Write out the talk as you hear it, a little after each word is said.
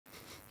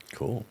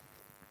Cool.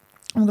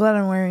 I'm glad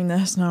I'm wearing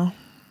this now.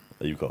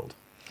 Are you cold?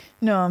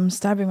 No, I'm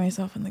stabbing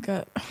myself in the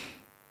gut.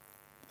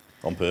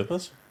 On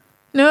purpose?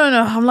 No.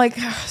 I'm like,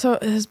 so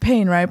it's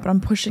pain, right? But I'm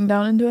pushing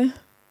down into it,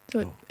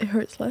 so it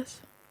hurts less.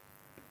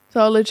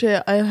 So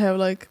I have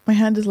like, my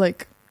hand is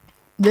like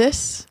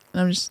this,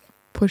 and I'm just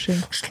pushing.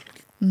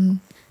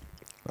 I'm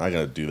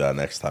gonna do that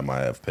next time I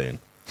have pain.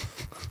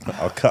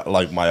 I'll cut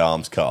like my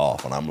arms cut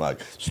off, and I'm like,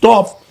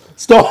 stop.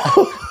 I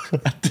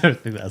don't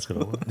think that's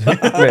gonna work.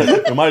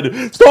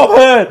 Wait, stop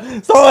it!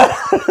 You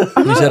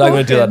said I'm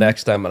gonna do that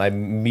next time, and I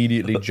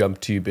immediately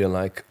jumped to you being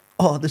like,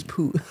 oh, there's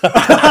poo. Like,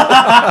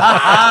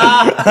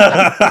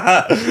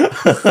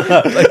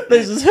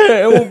 this is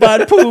her. Oh,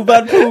 bad poo.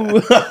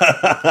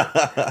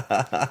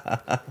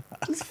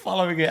 Just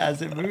following it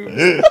as it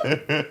moves.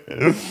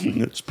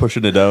 Just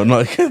pushing it down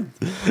like,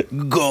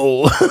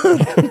 go.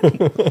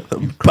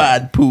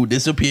 Bad poo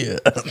disappear.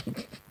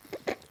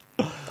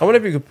 I wonder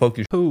if you could poke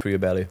your poo through your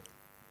belly.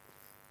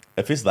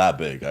 If it's that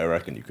big, I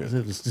reckon you could.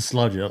 Just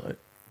dislodge it. Like.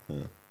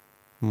 Yeah.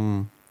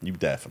 You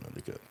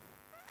definitely could.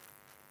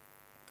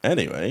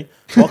 Anyway,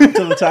 welcome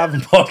to the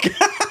Tavern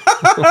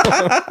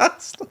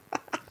podcast.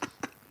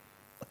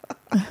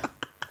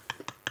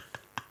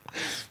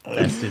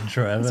 Best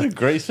intro ever. That's a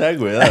great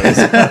segue. That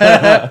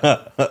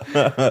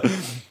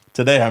is.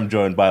 Today I'm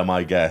joined by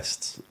my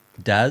guests.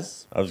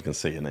 Daz? I was going to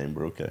say your name,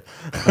 but okay.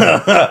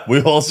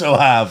 We also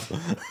have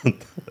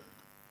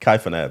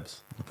Kaif and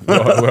Ebbs.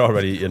 We're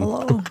already eating.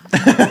 Hello.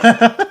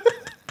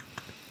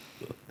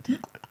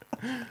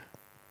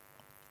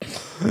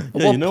 At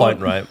what point,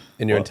 right,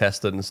 in your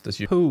intestines does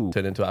your poo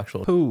turn into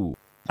actual poo?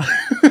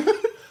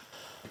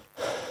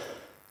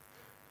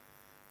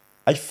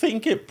 I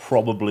think it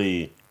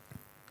probably,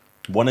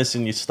 when it's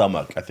in your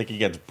stomach, I think it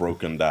gets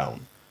broken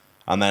down.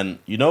 And then,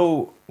 you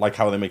know, like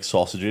how they make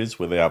sausages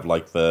where they have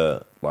like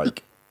the,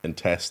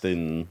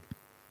 intestine,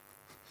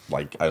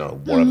 like, I don't know,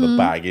 whatever the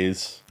bag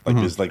is. Like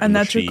there's like And the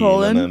that's your machine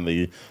colon? and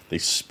then they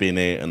spin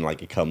it and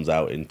like it comes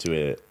out into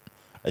it.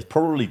 It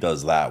probably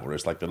does that, where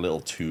it's like the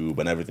little tube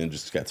and everything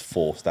just gets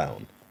forced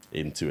down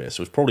into it.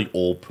 So it's probably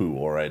all poo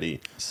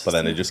already, but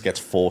then it just gets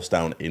forced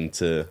down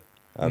into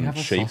We have a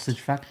shaped.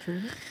 sausage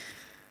factory?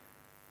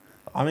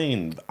 I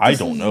mean, I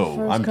don't know.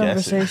 First I'm guessing.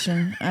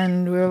 conversation,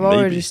 and we've Maybe.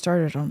 already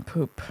started on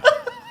poop.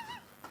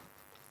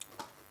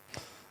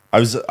 I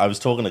was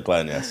talking to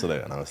Glenn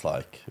yesterday, and I was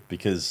like,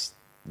 because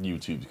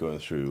YouTube's going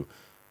through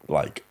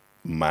like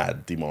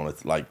mad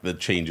like the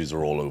changes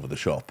are all over the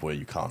shop where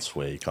you can't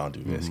swear, you can't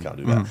do this, can't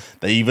do that.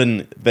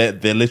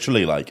 They're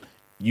literally like,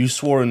 you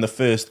swore in the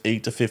first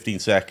 8 to 15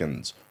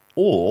 seconds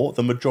or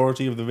the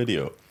majority of the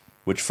video,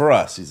 which for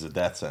us is a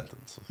death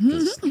sentence.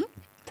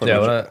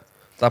 Yeah,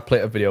 that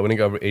plate of video, when it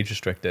got age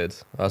restricted,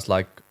 I was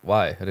like,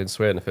 why? I didn't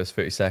swear in the first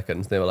 30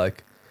 seconds. They were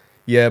like,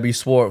 yeah, but you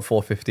swore at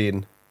 4:15.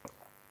 And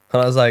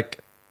I was like,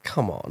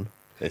 come on.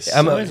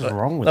 What is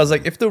wrong with I was them?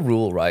 like, if the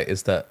rule, right,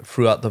 is that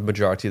throughout the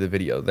majority of the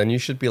video, then you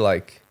should be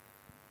like,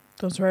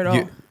 Don't swear at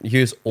all.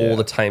 use all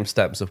the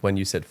timestamps of when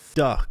you said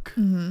duck,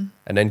 and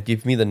then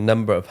give me the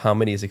number of how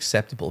many is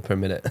acceptable per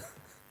minute.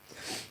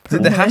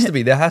 There has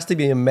to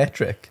be a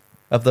metric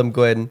of them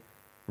going,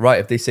 right,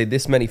 if they say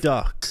this many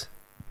ducks,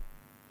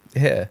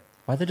 here.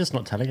 Why are they just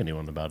not telling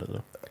anyone about it,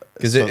 though?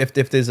 Because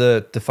if there's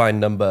a defined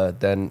number,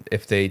 then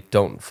if they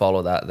don't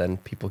follow that, then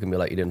people can be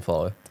like, you didn't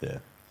follow it. Yeah.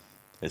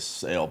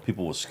 It's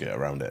people will skate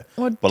around it.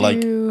 What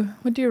do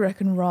you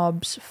reckon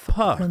Rob's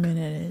fuck per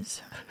minute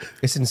is?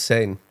 It's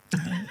insane.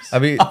 I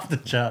mean, Off the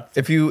charts.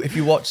 if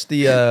you watch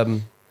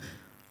the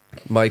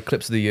my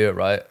clips of the year,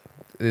 right?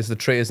 There's the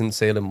Traitors in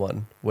Salem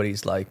one where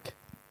he's like,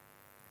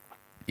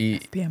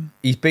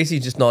 he's basically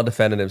just not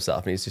defending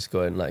himself, and he's just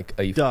going like,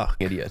 "Are you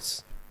fucking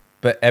idiots?"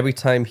 But every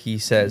time he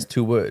says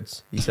 2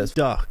 words, he says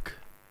 "duck."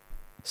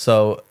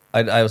 So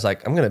I was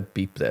like, I'm gonna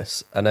beep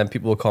this, and then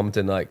people were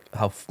commenting like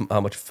how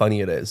much funny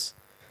it is.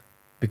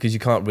 Because you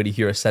can't really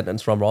hear a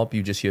sentence from Rob,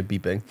 you just hear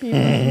beeping.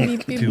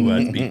 Beep, beep, 2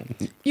 words beep.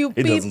 You It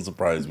beep. doesn't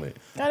surprise me,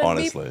 Gotta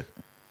honestly.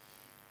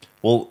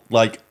 Well,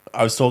 like,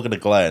 I was talking to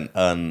Glenn,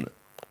 and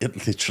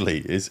it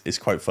literally is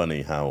quite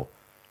funny how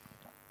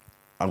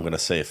I'm going to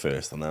say it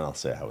first, and then I'll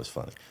say how it's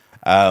funny.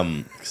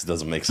 Because it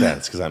doesn't make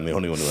sense, because I'm the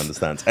only one who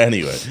understands.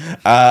 Anyway,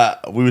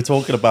 we were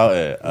talking about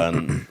it,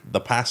 and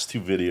the past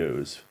 2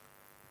 videos,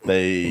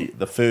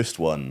 the first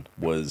one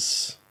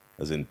was,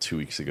 as in 2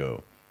 weeks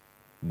ago,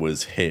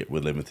 was hit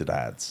with limited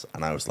ads,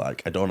 and I was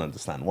like, I don't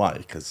understand why,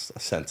 because I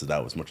censored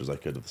out as much as I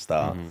could at the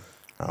start. And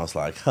I was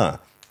like, huh.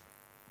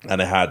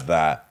 And I had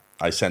that,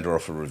 I sent her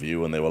off a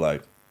review, and they were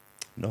like,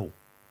 no,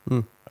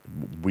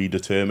 we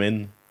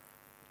determine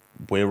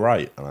we're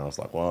right. And I was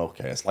like, well,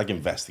 okay, it's like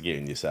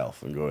investigating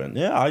yourself and going,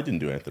 yeah, I didn't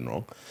do anything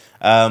wrong.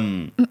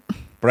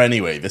 But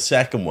anyway, the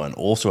second one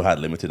also had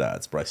limited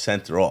ads, but I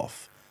sent her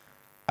off,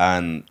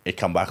 and it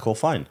come back all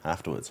fine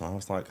afterwards. And I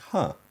was like,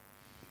 huh.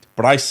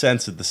 But I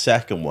censored the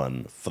second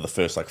one for the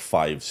first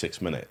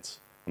 5-6 minutes.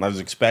 And I was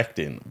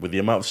expecting, with the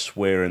amount of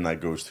swearing that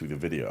goes through the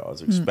video, I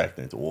was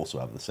expecting it to also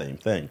have the same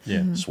thing.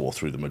 Yeah. Swore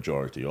through the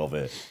majority of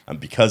it. And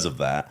because of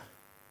that,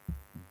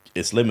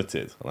 it's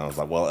limited. And I was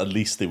like, well, at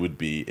least they would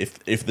be,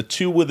 if the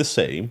two were the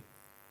same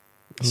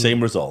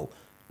result,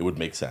 it would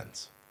make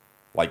sense.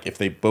 Like, if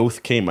they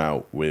both came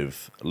out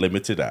with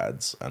limited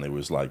ads and it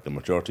was like the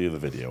majority of the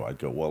video, I'd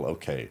go, well,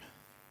 okay,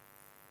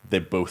 they're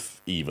both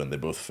even, they're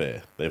both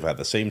fair. They've had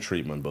the same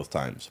treatment both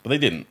times. But they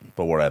didn't,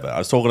 but whatever. I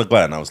was talking to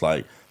Glenn, I was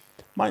like,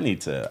 might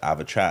need to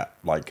have a chat,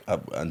 like,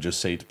 and just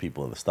say to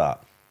people at the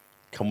start,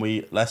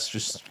 let's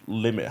just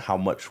limit how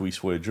much we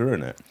swear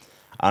during it.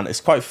 And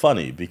it's quite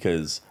funny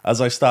because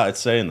as I started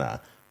saying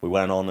that, we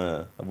went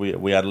on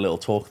we had a little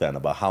talk then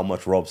about how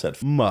much Rob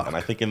said Muck. And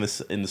I think in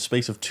the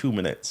space of 2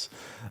 minutes,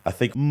 I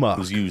think muck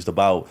was used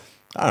about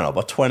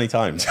 20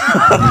 times.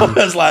 I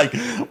was like,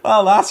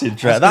 well, that's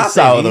interesting. That's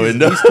out of the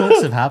window. These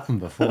talks have happened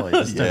before. You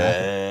just don't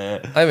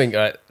know. I think,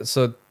 right,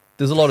 so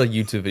there's a lot of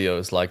YouTube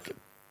videos, like,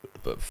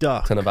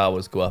 Duck. 10 of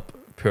hours go up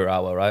per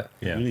hour, right?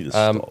 Yeah. You need to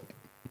stop.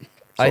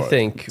 I Sorry,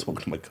 think I'm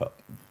talking to my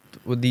cup.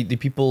 with the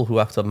people who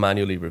have to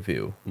manually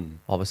review,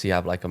 obviously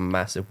have like a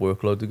massive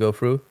workload to go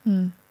through.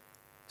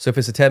 So if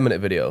it's a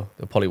 10-minute video,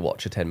 they'll probably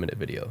watch a 10-minute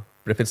video.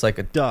 But if it's like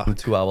a Duck.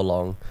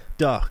 2-hour-long,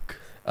 Duck.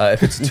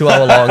 if it's a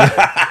 2-hour-long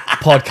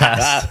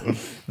podcast,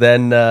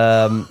 then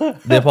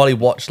they'll probably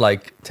watch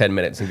like 10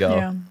 minutes and go,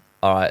 Yeah.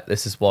 all right,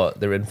 this is what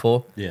they're in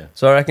for. Yeah.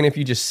 So I reckon if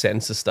you just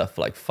censor stuff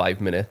for like 5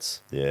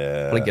 minutes,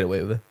 Yeah. probably get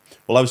away with it.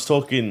 Well, I was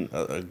talking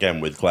again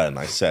with Glenn.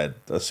 I said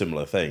a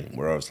similar thing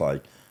where I was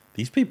like,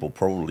 these people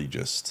probably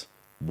just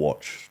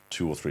watch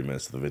 2 or 3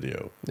 minutes of the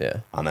video. Yeah.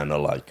 And then they're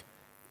like,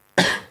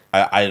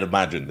 I'd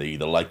imagine they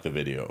either like the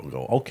video and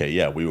go, okay,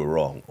 yeah, we were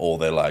wrong. Or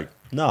they're like,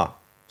 nah,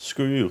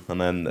 screw you.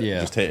 And then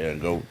just hit it and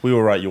go, we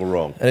were right, you were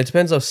wrong. And it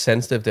depends how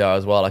sensitive they are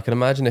as well. I can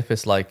imagine if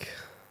it's like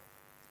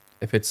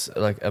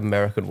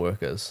American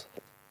workers,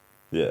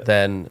 Yeah.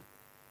 then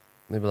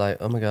they'd be like,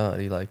 oh my God,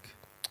 he like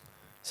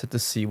said the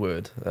C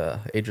word,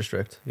 age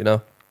restrict, you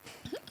know?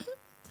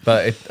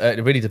 But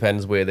it really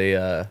depends where they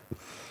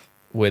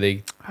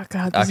Oh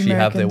God, these actually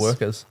have their Americans.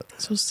 workers.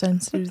 So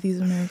sensitive, these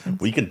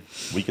Americans. We can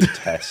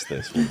test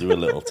this. We'll do a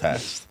little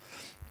test.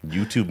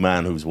 YouTube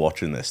man who's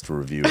watching this to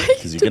review it,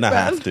 because you're going to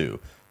have to.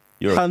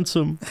 You're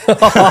Handsome.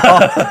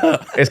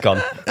 It's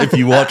gone. if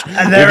you watch,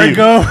 And there we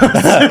go.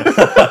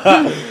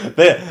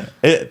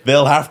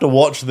 they'll have to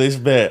watch this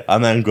bit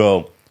and then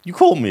go, you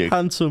called me.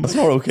 Handsome. That's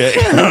not okay.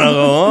 And I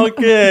go,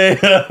 okay,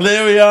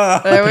 there we are.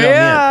 There we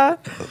are.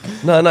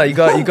 No, you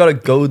got to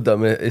goad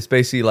them. It's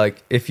basically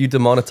like, if you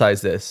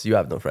demonetize this, you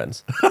have no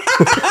friends.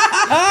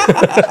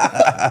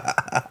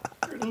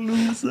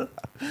 Loser.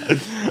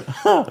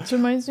 This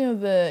reminds me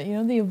of the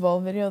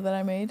Evolve video that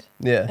I made.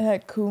 It Yeah,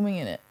 had cooming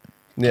in it.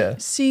 yeah.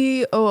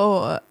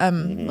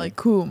 COOM, like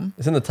coom.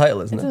 It's in the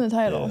title, isn't It's it? in the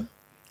title. Yeah.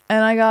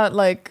 And I got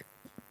like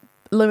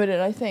limited,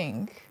 I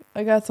think.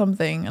 I got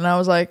something and I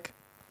was like,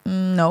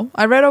 no.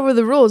 I read over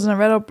the rules and I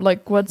read up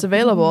like what's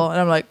available and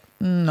I'm like,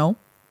 no.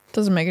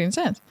 Doesn't make any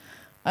sense.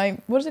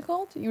 What is it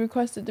called? You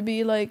requested to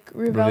be like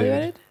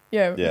reevaluated?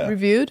 Yeah,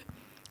 reviewed.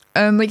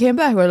 And they came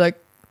back, we're like,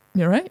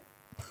 you're right.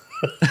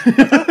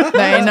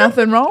 There ain't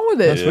nothing wrong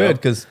with it. That's weird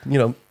because,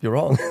 you're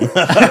wrong.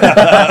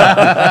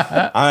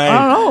 I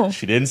don't know.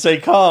 She didn't say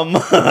come.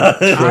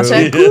 I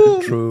said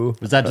cool. True.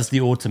 Was that just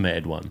the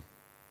automated one?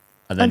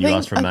 And then you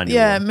asked for a manual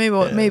yeah,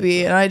 one?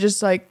 maybe. And I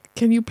just like,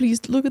 can you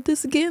please look at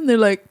this again? They're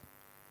like,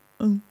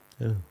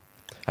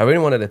 I really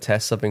wanted to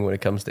test something when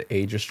it comes to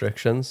age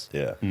restrictions.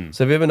 Yeah.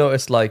 So have you ever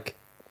noticed like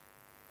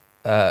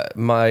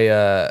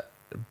my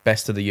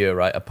best of the year,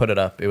 right? I put it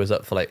up. It was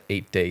up for like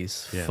 8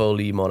 days,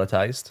 fully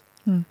monetized.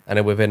 And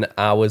then within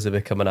hours of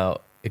it coming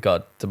out, it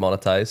got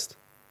demonetized.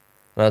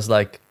 And I was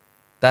like,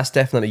 that's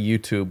definitely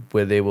YouTube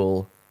where they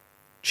will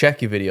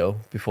check your video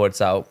before it's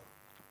out.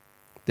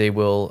 They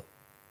will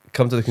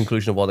come to the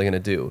conclusion of what they're going to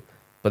do,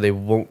 but they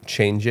won't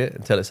change it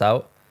until it's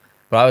out.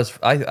 But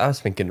I was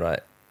thinking,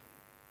 right,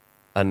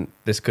 and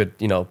this could,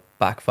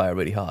 backfire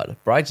really hard.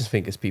 But I just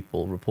think it's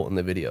people reporting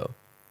the video.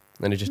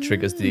 And it just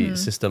triggers the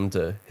system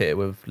to hit it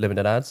with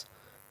limited ads.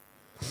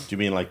 Do you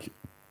mean like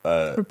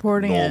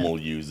reporting normal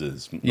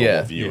users, normal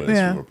Yeah. viewers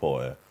Yeah. who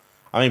report it?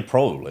 I mean,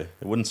 probably.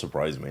 It wouldn't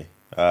surprise me.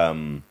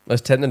 I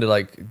was tempted to,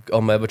 like,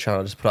 on my other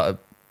channel, just put out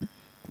an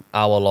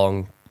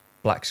hour-long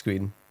black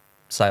screen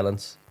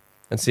silence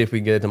and see if we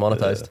can get it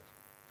demonetized.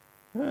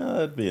 Yeah,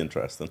 that'd be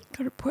interesting.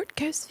 go report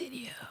Coast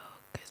video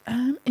because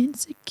I'm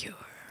insecure.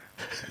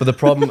 But the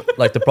problem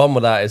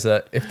with that is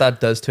that if that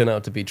does turn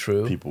out to be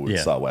true, People would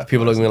Yeah. start weaponizing.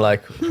 people are going to be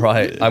like,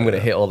 right, I'm going to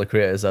hit all the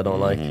creators I don't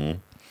like.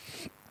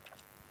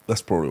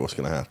 That's probably what's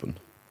going to happen.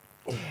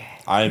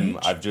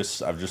 I've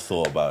just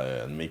thought about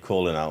it, and me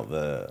calling out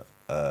the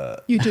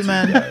YouTube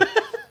man. guy,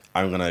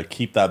 I'm gonna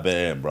keep that bit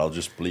in, but I'll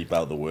just bleep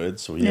out the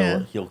words so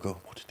he'll go,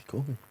 what did he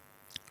call me?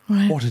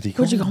 Right. What did he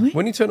call What'd you me? call me?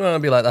 When you turn around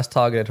and be like, that's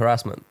targeted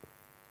harassment.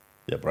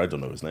 Yeah, but I don't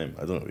know his name.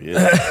 I don't know who he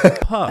is.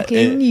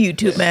 Fucking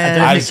YouTube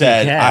man. I I think he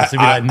said, cares. He'd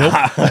be like, nope.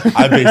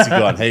 I basically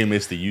gone, hey,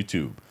 Mr.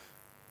 YouTube.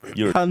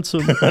 You're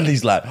Handsome. and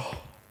he's like,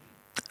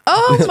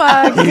 Oh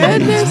my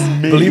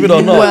goodness. Believe it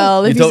or not,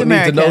 Well, if you he's don't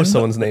need to know American.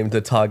 someone's name to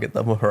target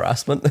them with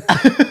harassment.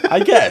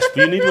 I guess,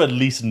 but you need to at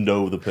least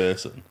know the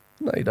person.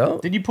 No, you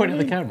don't. Did you point at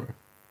the camera?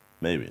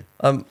 Maybe.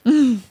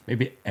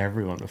 Maybe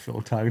everyone will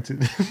feel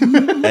targeted.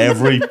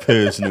 Every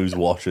person who's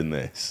watching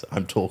this,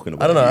 I'm talking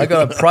about. I don't know. you. I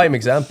got a prime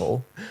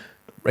example.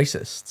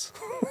 Racists.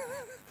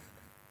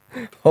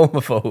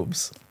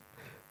 Homophobes.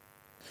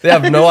 They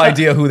have no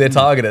idea who they're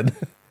targeted.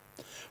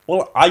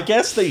 Well, I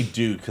guess they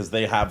do because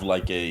they have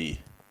like a.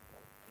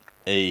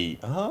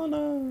 Oh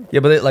no. Yeah,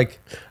 but they, like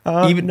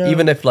Oh, even no.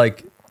 even if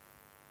like,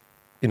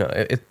 you know,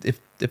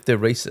 if they're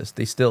racist,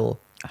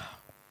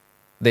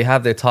 they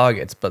have their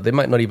targets, but they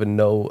might not even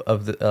know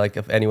of the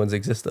of anyone's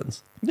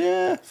existence.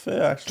 Yeah,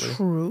 fair actually.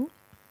 True.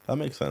 That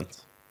makes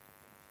sense.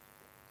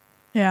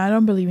 Yeah, I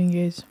don't believe in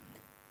gays.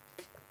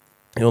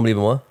 You don't believe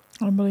in what?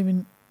 I don't believe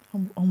in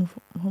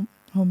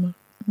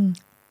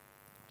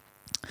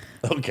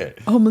Okay.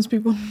 homeless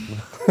people.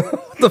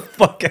 What the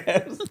fuck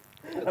is?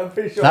 I'm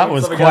pretty sure That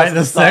was quite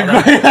the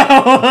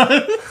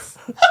segue.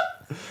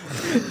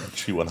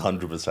 She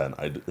 100%.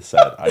 I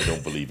said I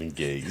don't believe in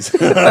gays.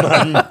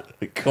 I'm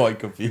quite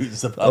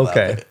confused about that.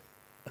 Okay. bit.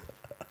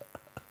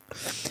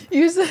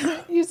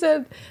 You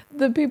said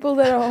the people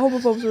that are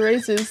homophobes are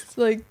racist.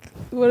 Like,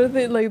 what if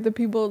they like the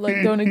people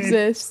like don't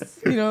exist?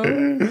 You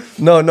know?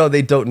 No,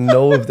 they don't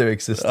know of their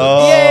existence.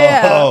 Oh.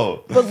 Yeah.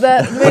 But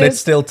that made But it, it's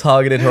still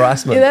targeted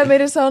harassment. yeah, that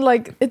made it sound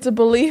like it's a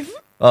belief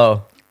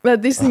Oh,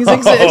 that these things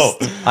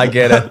exist. I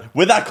get it.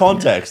 With that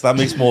context, that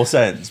makes more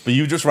sense. But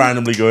you just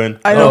randomly going,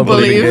 I don't in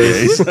believe.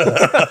 gays."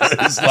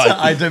 It's like,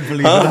 I don't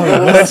believe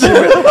it.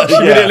 She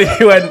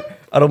immediately went,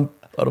 I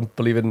don't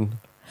believe in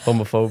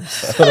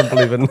homophobes. I don't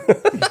believe in.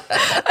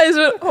 I just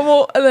went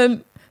homo, and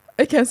then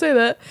I can't say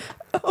that.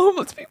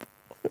 Homeless people.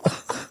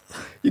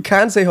 You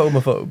can say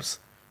homophobes.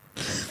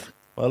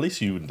 well, at least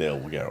you and Dale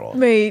will get on.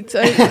 Mate,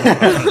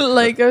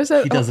 I was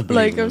said He doesn't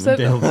like believe I said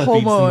him. Dale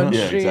homo on beats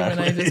him up. stream, Yeah, and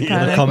I exactly. just Yeah,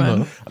 panicked. combo.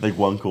 Man. I think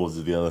one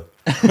causes the other.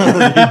 He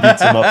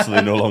beats them up so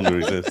they no longer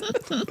exist.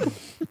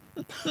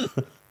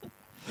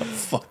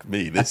 Fuck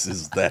me, this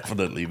is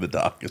definitely the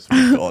darkest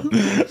we've gone.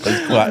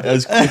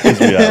 As quick as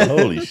we are.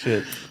 Holy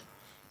shit.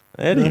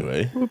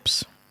 Anyway.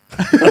 Oops.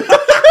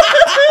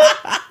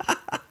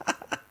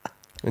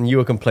 And you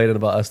were complaining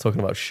about us talking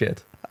about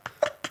shit.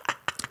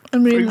 I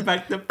mean, Bring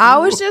back the I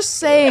was just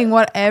saying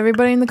what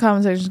everybody in the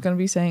comment section is going to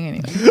be saying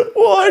anyway.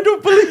 Well, I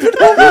don't believe it.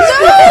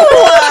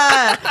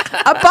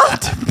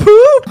 About the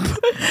poop.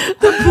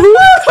 The poop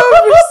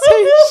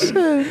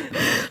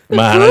conversation.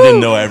 Man, I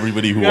didn't know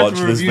everybody who We have watched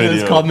to this review those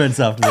video comments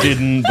after this.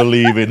 didn't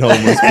believe in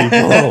homeless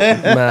people.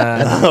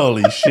 Man.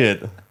 Holy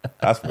shit.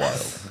 That's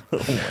wild. Oh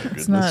my goodness.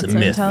 It's not. a I'm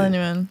myth. telling you,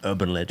 man.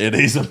 Urban legend. It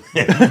is a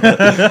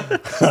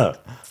myth.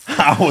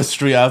 Our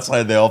street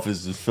outside the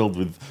office is filled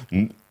with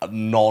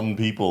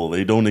non-people.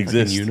 They don't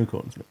exist.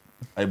 Unicorns.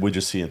 We're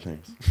just seeing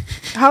things.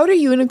 How do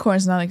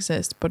unicorns not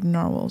exist, but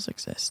narwhals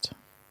exist?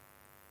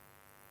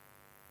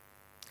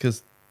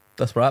 Because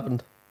that's what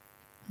happened.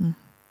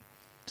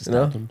 Just You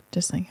know? happened.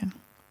 Just thinking.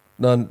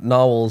 No,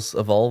 narwhals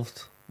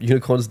evolved.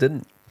 Unicorns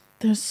didn't.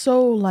 They're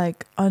so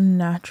like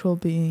unnatural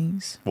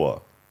beings.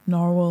 What?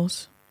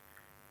 Narwhals.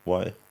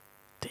 Why?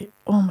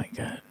 Oh my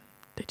god.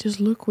 They just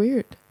look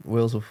weird.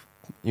 Whales with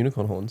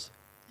unicorn horns.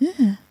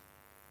 Yeah.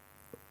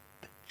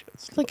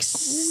 It's like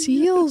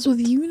seals with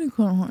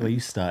unicorn Where horns. you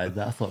started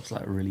that, I thought it was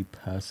like a really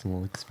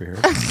personal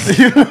experience.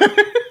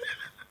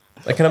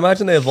 I can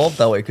imagine they evolved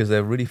that way because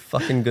they're really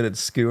fucking good at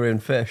skewering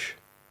fish.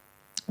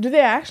 Do they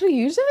actually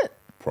use it?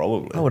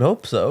 Probably. I would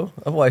hope so.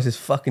 Otherwise, it's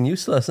fucking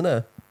useless, isn't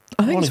it?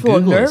 I think wanna it's full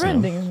of Google this nerve now.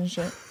 endings and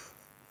shit.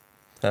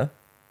 Huh?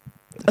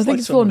 I think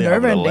it's full of somebody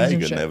nerve having a endings leg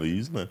and and shit. never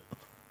using it.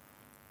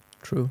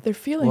 True. Their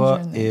feelings are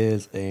What in there.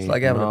 is a It's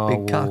like having a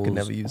big cock and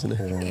never using it.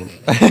 horn?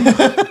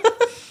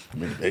 I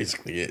mean,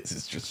 basically,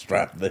 it's just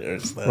strapped there.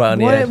 It's there. Right on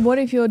the What end. if, what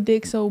if your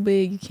dick's so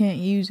big you can't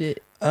use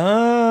it?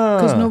 Ah,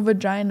 Because no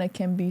vagina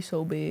can be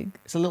so big.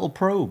 it's a little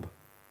probe.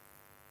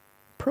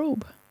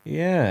 Probe.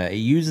 Yeah, it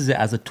uses it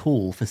as a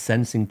tool for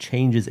sensing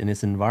changes in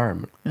its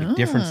environment, like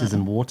differences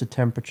in water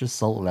temperature,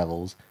 salt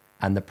levels,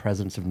 and the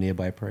presence of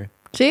nearby prey.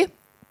 See?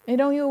 They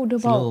don't use the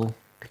It's a bulk. little,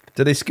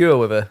 Do they skewer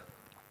with it?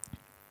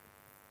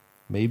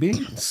 maybe.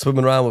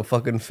 Swimming around with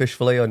fucking fish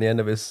fillet on the end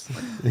of his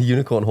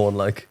unicorn horn,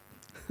 like,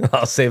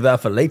 I'll save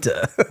that for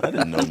later. I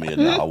didn't know me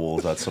and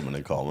narwhals had something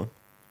in common.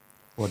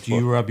 Or do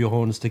you rub your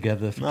horns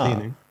together for Nah,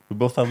 cleaning? we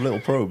both have little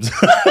probes.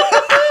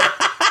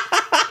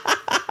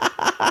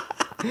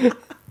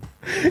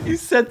 You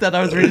said that.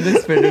 I was reading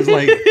this bit. It was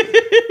like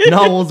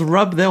narwhals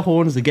rub their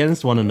horns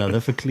against one another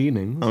for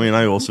cleaning. I mean,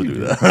 I also do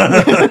that.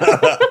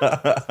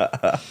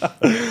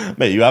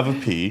 Mate, you have a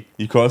pee,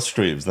 you cross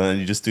streams, then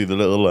you just do the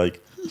little,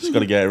 like, just got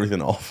to get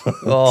everything off.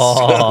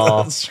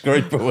 Oh.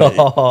 Scrape away.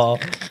 Oh.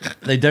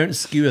 They don't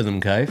skewer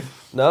them, Kai.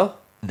 No?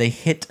 They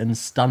hit and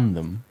stun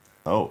them.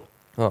 Oh.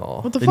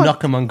 Oh. What the They fuck? knock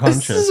them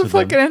unconscious. This is a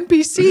with them. fucking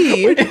NPC.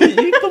 Eat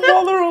them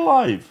while they're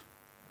alive.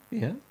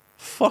 Yeah.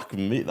 Fuck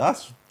me,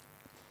 that's...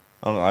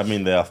 I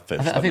mean, they are fish.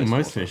 I that think makes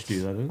most more fish sense,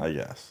 do that. Don't I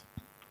guess.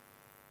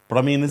 But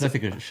I mean, I there's don't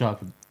think a shark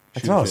would I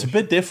shoot don't know, it's a fish.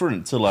 bit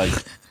different to, like,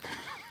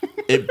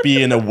 it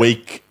being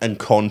awake and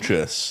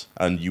conscious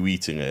and you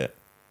eating it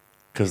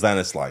because then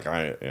it's like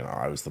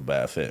I was the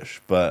better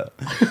fish. But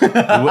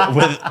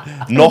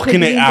with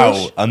knocking it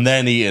out and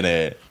then eating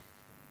it,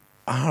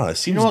 I don't know. It You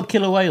seems. know what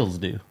killer whales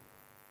do?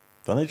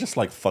 Don't they just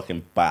like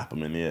fucking bap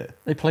them in the air?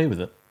 They play with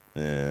it.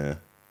 Yeah,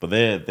 but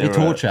they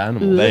Torture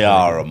animals. They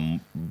are a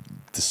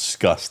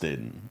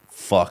disgusting,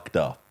 fucked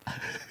up,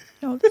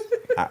 No,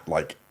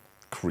 like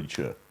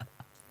creature.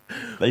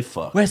 They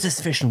fuck. Where's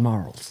this fish and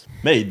morals?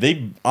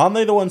 Mate, aren't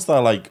they the ones that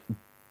like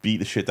beat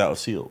the shit out of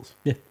seals?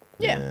 Yeah.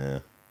 yeah.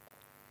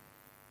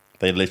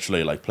 They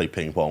literally like play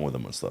ping pong with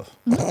them and stuff.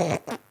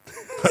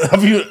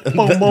 Have you? Have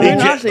you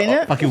not seen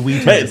it? Fucking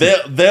weed. Mate,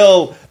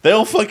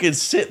 they'll fucking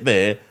sit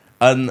there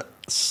and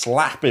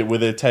slap it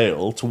with their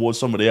tail towards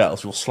somebody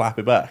else. Who'll slap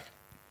it back.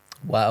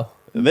 Wow.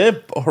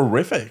 They're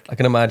horrific. I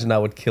can imagine I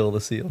would kill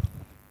the seal.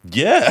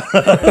 Yeah.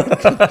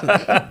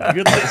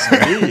 Goodness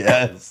me,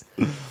 yes.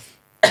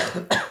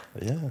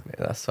 Yeah. Man,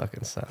 that's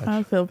fucking sad.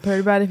 I'd feel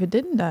pretty bad if it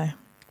didn't die.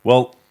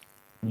 Well,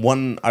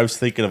 I was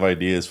thinking of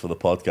ideas for the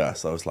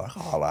podcast. I was like,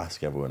 I'll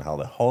ask everyone how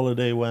their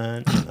holiday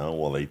went,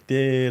 what they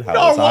did, how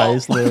was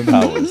Iceland,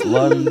 how was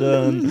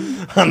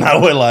London. And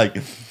now we're like,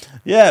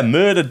 yeah,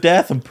 murder,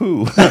 death, and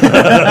poo.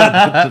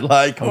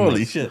 Like,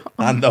 holy shit.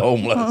 And the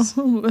homeless.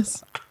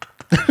 Homeless.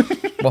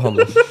 What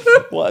homeless?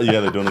 What?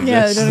 Yeah, they don't exist.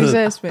 Yeah, they don't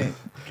exist, mate.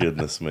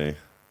 Goodness me.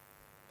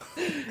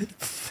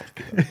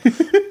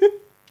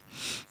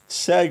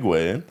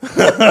 Segueing.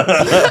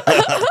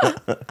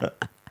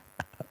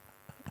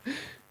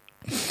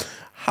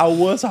 How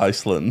was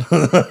Iceland? Do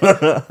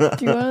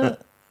you want?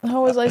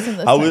 How was Iceland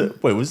this time?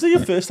 Wait, was it your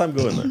first time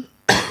going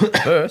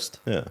there? First?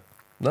 Yeah.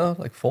 No,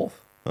 like fourth.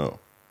 Oh,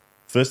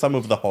 first time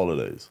over the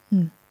holidays.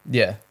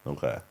 Yeah.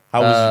 Okay.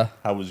 How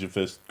was your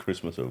first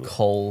Christmas over?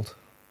 Cold.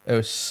 It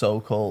was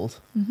so cold.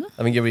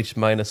 I think it reached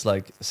minus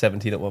like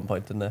 17 at one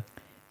point, didn't it?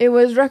 It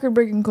was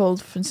record-breaking cold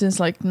since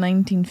like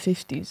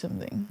 1950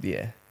 something.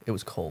 Yeah. It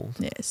was cold.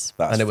 Yes.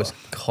 That's and it was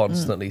fun.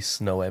 constantly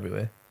snow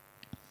everywhere.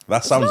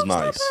 That sounds It's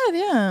not nice, bad,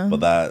 yeah. but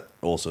that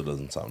also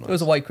doesn't sound nice. It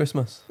was a white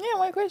Christmas. Yeah,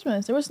 White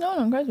Christmas. It was snowing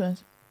on Christmas.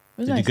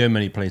 It was Did nice. you go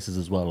many places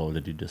as well, or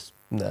did you just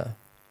No.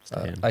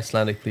 stay in?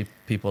 Icelandic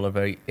people are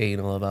very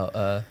anal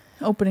about,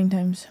 Opening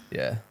times,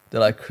 yeah. They're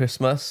like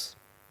Christmas,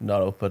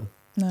 not open.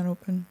 not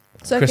open.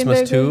 Second Christmas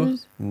day 2,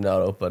 Christmas.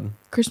 not open.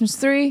 Christmas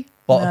 3,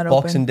 not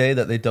Boxing open. Day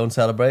that they don't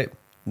celebrate,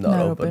 not,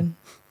 Not open.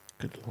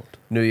 Good lord.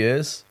 New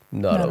Year's,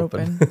 not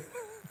open.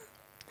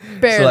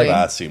 Barely. like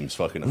That seems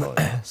fucking annoying.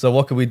 So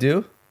what could we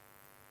do?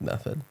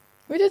 Nothing.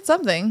 We did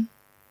something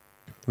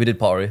We did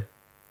pottery.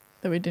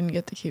 that we didn't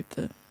get to keep.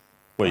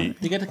 Wait,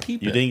 You get to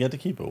keep you it. didn't get to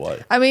keep it? Why?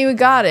 I mean, we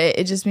got it.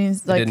 It just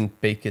means We like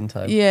didn't bake in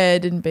time. yeah, it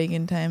didn't bake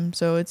in time,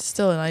 so it's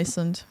still in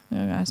Iceland. I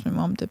asked my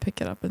mom to pick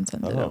it up and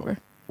send it Oh. over.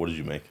 What did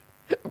you make?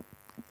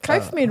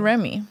 Kaif made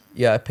Remy,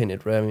 Yeah, I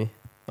painted Remy.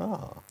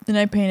 Ah, and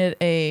I painted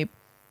a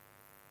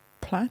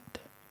plant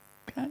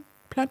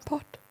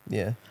pot.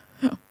 Yeah.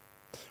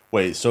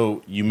 wait.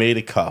 So you made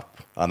a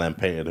cup and then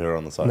painted her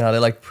on the side? No, they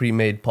like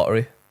pre-made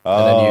pottery.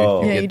 Oh,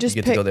 And then Yeah, get- you just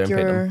you get to pick go there and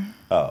paint them.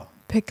 oh.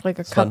 pick like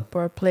a It's fun. cup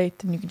or a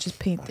plate, and you can just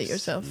paint I it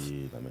yourself.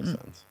 see, that makes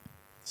sense.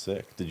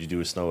 Sick. Did you do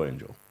a snow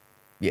angel?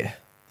 Yeah.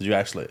 Did you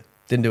actually?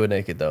 Didn't do it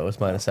naked though. It was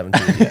minus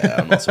 17. Yeah,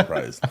 I'm not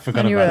surprised. I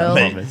forgot And you about that will.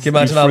 Mate, promise. Can you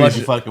imagine you how freeze much?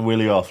 your fucking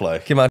willy off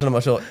like? Can you imagine how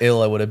much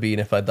ill I would have been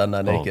if I'd done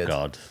that Oh naked?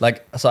 god.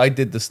 Like, so I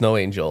did the snow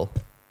angel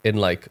in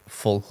like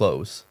full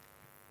clothes,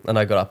 and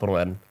I got up and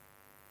went,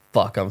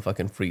 "Fuck, I'm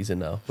fucking freezing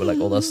now." With like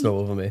all that snow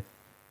over me.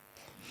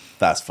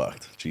 That's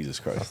fucked. Jesus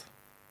Christ.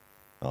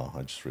 Oh,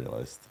 I just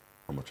realized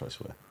how much I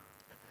swear.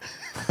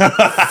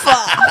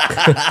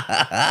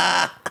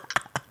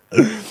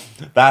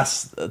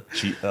 That's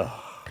cheat.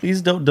 Oh.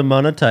 Please don't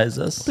demonetize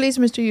us. Please,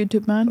 Mr.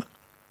 YouTube man.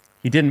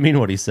 He didn't mean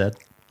what he said.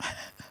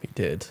 He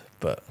did,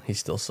 but he's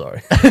still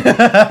sorry.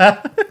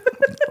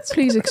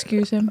 Please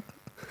excuse him.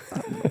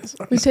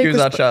 We Excuse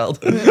our child.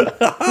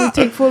 we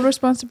take full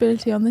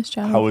responsibility on this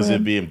channel. How was for it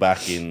him. being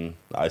back in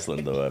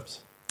Iceland, though,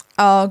 Ebbs?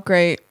 Oh,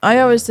 great. I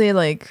always say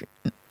like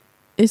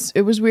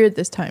it was weird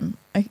this time.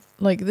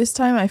 This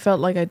time I felt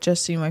like I'd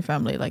just seen my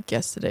family like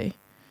yesterday.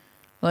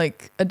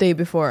 Like a day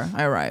before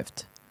I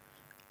arrived.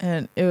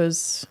 And it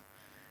was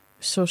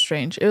so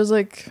strange. It was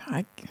like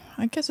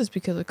I guess it's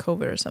because of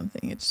COVID or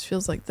something. It just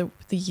feels like the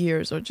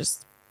years are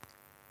just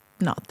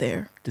not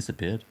there.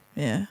 Disappeared.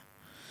 Yeah.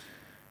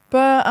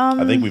 But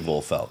I think we've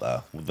all felt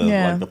that.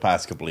 Yeah. Like the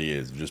past couple of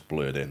years have just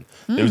blurred in.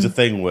 There was a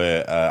thing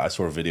where I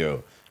saw a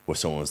video where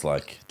someone was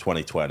like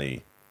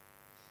 2020,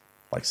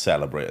 like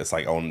celebrate. It's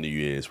like on New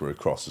Year's where it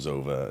crosses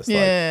over. It's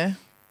yeah.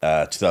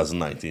 like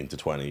 2019 to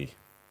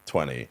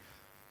 2020.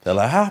 They're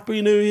like,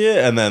 Happy New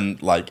Year. And then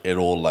like it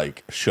all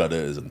like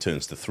shudders and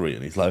turns to 3.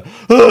 And he's like,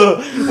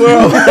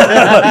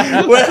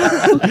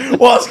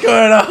 what's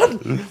going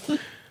on?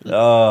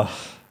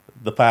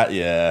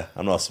 Yeah,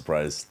 I'm not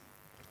surprised.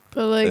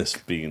 But like It's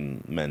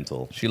been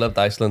mental. She loved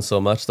Iceland so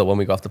much that when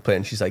we got off the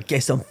plane, she's like,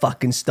 "Get some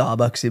fucking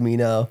Starbucks in me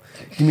now.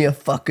 Give me a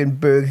fucking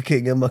Burger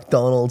King and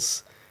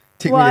McDonald's.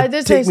 Take Well, I me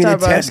did to, take say me to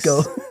Starbucks.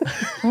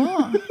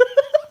 Tesco.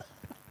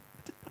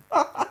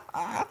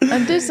 what?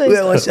 I did say We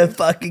want some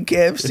fucking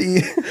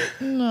KFC."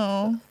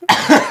 no.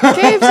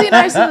 KFC in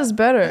Iceland is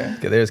better.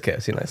 Okay, there's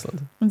KFC in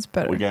Iceland. It's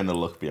better. We're getting a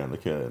look behind the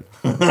curtain.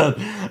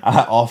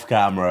 Off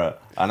camera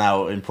and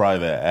out in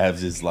private,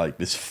 Evs is like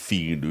this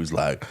fiend who's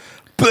like,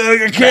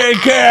 Burger King,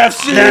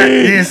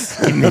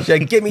 KFC! She's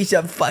like, give me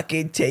some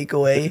fucking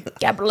takeaway.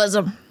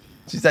 Capitalism.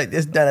 She's like,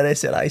 there's none of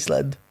this in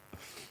Iceland.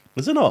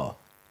 Is it not?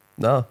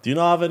 No, Do you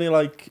not have any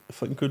like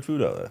fucking good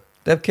food out there?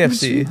 they have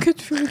KFC.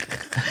 Good food.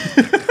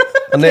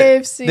 And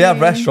KFC. They have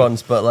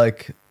restaurants, but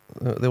like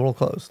they were all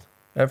closed.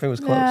 Everything was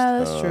closed. Yeah,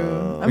 that's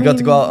true. We got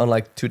to go out on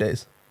like 2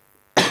 days.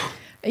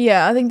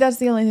 Yeah, I think that's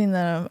the only thing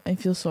that I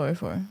feel sorry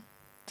for.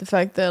 The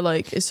fact that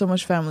like it's so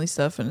much family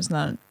stuff and it's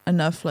not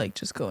enough like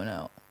just going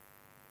out.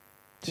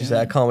 She said,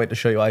 I can't wait to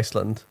show you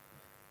Iceland.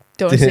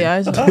 Don't say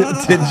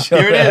Iceland. Didn't show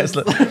Here me it is.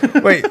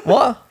 Iceland. Wait,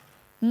 what?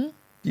 Hmm?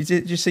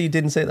 Did you say you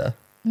didn't say that?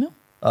 No.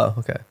 Oh,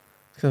 okay.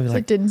 It's gonna be I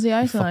like, didn't see you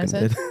Iceland. I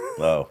fucking said. did.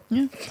 Oh.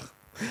 Yeah.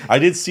 I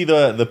did see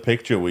the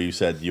picture where you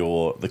said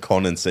the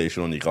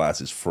condensation on your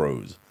glasses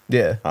froze.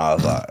 Yeah. I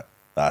was like,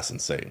 that's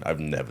insane. I've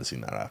never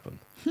seen that happen.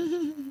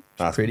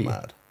 That's Pretty.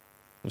 mad.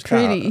 It's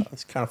Pretty.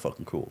 It's kind of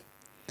fucking cool.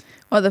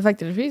 Well, the fact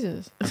that it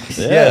freezes.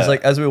 Yeah, it's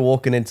like as we were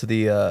walking into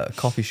the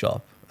coffee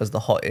shop, as the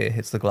hot air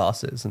hits the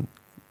glasses and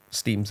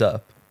steams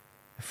up,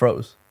 it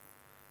froze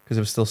because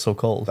it was still so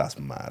cold. That's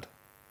mad.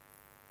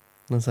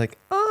 And I was like,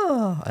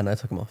 oh, and I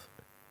took them off.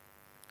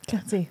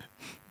 Can't see.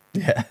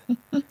 Yeah.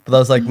 But that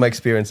was like my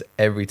experience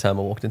every time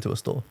I walked into a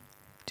store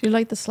Do you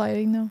like the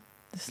sliding though?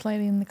 The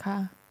sliding in the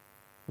car.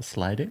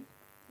 Sliding?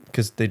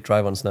 because they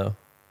drive on snow.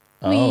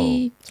 Oh.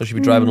 Wee. So she'd be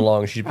driving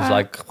along and she'd be Ah.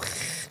 like,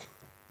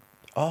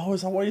 Oh,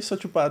 is that why you're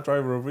such a bad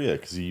driver over here?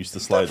 Because you used to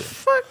slide it.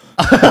 Fuck.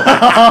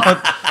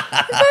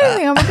 If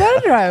anything, I'm a better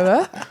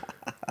driver.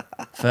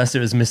 First it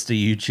was Mr.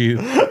 YouTube,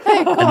 Hey,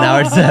 and now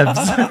it's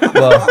Zebs.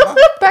 well,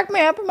 back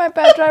me up. Am I a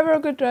bad driver or a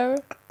good driver?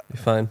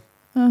 you're fine.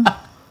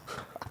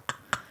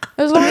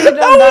 As long as you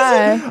don't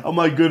die. Am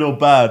I good or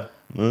bad?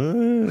 You're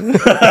in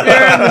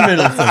the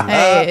middle somewhere.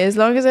 Hey, as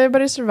long as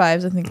everybody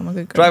survives, I think I'm a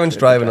good Driving's good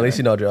driving. At driver. least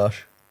you know,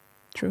 Josh.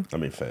 True. I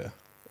mean, fair.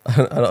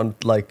 I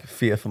don't like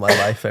fear for my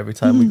life every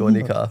time we go in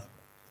your car.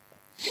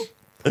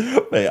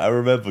 Mate, I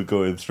remember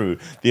going through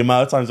the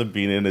amount of times I've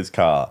been in his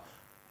car,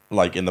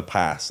 like in the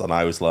past, and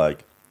I was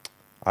like,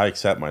 I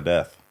accept my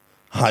death.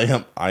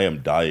 I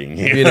am dying You'd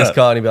be in here. his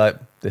car and you'd be like,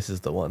 this is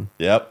the one.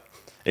 Yep.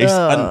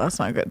 Oh, And that's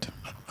not good.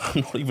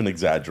 I'm not even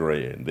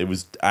exaggerating. There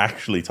was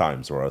actually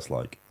times where I was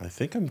like, I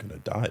think I'm gonna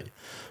die.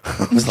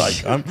 I was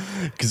like,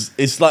 because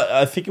it's like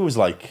I think it was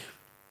like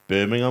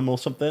Birmingham or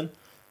something.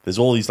 There's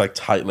all these like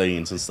tight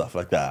lanes and stuff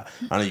like that,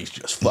 and he's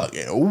just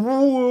fucking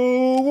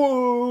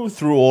whoa,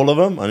 through all of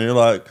them, and you're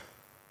like,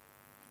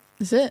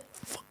 Is it?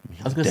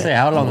 I was going to say,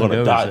 how long I'm gonna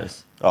ago die. was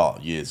this? Oh,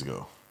 years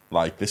ago.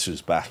 Like this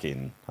was back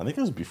in, I think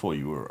it was before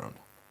you were around.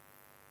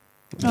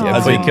 Yeah,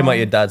 before you came out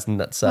your dad's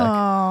nutsack.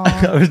 Oh,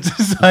 I was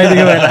deciding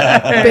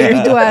like, baby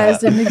Dwaz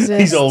didn't exist.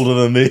 He's older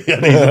than me.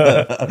 And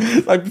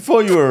he's, like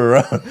before you were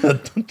around,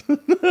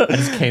 I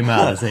just came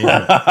out as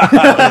Adrian.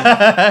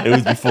 it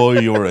was before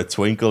you were a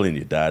twinkle in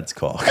your dad's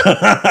cock.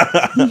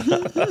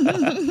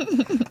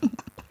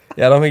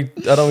 Yeah, I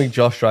don't think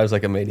Josh drives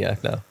like a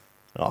maniac now.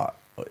 Oh,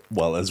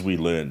 well, as we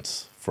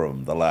learnt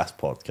from the last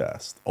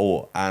podcast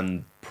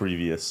and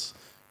previous,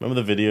 remember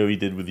the video he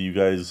did with you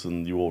guys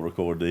and you all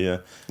recorded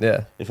here?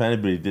 Yeah. If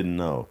anybody didn't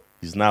know,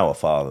 he's now a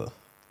father.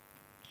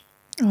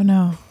 Oh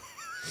no.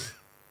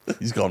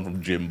 He's gone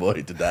from gym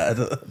boy to dad.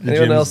 Anyone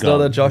Jim's else know gone.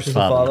 that Josh His is a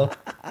father?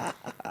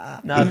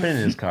 No, I've been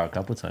in his car a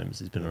couple of times.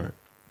 He's been alright.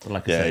 But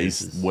like I Yeah, said, he's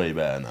this is- way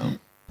better now.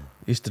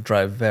 He used to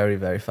drive very,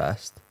 very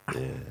fast.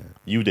 Yeah.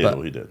 You did But-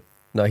 or he did?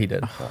 No, he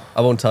did. I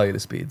won't tell you the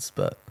speeds,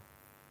 but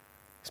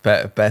it's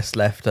best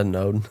left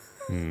unknown.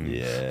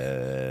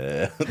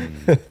 Yeah.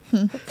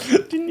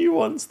 Didn't you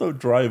once, though,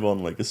 drive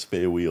on like a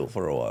spare wheel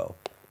for a while?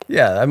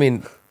 Yeah, I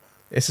mean,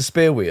 it's a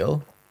spare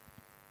wheel,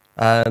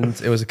 and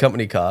it was a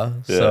company car.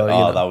 Yeah. So, you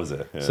know, that was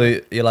it. Yeah. so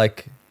you're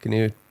like, can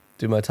you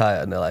do my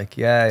tire? And they're like,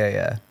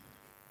 yeah.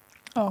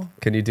 Oh.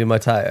 Can you do my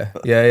tire?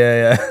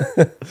 Yeah.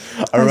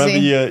 I remember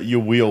see. your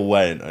wheel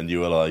went and you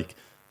were like,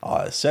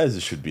 oh, it says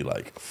it should be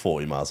like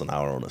 40 miles an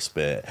hour on a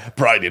spare.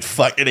 But I did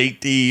fucking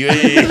 80. You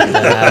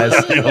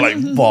were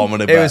like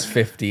bombing it It back. was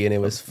 50 and it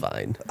was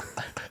fine.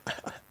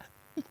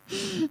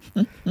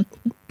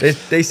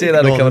 they say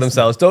that to cover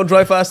themselves. Don't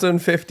drive faster than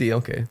 50.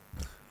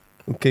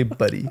 Okay,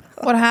 buddy.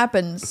 What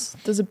happens?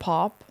 Does it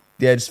pop?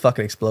 Yeah, it just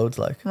fucking explodes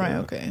like. Right.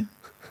 Okay.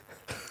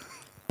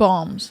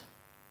 Bombs.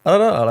 I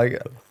don't know.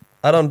 Like,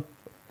 I don't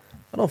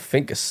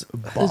think it's a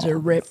bomb. Does it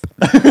rip?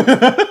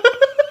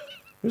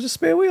 It was a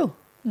spare wheel.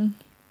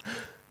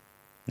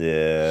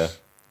 Yeah.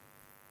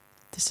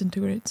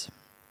 Disintegrates.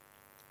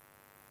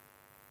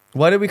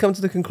 Why did we come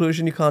to the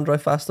conclusion you can't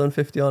drive faster than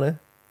 50 on it?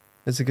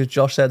 Is it because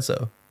Josh said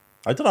so?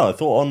 I don't know. I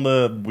thought on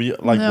the wheel,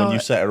 like No, when you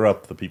set her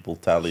up, the people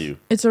tell you.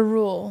 It's a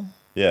rule.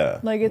 Yeah.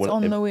 Like it's When-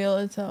 on if- the wheel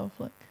itself.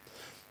 Like.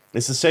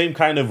 It's the same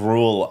kind of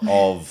rule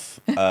of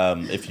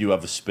if you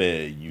have a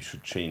spare, you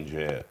should change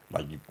it.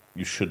 Like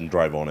you shouldn't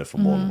drive on it for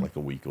more than like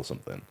a week or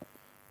something,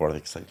 or I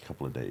think it's like a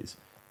couple of days.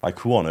 Like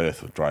who on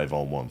earth would drive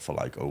on one for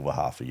like over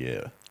half a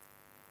year?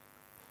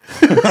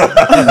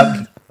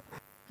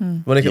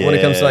 When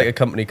it comes to like a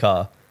company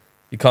car,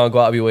 you can't go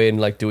out of your way and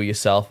like do it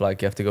yourself.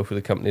 Like you have to go through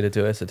the company to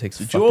do it. So it takes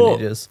fucking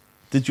ages.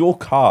 Did your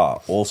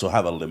car also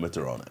have a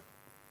limiter on it?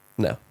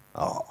 No.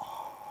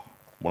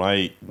 When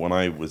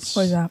I was,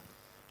 What is that?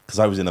 because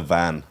I was in a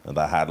van and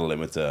that had a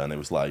limiter and it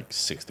was like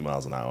 60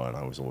 miles an hour and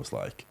I was always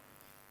like,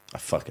 I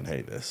fucking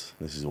hate this.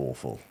 This is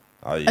awful.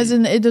 As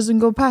in, it doesn't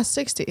go past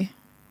 60.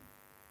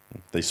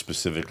 They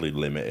specifically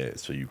limit it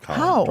so you can't.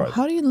 How? drive.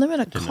 How do you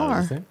limit a Didn't know it was car?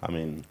 a thing. I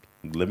mean,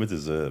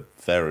 limiters are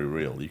very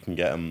real. You can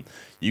get them.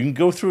 You can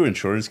go through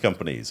insurance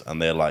companies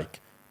and they're like,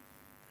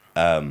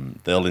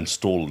 they'll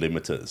install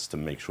limiters to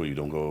make sure you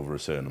don't go over a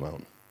certain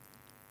amount.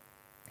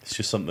 It's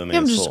just something they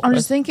Yeah, install. I'm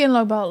just thinking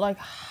about like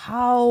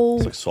how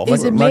It's like software.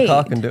 is it My made?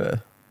 car can do it.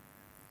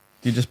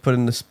 You just put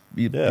in this.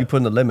 You put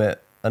in the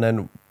limit, and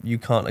then you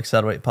can't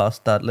accelerate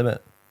past that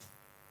limit.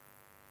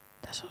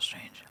 That's so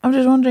strange. I'm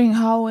just wondering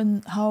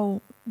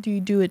how do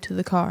you do it to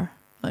the car?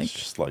 Like, It's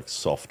just like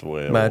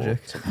software. or Magic.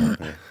 something like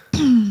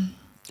that.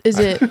 is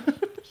it?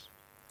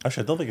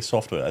 Actually, I don't think it's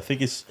software. I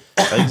think it's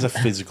a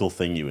physical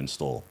thing you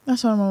install.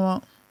 That's what I'm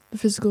about. The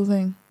physical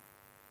thing.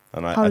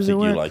 And How I does it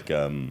think you work? like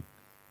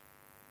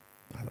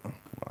I don't know.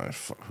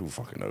 Who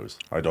fucking knows?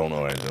 I don't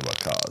know anything about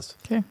cars.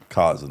 Okay.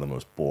 Cars are the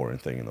most boring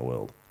thing in the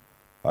world.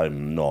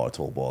 I'm not at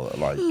all bothered.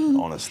 Like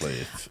honestly,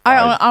 if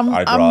I'm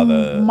I'd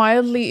rather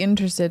mildly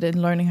interested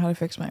in learning how to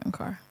fix my own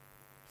car.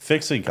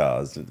 fixing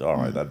cars. All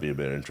right, that'd be a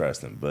bit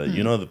interesting. But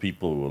you know the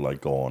people who like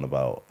go on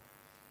about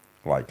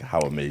like how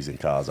amazing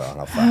cars are and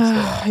how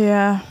fast they are.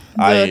 Yeah,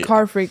 the I-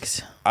 car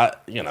freaks.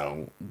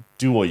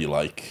 Do what you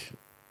like.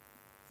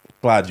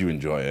 Glad you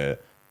enjoy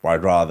it. But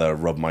I'd rather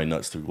rub my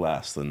nuts through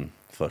glass than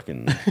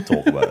fucking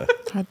talk about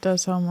it. That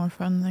does sound more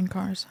fun than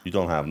cars. You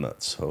don't have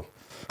nuts, so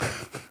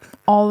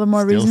All the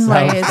more Still reason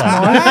why sounds it's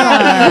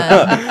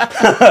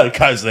more fun.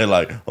 guys, they're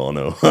like, oh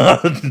no,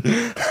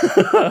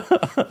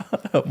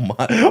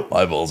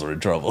 my balls are in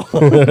trouble.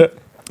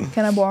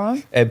 Can I borrow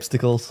them?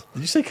 Obstacles.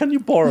 Did you say, can you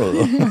borrow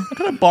them?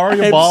 Can I borrow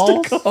your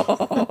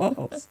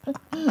balls?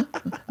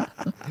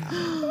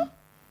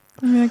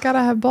 I mean, I gotta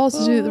have balls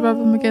to rub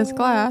them against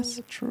glass.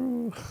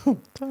 True.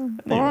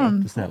 Borrow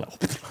 'em. Just now,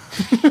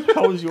 like,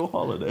 How was your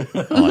holiday?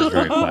 oh, it's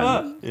very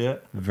quiet. Yeah.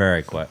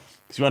 Very quiet.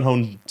 Because you went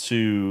home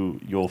to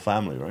your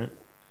family, right?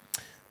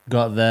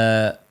 Got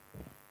there,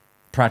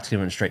 practically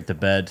went straight to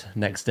bed.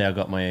 Next day, I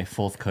got my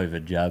 4th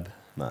COVID jab,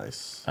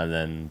 Nice. and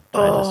then I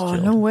just Oh,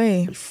 chilled. no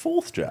way. Your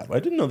 4th jab.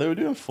 I didn't know they were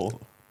doing 4th.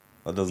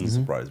 That doesn't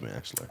surprise me,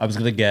 actually. I was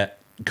gonna get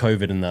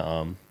COVID in that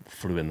arm,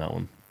 flu in that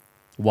one,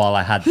 while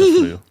I had the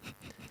flu,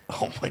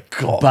 Oh my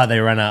god. but they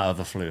ran out of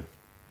the flu.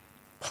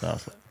 So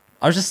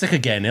I was just sick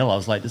of getting ill. I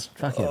was like, just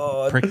fucking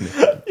prick me.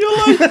 You're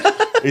like,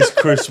 it's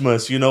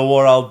Christmas. You know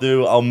what I'll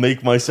do? I'll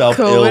make myself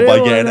COVID ill by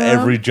one, getting huh?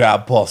 every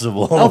jab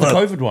possible. Oh, the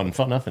COVID one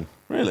felt nothing.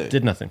 Really?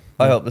 Did nothing.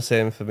 I hope the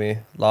same for me.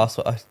 Last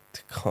one, I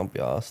can't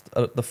be asked.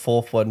 The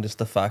 4th one, just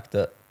the fact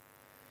that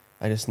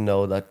I just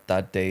know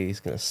that day is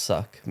gonna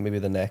suck. Maybe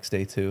the next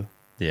day too.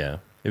 Yeah,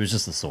 it was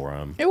just a sore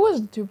arm. It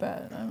wasn't too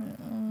bad. I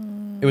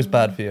mean, It was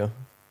bad for you.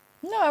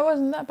 no, it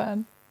wasn't that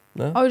bad.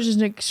 No. I was just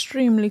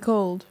extremely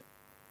cold.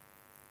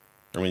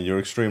 I mean, you're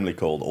extremely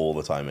cold all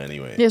the time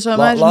anyway. Yeah, so La-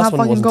 imagine last how one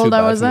fucking wasn't too cold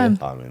I bad was for me.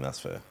 then. I mean, that's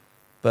fair.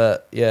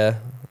 But yeah,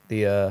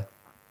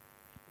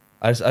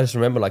 I just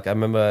remember like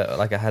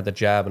I had the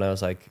jab and I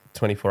was like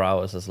 24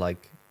 hours as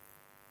like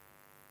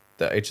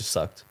that it just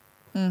sucked.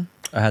 I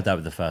had that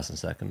with the 1st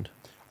and 2nd.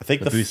 I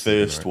think The the boost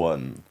thing, first right?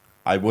 one,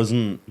 I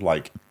wasn't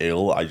like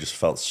ill. I just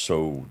felt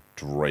so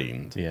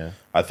drained. Yeah.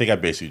 I think I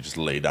basically just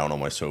lay down on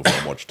my sofa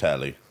and watched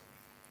telly.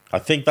 I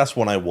think that's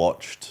when I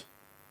watched.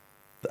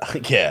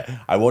 Yeah,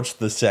 I watched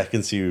the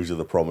 2nd series of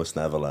The Promised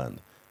Neverland,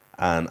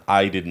 and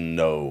I didn't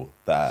know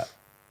that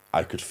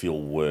I could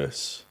feel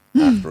worse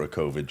after a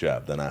COVID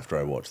jab than after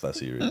I watched that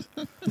series.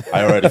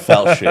 I already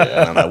felt shit,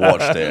 and then I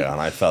watched it,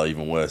 and I felt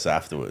even worse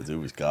afterwards. It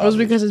was It garbage. was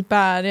because it's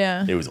bad,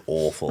 yeah. it was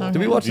awful. Okay. Did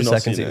we watch Have you the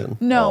not second seen it? season?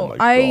 No, Oh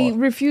my I God.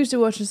 refused to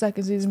watch the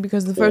 2nd season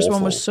because the first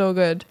one was Awful. so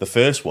good. The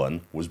first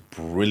one was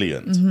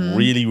brilliant.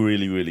 Really,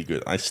 really, really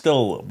good. I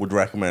still would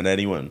recommend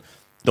anyone.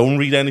 Don't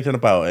read anything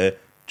about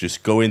it.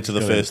 Just go into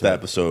the Go first into it.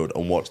 episode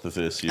and watch the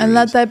first series. And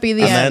let that be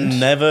the end.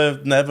 And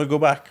then never go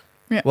back.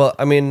 Well,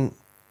 I mean,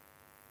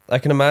 I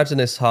can imagine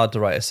it's hard to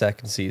write a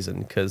 2nd season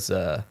because.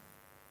 Do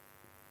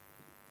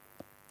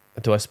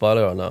I spoil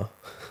it or no?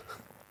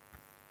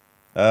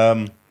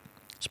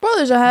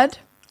 Spoilers ahead.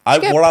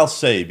 Skip. What I'll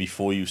say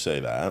before you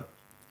say that,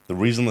 the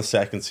reason the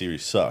 2nd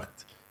series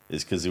sucked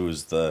is because it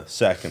was the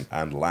 2nd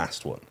and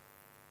last one.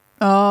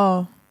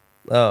 Oh.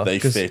 Oh, They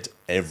 'cause- fit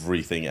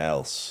everything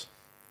else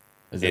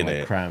Is it in like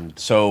it. crammed?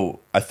 So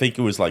I think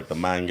it was like the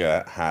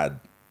manga had,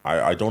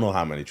 I don't know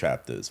how many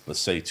chapters, but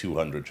say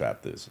 200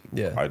 chapters.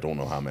 Yeah. I don't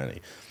know how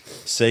many.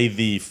 Say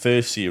the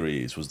first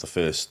series was the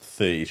first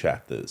 30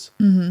 chapters.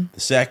 Mm-hmm. The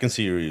 2nd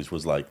series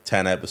was like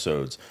 10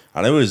 episodes.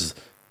 And it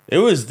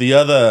was the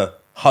other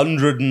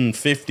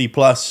 150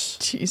 plus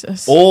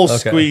Jesus. all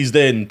Okay. squeezed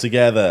in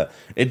together.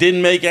 It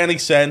didn't make any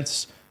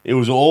sense. It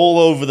was all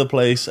over the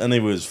place and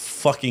it was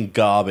fucking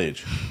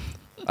garbage.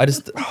 I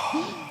just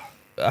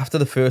after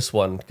the first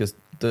one, because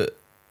the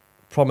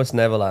Promised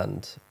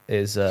Neverland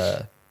is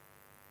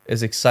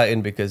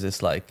exciting because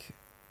it's like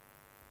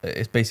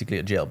it's basically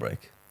a jailbreak.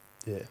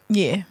 Yeah.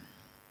 Yeah.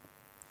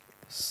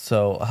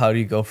 So how do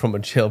you go from a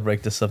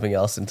jailbreak to something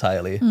else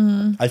entirely?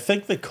 I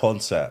think the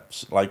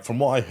concepts, like from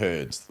what I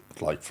heard,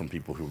 like from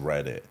people who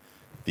read it,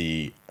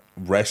 the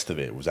rest of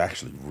it was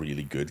actually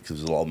really good because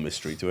there's a lot of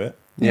mystery to it.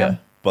 Yeah.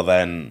 But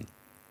then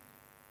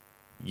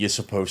you're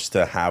supposed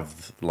to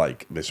have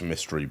like this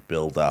mystery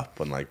build up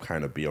and like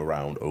kind of be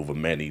around over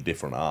many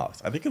different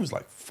arcs. I think it was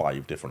like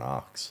 5 different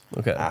arcs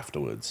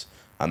afterwards.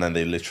 And then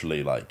they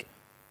literally like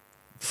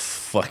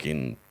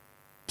fucking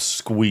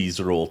squeezed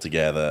it all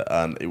together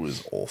and it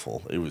was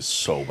awful. It was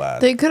so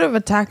bad. They could have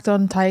attacked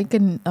on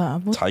Titan.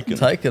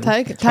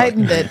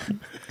 Titan did.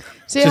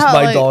 See Just how,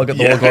 my like, dog at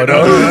the wall going,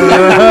 oh.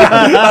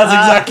 That's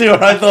exactly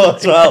what I thought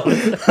as well.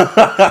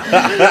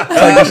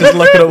 Tiger's just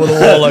looking up at the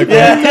wall like,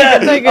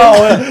 Tiger.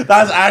 Oh,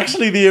 that's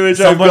actually the image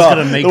Someone's I've got.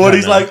 gonna make The one that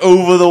he's now. like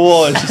over the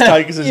wall, it's just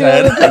Tiger's You know,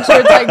 head. the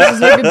picture of Tiger is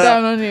looking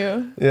down on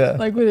you. yeah.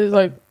 Like with his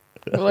like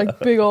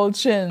big old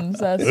chins.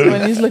 That's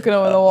when he's looking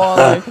over the wall.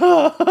 Like,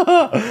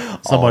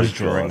 Somebody's Oh,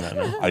 drawing God. that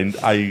now.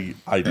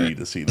 I need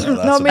to see that.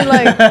 no, I mean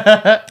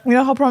like, you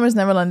know how Promised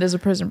Neverland is a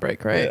prison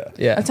break, right? Yeah.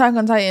 Yeah. Attack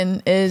on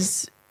Titan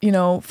is, you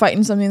know,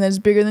 fighting something that is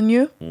bigger than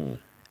you.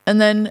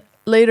 And then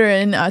later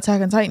in Attack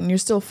on Titan, you're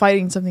still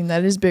fighting something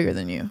that is bigger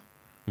than you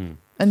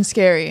and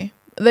scary.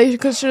 They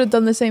should have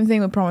done the same thing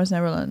with Promised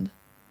Neverland.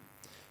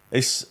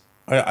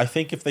 I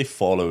think if they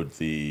followed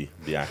the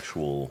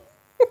actual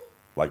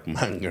like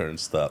manga and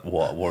stuff,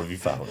 what have you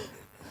found?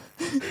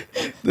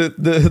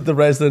 The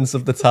residents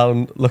of the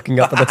town looking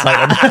up at the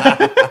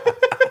Titan.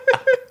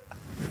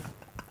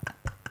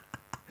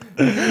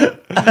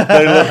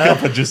 They look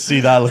up and just see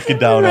that looking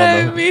down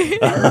on them.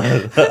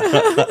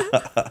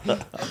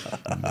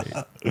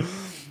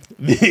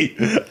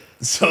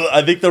 So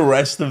I think the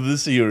rest of the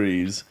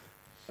series,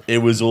 it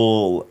was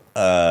all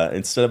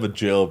instead of a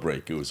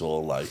jailbreak, it was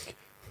all like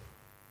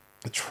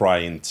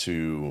trying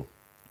to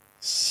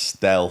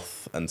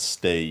stealth and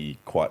stay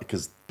quiet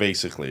because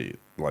basically,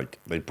 like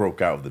they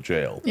broke out of the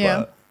jail,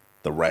 but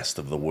the rest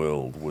of the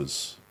world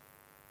was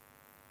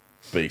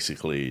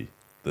basically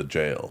the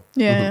jail.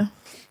 Yeah.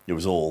 It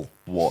was all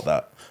what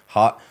that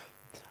hot.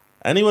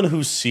 Anyone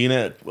who's seen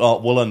it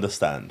will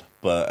understand,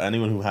 but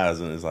anyone who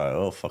hasn't is like,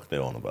 oh fuck,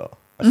 they're on about.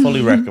 I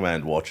fully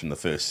recommend watching the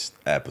first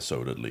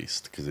episode at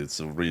least because it's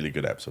a really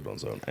good episode on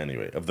its own.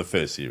 Anyway, of the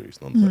first series,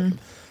 not the second.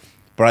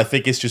 But I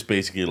think it's just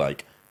basically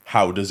like,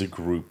 how does a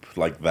group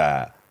like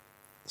that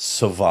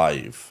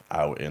survive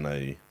out in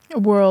a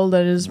world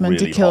that is meant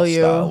really to kill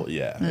hostile? you.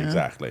 Yeah,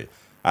 exactly.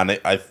 And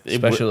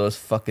Especially those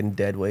fucking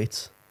dead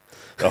weights.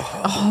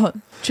 Oh,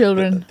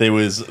 children. There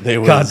was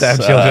Goddamn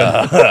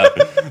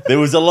children. There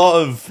was a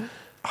lot of.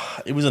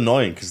 It was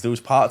annoying because there was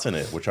parts in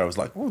it which I was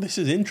like, "Oh, this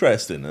is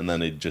interesting," and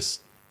then it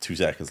just 2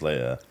 seconds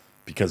later,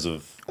 because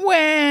of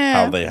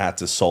how they had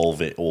to solve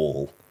it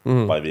all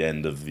by the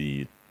end of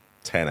the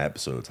 10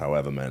 episodes,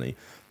 however many,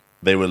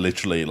 they were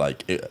literally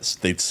like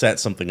they'd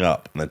set something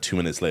up and then 2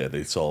 minutes later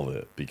they'd solve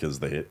it because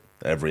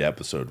every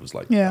episode was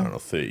like I don't know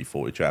 30,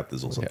 40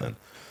 chapters or something.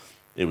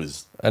 It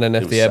was, and then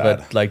if they sad.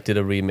 ever like did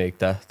a remake,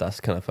 that's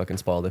kind of fucking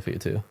spoiled it for you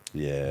too.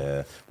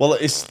 Yeah. Well,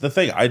 it's the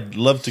thing. I'd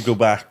love to go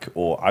back,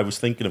 or I was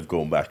thinking of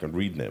going back and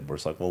reading it, but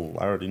it's like, well,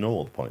 I already know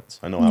all the points.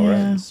 I know how it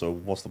ends, so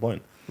what's the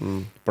point?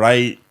 But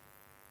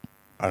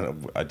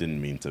I didn't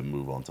mean to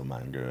move on to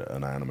manga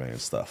and anime and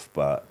stuff,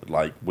 but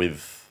like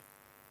with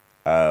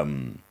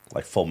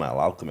like Full Metal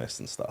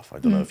Alchemist and stuff. I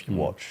don't know if you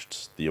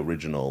watched the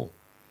original.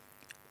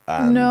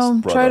 And No, try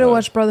to Brotherhood.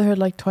 watch Brotherhood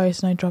like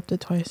twice, and I dropped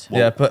it twice.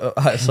 Yeah,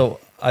 but so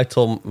I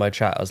told my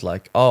chat, I was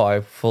like, oh,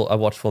 I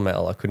watched Full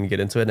Metal, I couldn't get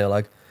into it. And they're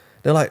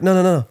like,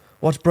 no,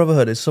 watch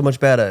Brotherhood, it's so much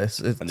better.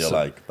 And you're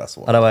like, that's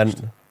what. and I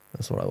went,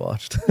 that's what I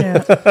watched. Yeah.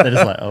 They're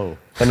just like, oh.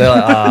 And they're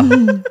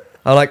like,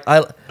 I'm like,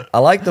 I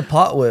like the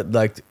part where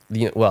like,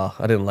 well,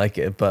 I didn't like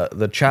it, but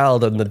the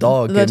child and the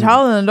dog. The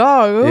child and the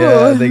dog. Ooh.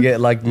 Yeah, they get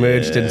like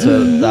merged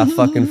into that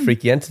fucking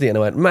freaky entity, and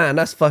I went, man,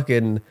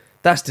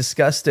 that's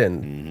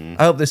disgusting.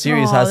 I hope the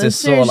series Aw, has the this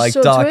sort of like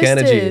series so dark twisted,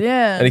 energy.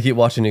 yeah. And you keep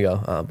watching, you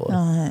go, oh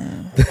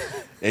boy.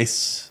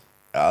 It's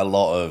a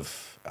lot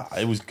of.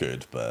 It was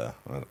good, but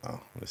I don't know.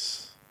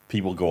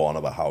 People go on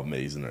about how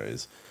amazing it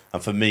is,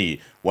 and for me,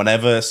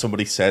 whenever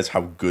somebody says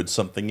how good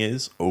something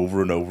is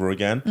over and over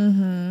again,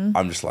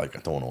 I'm just like,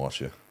 I don't want to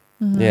watch it.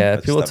 Yeah,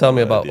 That's people never tell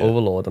me a good about idea.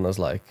 Overlord, and I was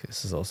like,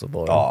 this is also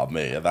boring. Oh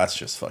man, that's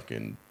just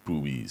fucking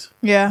boobies.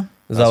 Yeah.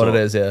 Is that what it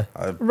is? Yeah,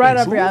 Right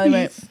up your alley,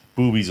 mate.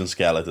 Boobies and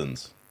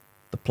skeletons.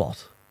 the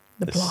plot.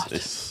 The plot.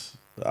 It's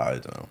I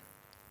don't know.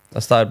 I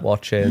started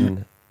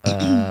watching.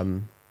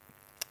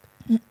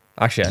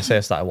 Actually, I say I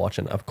started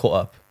watching. I've caught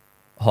up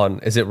on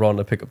Is It Wrong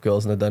to Pick Up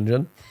Girls in a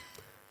Dungeon?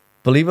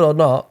 Believe it or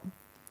not,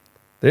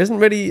 there isn't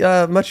really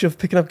much of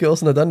picking up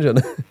girls in a dungeon.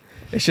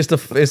 It's just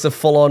it's a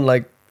full on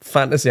like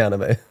fantasy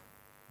anime.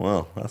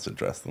 Well, that's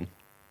interesting.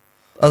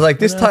 I was like,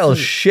 this title's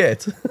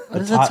shit. Where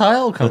does the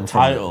title come The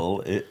from?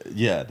 title,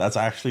 yeah, that's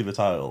actually the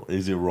title.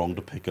 Is it wrong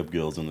to pick up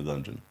girls in a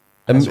dungeon?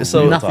 That's a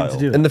so real Nothing title.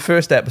 to do. in the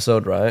first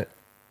episode, right,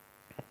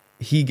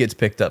 he gets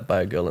picked up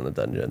by a girl in the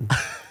dungeon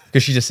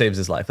because she just saves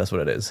his life. That's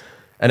what it is.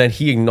 And then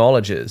he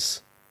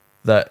acknowledges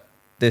that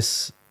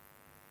this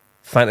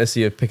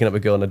fantasy of picking up a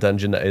girl in a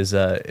dungeon is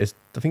I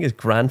think his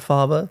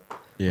grandfather.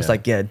 Yeah. It's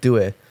like, yeah, do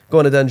it. Go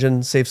in a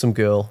dungeon, save some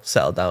girl,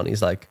 settle down.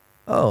 He's like,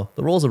 oh,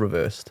 the roles are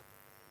reversed.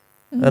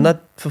 And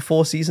that for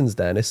 4 seasons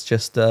then, it's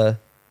just,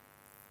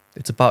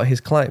 it's about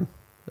his climb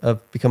of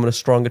becoming a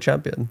stronger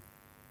champion.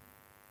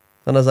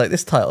 And I was like,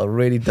 this title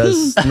really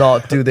does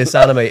not do this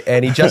anime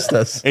any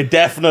justice. It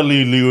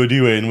definitely lured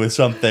you in with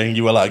something.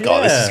 You were like,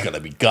 oh, this is Yeah. going to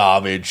be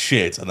garbage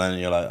shit. And then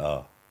you're like,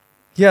 oh.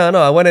 Yeah, I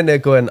know. I went in there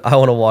going, I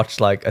want to watch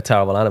like a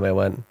terrible anime. I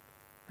went,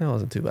 it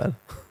wasn't too bad.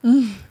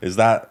 Is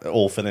that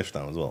all finished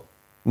now as well?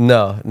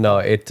 No,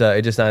 it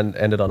just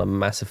ended on a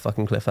massive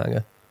fucking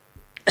cliffhanger.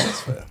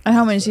 That's fair. And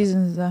how many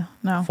seasons is there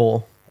now?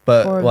 4.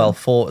 But, 4 of well,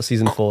 them.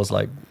 season 4 is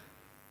like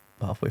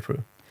halfway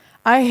through.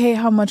 I hate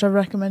how much I've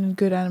recommended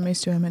good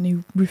animes to him and he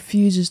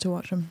refuses to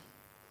watch them.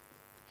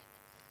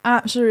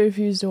 Absolutely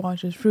refuses to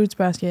watch it. Fruits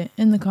Basket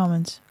in the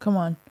comments. Come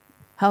on.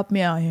 Help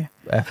me out here.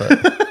 Effort.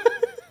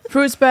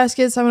 Fruits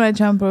Basket, Samurai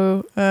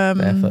Champloo.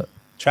 Effort.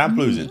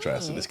 Champlu's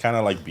interesting. It's kind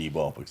of like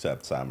Bebop,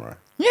 except samurai.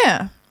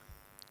 Yeah.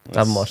 I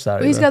haven't watched that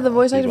But he's either. got the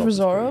voice actor Bebop for is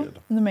pretty Zoro good.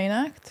 in the main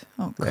act.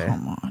 Oh, Yeah.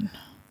 come on.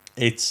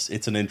 It's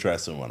an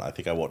interesting one. I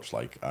think I watched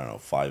like, I don't know,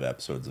 5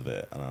 episodes of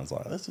it. And I was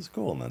like, this is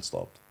cool. And then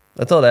stopped.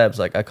 I told Ebs,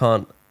 like,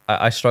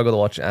 I struggle to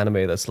watch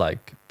anime that's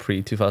like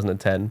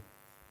pre-2010.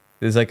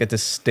 There's like a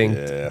distinct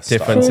Yeah,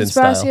 difference in Fruits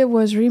style. Basket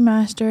was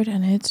remastered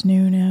and it's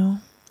new now.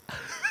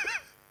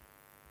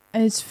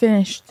 It's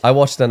finished. I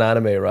watched an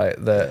anime, right,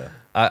 that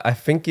Yeah. I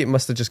think it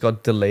must have just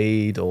got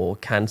delayed or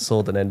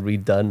cancelled and then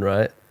redone,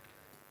 right?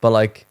 But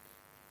like,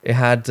 it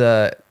had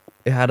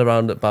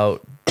around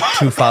about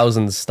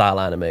 2000s style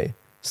anime,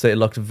 so it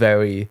looked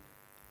very,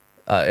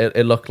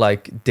 it looked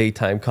like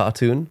daytime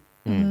cartoon,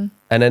 Mm-hmm.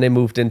 and then it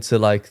moved into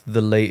like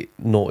the late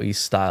noughties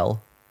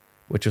style,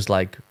 which was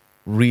like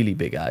really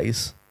big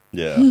eyes,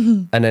 Yeah.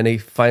 and then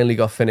it finally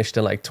got finished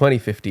in like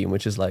 2015,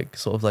 which is like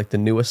sort of like the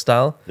newer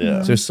style.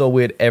 Yeah. So it's so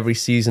weird. Every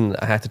season,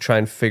 I had to try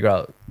and figure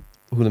out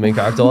who the main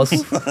character was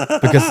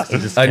because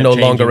just I kept no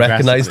longer changing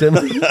recognized him.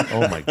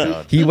 Oh my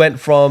god. He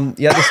went from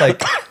he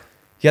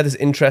had this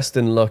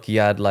interesting look. He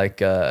had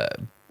like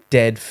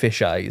dead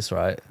fish eyes,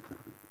 right,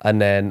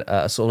 and then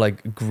sort of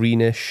like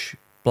greenish,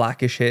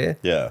 blackish hair.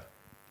 Yeah.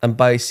 And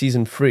by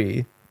season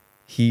 3,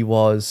 he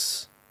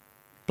was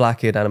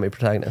black-haired anime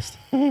protagonist.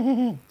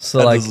 So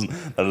That like,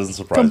 doesn't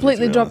surprise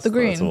Completely me. to be dropped the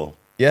honest, green. at all.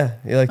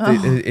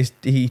 yeah,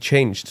 he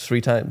changed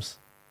 3 times.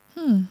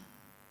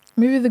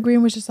 Maybe the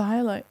green was just a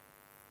highlight.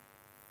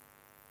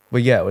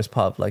 Well, yeah, it was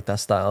part of like that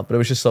style, but it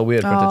was just so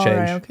weird for it to change.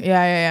 Right, okay.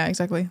 Yeah,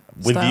 exactly.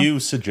 With Style. you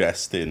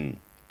suggesting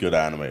good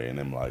anime and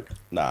him like,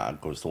 nah,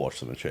 goes to watch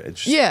some and shit. It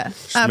just, Yeah,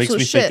 just makes absolute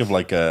me shit. think of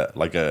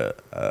like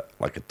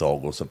a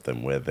dog or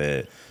something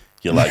where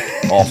you're like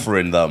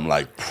offering them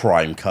like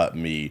prime cut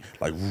meat,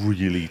 like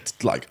really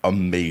like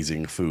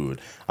amazing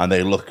food, and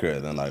they look at it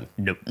and they're like,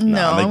 Nope. nah,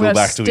 No, and they I'm go gonna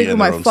back to stick eating with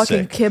my their own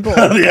fucking sick. kibble.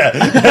 Yeah,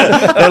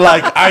 they're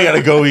like, I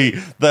gotta go eat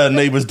the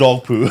neighbor's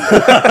dog poo.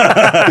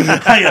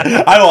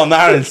 I want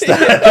that instead.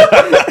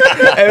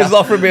 It was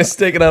offering me a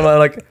stick, and I'm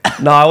like,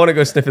 no, I want to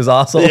go sniff his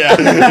arsehole. Yeah,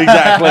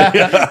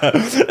 exactly.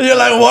 And you're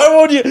like, why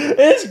won't you?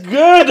 It's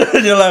good.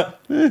 And you're like,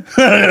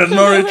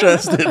 not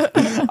interested.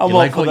 I'm You all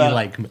like for what that. you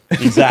like.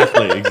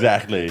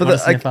 Exactly. But Wanna like,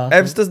 sniff arsehole?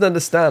 Evs doesn't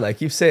understand. I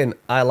keep saying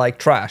I like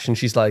trash, and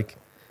she's like,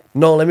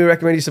 no, let me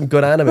recommend you some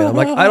good anime. I'm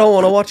like, I don't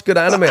want to watch good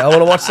anime. I want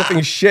to watch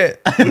something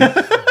shit.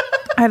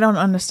 I don't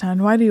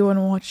understand. Why do you want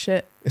to watch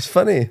shit? It's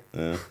funny.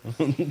 I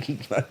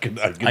could,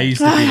 I used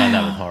to be like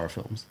that with horror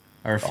films.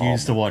 I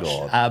refused Oh to my watch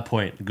God. at a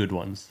point good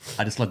ones.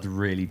 I just liked the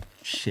really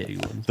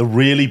shitty ones. the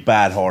really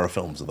bad horror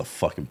films are the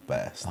fucking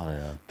best. Oh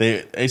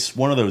yeah. It's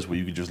one of those where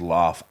you can just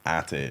laugh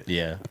at it.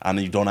 Yeah. And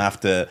you don't have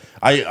to.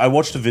 I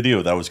watched a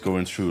video that was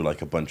going through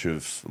like a bunch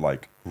of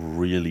like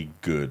really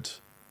good,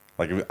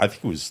 like I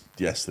think it was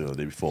yesterday or the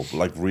day before, but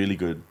like really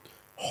good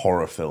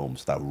horror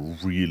films that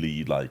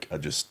really like are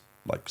just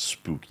like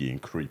spooky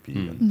and creepy.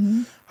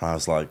 And I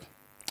was like,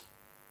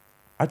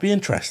 I'd be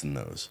interested in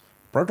those,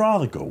 but I'd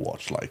rather go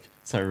watch like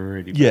So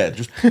really yeah,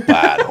 just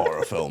bad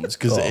horror films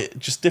because Oh. it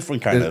just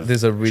different kind of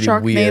There's a really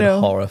weird Sharknado.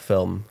 horror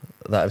film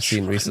that I've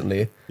seen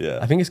recently. yeah.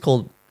 I think it's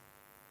called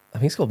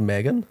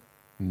Megan.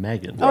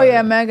 Megan. Oh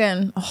yeah,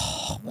 Megan.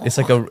 Oh, It's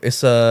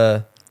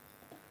a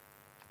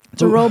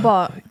it's a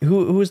robot.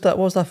 who was that?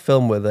 What was that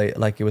film where they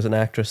like it was an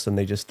actress and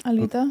they just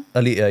Alita.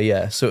 Alita,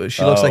 yeah. So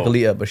she looks like Oh.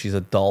 Alita, but she's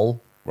a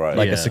doll, Right.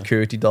 like Yeah. a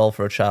security doll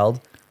for a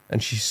child,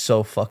 and she's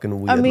so fucking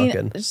weird I mean,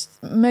 looking.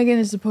 Megan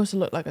is supposed to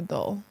look like a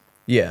doll.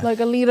 Yeah, Like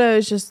Alita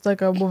is just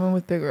like a woman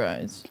with bigger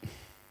eyes.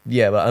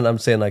 yeah, but and I'm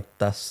saying like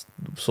that's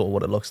sort of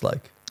what it looks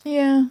like.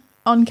 Yeah,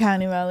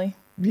 uncanny valley.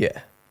 Yeah,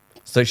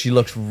 so she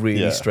looks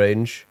really Yeah.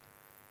 strange,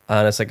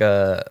 and it's like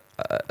a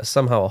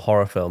somehow a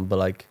horror film, but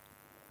like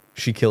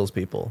she kills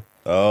people,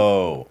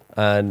 Oh,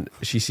 and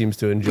she seems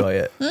to enjoy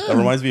it. that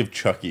reminds me of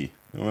Chucky.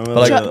 Remember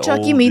But, like, the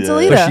Chucky old- meets yeah.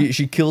 Alita. But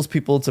she kills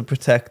people to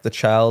protect the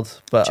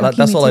child. But Chucky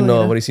that's all I meets know.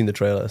 Alita. I've only seen the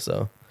trailer,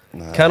 so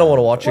Nah. kind of want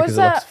to watch it What's because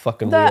it looks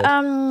fucking that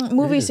weird.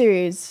 movie Yeah.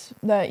 series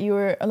that you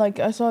were like?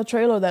 I saw a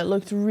trailer that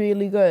looked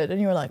really good, and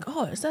you were like,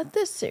 "Oh, is that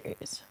this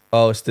series?"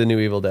 Oh, it's the new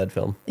Evil Dead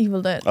film.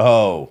 Evil Dead.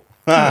 Oh.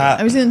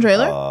 Have you seen the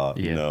trailer?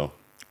 Yeah. No.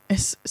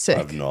 It's sick.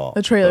 I've not,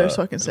 The trailer is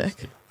but- fucking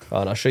sick. Oh,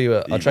 and I'll show you.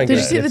 I'll try and Did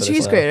get you see a the GIF of this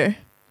cheese now. grater?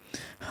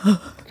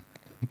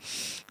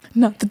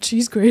 Not the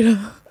cheese grater.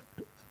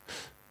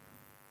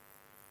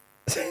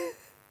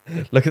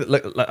 Look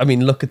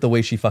at the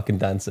way she fucking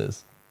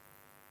dances.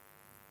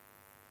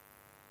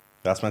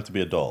 That's meant to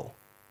be a doll.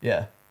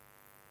 Yeah.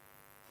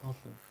 What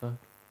the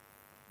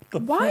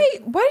fuck? Why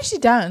did she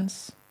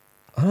dance?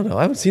 I don't know.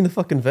 I haven't seen the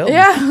fucking film.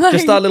 Yeah, like-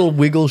 Just that little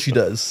wiggle she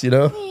does, you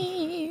know?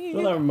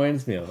 Well, that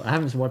reminds me of. I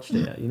haven't watched it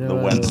yet. You know, The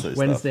Wednesday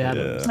Wednesday stuff,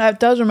 Addams. That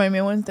does remind me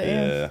of Wednesday.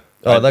 Yeah. Yeah. yeah.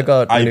 Oh, that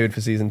got I- renewed for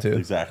season 2.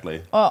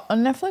 Exactly. Oh,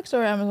 on Netflix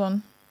or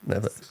Amazon?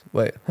 Netflix.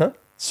 Wait, huh?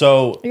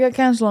 So You got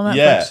cancelled on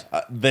yeah,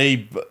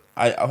 Netflix.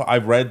 I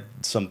read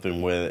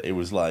something where it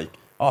was like,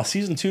 oh,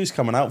 season 2 is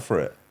coming out for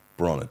it,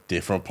 but on a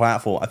different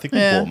platform. I think they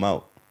Yeah. bought them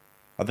out.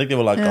 I think they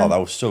were like, Yeah. oh, that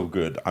was so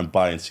good, I'm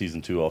buying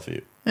season 2 off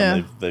you. Yeah.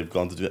 And they've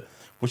gone to do it,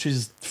 which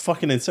is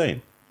fucking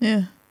insane.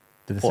 Yeah.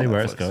 Did they Poor say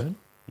where it's Netflix. going?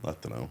 I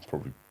don't know,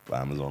 probably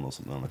Amazon or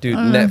something. Dude,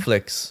 I don't know.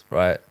 Netflix,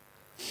 right?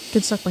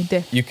 Could suck my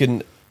dick. You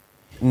can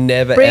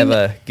never Bring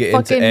ever get into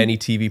fucking any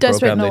TV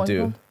Desperate program No they One do.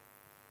 Called.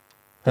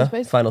 Huh?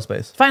 Space? Final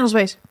Space. Final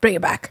Space. Bring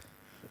it back.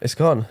 It's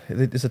gone.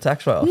 It's a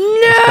tax write-off.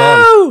 It's gone.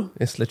 No!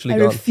 It's I literally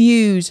gone.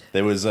 refuse.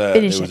 There was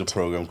Finish a it.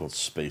 program called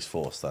Space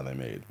Force that they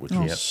made, which Oh.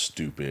 was Yep.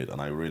 stupid, and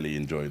I really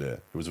enjoyed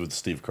it. It was with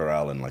Steve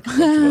Carell and like a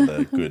bunch of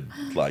other good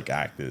like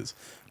actors.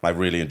 I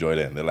really enjoyed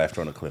it. And they left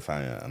her on a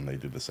cliffhanger, and they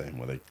did the same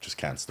where they just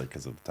cancelled it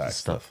because of the tax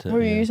stuff. Stopped it. What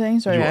were yeah. you saying?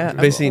 Sorry. You I- want-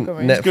 I- Basically, I'll go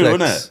over It's good, Netflix,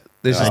 isn't it?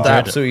 there's Yeah. just I enjoyed it.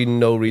 absolutely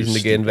no reason to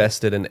It's get stupid.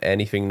 invested in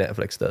anything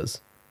Netflix does.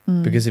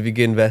 Mm. Because if you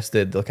get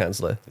invested, they'll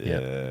cancel it.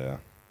 Yeah.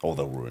 Or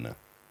they'll ruin it.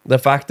 The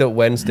fact that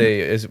Wednesday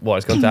is,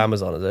 it's gone to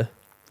Amazon, is it?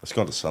 It's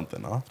gone to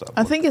something. I'll have to have a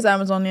I look. think it's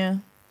Amazon, yeah.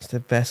 It's the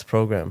best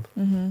program.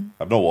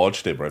 I've not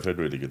watched it, but I've heard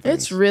really good things.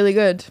 It's really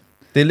good.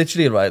 They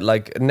literally, right,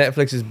 like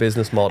Netflix's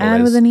business model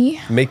And with is an E.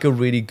 make a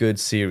really good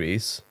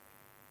series.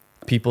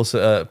 People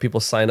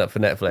sign up for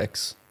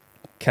Netflix,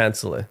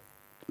 cancel it,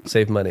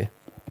 save money.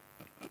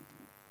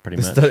 Pretty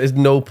There's, much. there's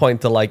no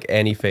point to like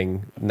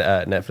anything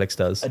Netflix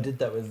does. did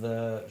that with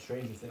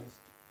Stranger Things.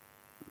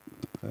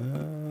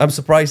 I'm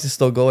surprised it's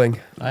still going.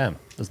 I am.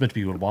 There's meant to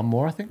be one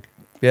more, I think.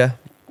 Yeah,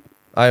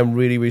 I am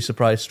really, really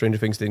surprised Stranger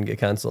Things didn't get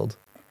cancelled.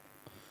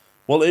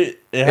 Well, it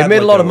It had made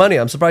a like lot of money.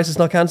 I'm surprised it's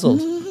not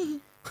cancelled.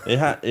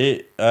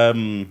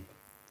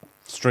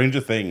 Stranger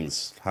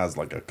Things has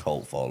like a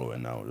cult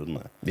following now, doesn't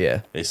it?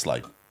 Yeah, It's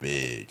like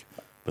big,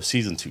 but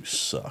season 2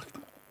 sucked.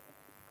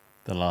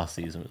 The last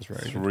season was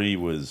very good. 3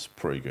 was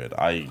pretty good.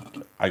 I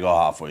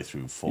got halfway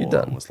through 4 You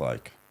done? and was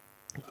like,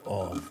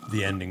 Oh,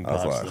 the ending I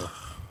was parts. like,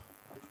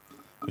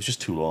 it's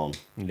just too long.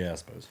 Yeah, I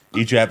suppose.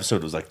 Each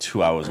episode was like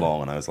 2 hours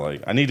long, and I was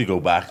like, I need to go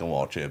back and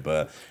watch it.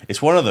 But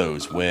it's one of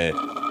those where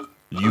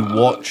you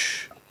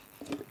watch.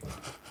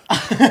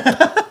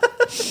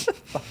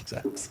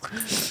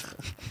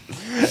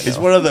 It's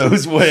one of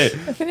those where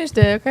I finished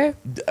it, okay?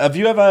 have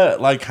you ever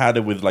like had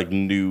it with like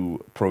new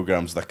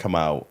programs that come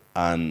out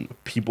and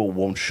people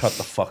won't shut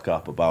the fuck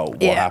up about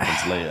what Yeah.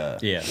 happens later?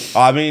 Yeah.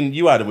 I mean,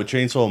 you had it with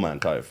Chainsaw Man,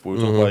 Kaif. We were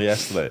talking about it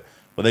yesterday,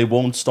 but they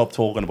won't stop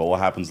talking about what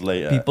happens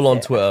later. people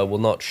on Twitter will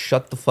not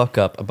shut the fuck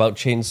up about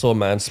Chainsaw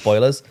Man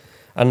spoilers,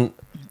 and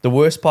the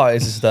worst part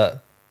is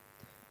that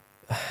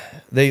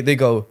they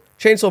go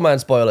Chainsaw Man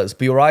spoilers,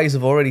 but your eyes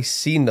have already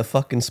seen the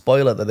fucking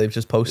spoiler that they've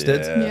just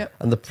posted. Yeah. Yep.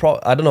 And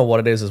I don't know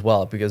what it is as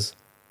well, because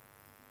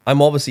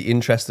I'm obviously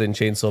interested in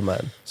Chainsaw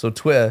Man. So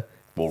Twitter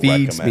Will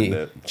feeds me recommend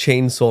it.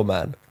 Chainsaw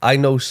Man. I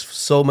know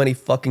so many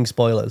fucking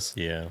spoilers.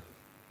 Yeah.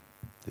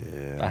 I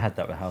Yeah, had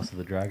that with House of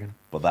the Dragon.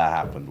 but that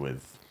happened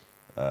with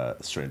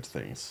Strange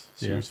Things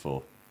series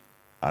 4,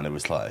 and it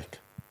was like,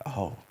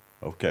 oh,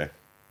 okay.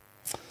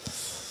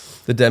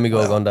 The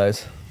Demigorgon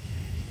dies.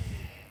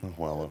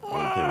 Well,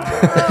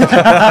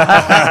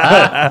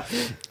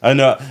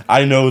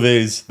 I know.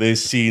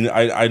 There's scene.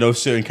 I know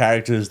certain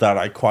characters that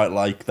I quite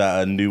like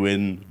that are new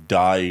in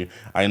die.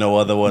 I know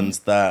other ones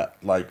that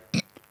like,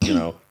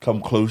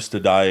 come close to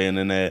dying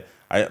in it.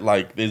 I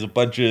like. There's a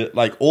bunch of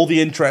like all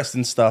the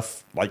interesting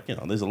stuff. Like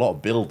there's a lot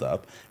of build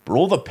up, but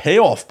all the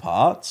payoff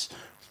parts.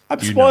 I'm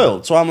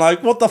spoiled, so I'm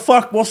like, what the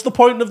fuck? What's the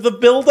point of the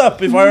build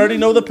up if I already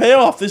know the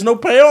payoff? There's no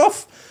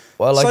payoff.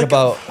 What I It's like like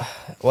about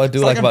what I do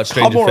like about I've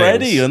Stranger come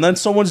already, Things. and then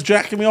someone's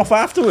jacking me off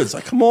afterwards.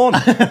 Like, come on.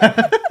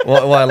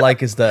 What I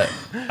like is that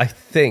I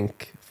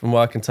think, from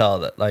what I can tell,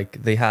 that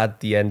like they had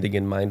the ending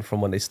in mind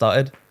from when they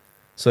started.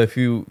 So if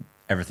you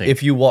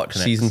watch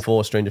connects. season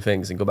 4 Stranger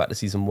Things and go back to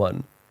season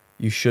 1,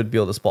 you should be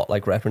able to spot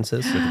like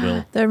references. With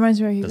Will. That reminds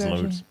me of There's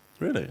Higurashi. loads.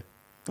 Really?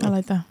 I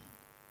like that.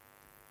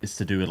 It's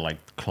to do with like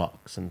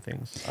clocks and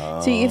things.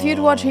 See, if you'd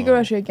watch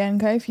Higurashi again,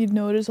 Kai, if you'd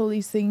notice all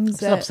these I'm things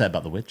still upset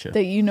about The Witcher.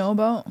 that you know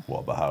about, What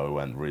about how it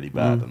went really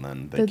bad and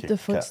then they the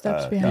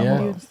footsteps yeah. behind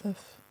Yeah. you and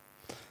stuff.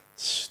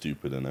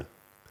 Stupid, innit?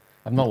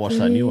 I've not watched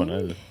that new one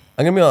either.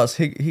 I'm gonna be honest.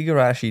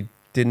 Higurashi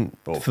didn't,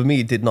 Oh. for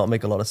me, did not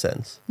make a lot of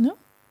sense. No?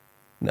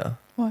 No.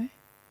 Why?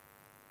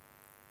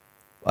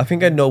 I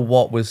think I know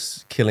what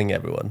was killing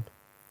everyone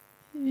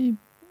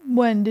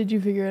When did you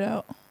figure it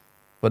out?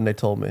 when they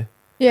told me.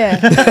 Yeah.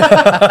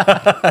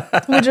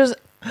 Which was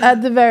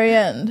at the very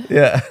end.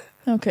 Yeah.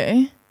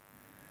 Okay.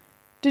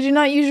 Did you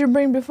not use your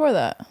brain before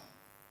that?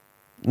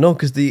 No,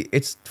 because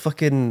it's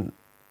fucking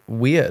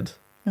weird.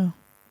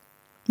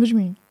 What do you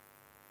mean?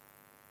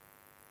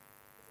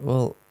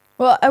 Well,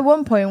 Well, at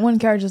one point, one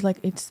character's like,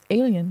 it's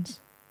aliens.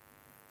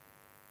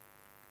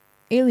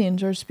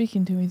 Aliens are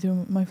speaking to me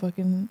through my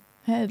fucking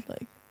head.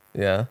 Like,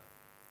 yeah.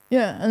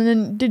 yeah. And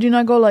then did you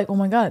not go like, oh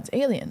my god, it's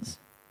aliens?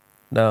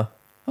 No.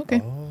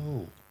 Okay.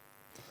 Oh.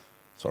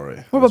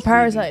 Sorry. What about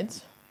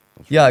parasites?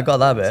 Yeah, I got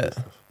that bit.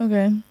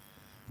 Okay.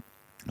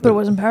 But it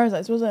wasn't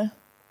parasites, was it?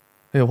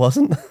 It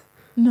wasn't.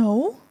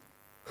 No.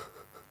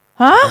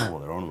 I Huh? don't know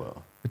what they're on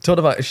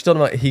about. She's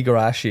talking about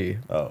Higurashi.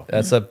 Oh.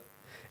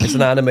 It's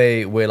an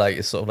anime where like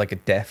it's sort of like a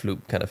death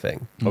loop kind of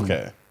thing.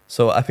 Okay.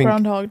 So I think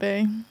Groundhog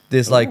Day.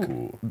 there's Ooh.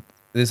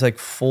 like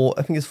four.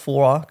 I think it's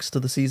 4 arcs to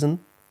the season.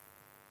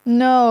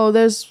 No,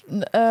 there's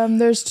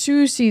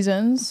 2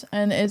 seasons,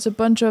 and it's a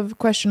bunch of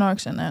question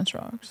arcs and answer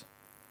arcs.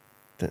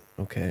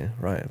 Okay,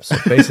 right. So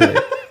basically,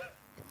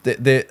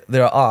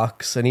 there are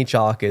arcs, and each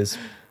arc is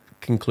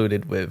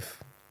concluded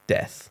with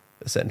death,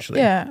 essentially.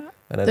 Yeah.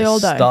 And then they it all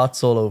die.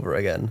 starts all over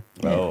again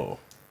Oh.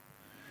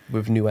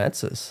 with new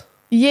answers.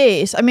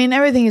 Yes, I mean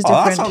everything is Oh,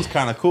 that different. sounds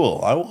kind of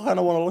cool. I kind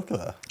of want to look at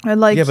that. I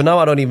like. Yeah, but now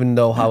I don't even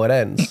know how it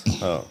ends.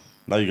 Oh.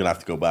 Now you're going to have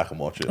to go back and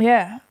watch it.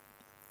 Yeah,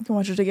 you can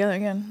watch it together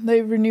again.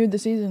 They renewed the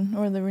season,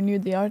 or they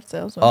renewed the art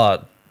style. So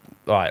All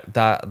right,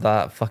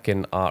 that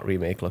fucking art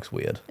remake looks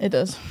weird. it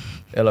does.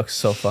 It looks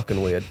so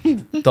fucking weird.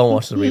 Don't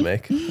watch the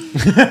remake.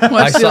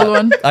 Watch the other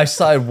one. I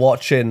started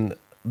watching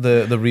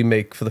the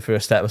remake for the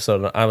first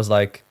episode, and I was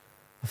like,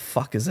 "The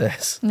fuck is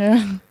this?"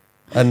 Yeah.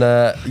 And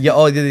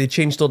they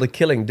changed all the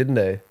killing, didn't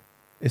they?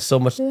 It's so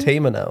much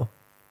tamer now.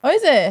 Oh,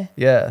 is it?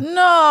 Yeah.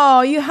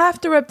 No, you have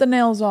to rip the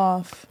nails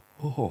off.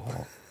 Oh.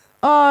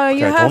 Oh, you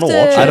Okay, I have wanna to.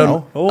 watch it. I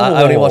don't. Oh.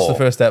 I only watched the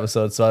first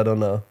episode, so I don't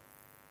know.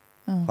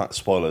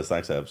 Spoilers.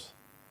 Thanks, Ebs.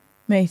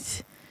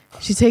 Mate,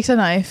 she takes a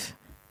knife,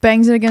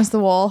 bangs it against the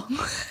wall,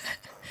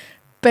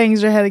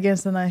 bangs her head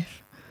against the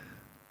knife.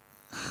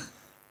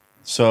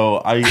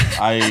 So I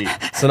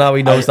So now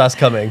he knows that's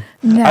coming.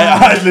 No.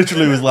 I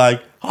literally was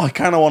like, oh, I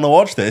kind of want to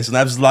watch this. And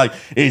I was like,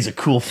 it's a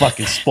cool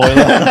fucking spoiler.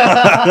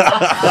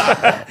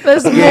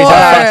 There's more.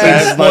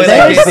 Spoiler.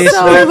 There's Disney so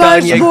spoiler,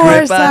 much you more,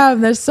 gripper.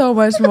 Sam. There's so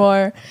much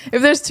more.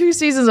 If there's 2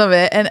 seasons of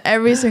it, and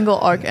every single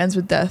arc ends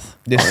with death.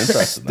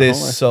 interesting. There's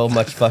Aren't they? so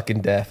much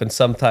fucking death, and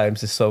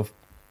sometimes it's so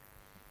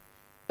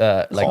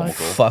like Comical.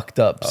 fucked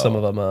up. Some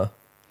of them are.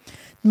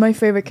 My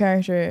favorite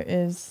character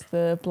is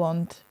the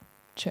blonde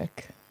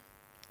chick.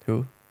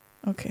 Who?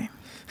 Okay.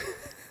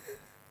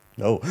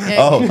 No. Yeah,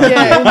 Oh.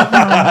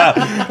 yeah.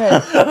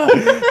 Okay.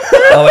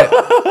 Oh wait.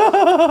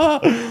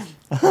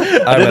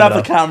 I didn't have the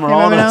now. camera You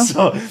on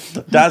remember it,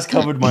 so Daz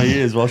covered my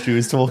ears while she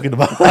was talking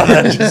about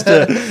that, just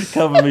to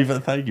cover me.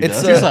 But thank you,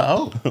 It's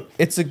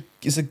Daz.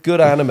 It's a good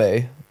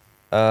anime.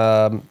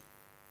 I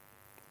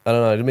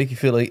don't know. It'll make you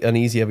feel like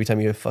uneasy every time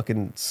you hear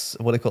fucking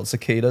what they call it,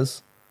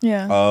 cicadas.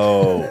 Yeah.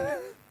 Oh.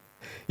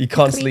 You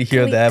constantly Cleek,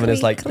 hear them, and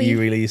it's cleek, like cleek.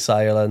 eerily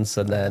silence,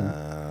 and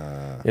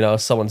then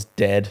someone's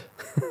dead.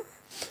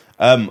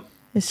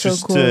 It's so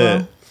Just cool. to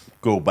though.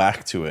 go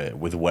back to it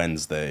with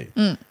Wednesday,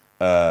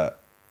 Mm.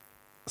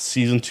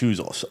 season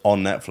 2's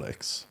on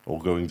Netflix, or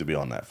going to be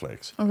on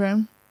Netflix,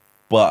 Okay.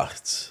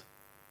 but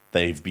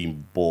they've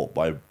been bought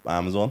by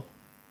Amazon.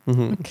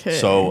 Okay.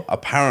 So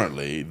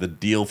apparently the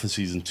deal for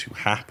season 2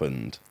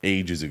 happened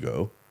ages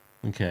ago.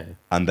 Okay.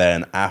 And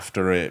then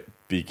after it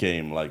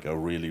became like a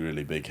really,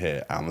 really big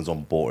hit,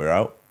 Amazon bought it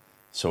out.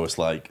 So it's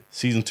like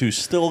season 2's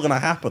still going to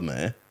happen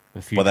there.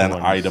 But then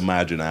I'd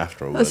imagine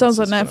afterwards. that sounds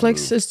like it's gonna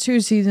Netflix. move. It's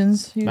 2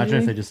 seasons. Usually. Imagine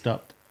if they just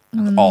stopped.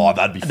 Oh,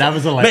 that'd be fun. That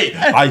was a, like- Mate,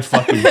 I'd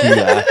fucking do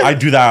that. I'd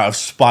do that out of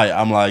spite.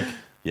 I'm like,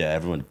 yeah,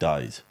 everyone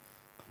dies.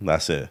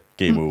 That's it.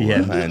 Game over. Yeah.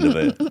 End of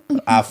it.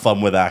 Have fun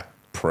with that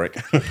prick.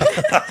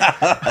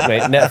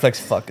 Mate,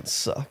 Netflix fucking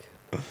suck.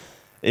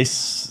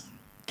 It's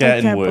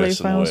getting can't worse believe and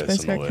Final worse Space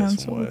and got worse and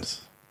cancelled.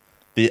 worse.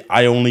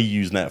 I only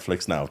use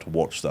Netflix now to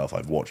watch stuff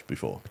I've watched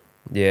before.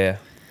 Yeah.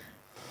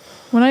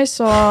 When I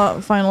saw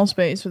Final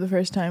Space for the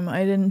first time,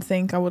 I didn't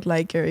think I would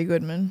like Gary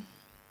Goodman.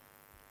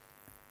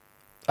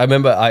 I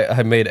remember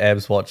I made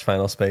Ebs watch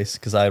Final Space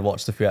because I had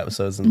watched a few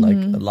episodes and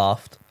like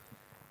laughed.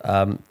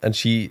 And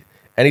she,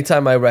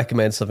 anytime I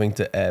recommend something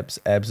to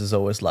Ebs is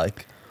always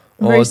like,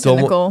 Very I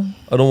cynical.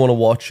 don't want to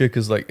watch it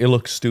because like it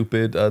looks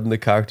stupid and the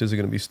characters are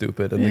going to be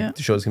stupid and Yeah.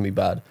 the show's going to be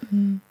bad.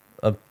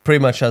 Pretty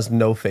much has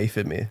no faith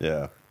in me.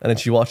 Yeah. And then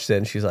she watched it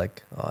and she's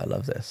like, "Oh, I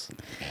love this,"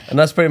 and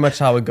that's pretty much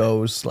how it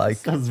goes. Like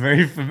Sounds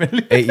very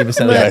familiar.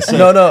 80% of Yeah, it. so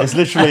No, it's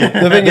literally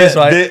The thing is,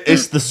 right?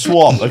 It's the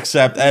swap,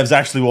 except Evs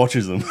actually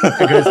watches them.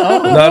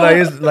 no.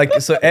 He's like,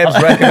 so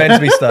Ebs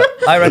recommends me stuff.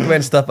 I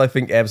recommend stuff I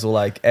think Ebs will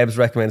like. Ebs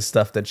recommends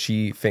stuff that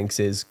she thinks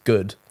is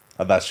good,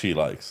 And that she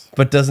likes.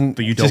 but doesn't.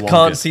 But you don't just want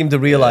can't good. seem to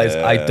realize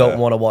I Yeah. don't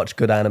want to watch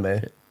good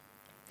anime.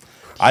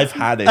 I've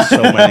had it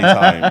so many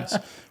times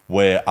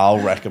where I'll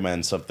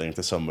recommend something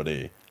to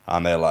somebody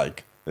and they're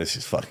like, "This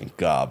is fucking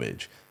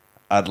garbage."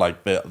 I'd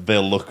like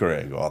they'll look at it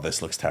and go, "Oh,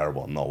 this looks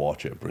terrible," and not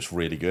watch it, but it's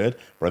really good.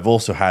 But I've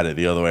also had it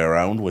the other way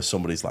around where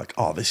somebody's like,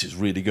 "Oh, this is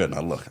really good," and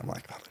I look, I'm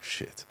like, "Oh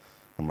shit,"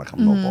 I'm like,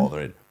 "I'm not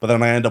bothering." But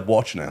then I end up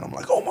watching it and I'm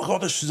like, "Oh my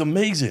god, this is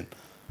amazing."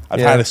 I've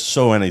Yeah. had it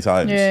so many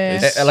times. Yeah.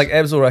 It's- Like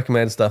Ebs will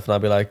recommend stuff and I'll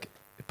be like,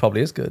 "It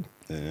probably is good."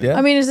 Yeah.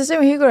 I mean, it's the same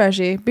with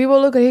Higurashi.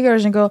 People look at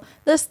Higurashi and go,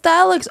 the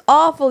style looks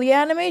awful. The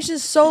animation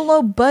is so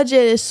low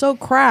budget. It's so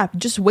crap.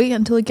 Just wait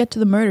until you get to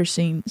the murder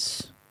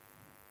scenes.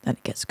 Then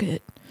it gets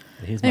good.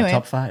 Here's Anyway. my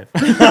top 5.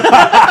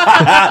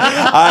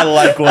 I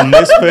like when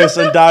this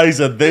person dies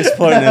at this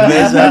point in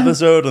this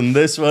episode and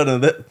this one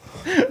and this.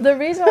 The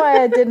reason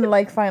why I didn't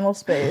like Final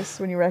Space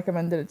when you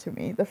recommended it to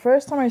me, the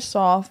first time I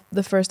saw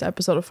the first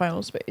episode of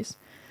Final Space,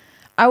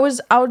 I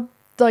was out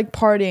like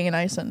partying in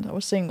Iceland. I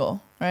was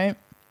single, right?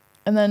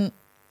 And then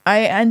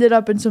I ended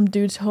up in some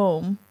dude's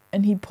home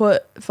and he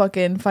put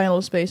fucking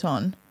Final Space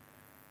on.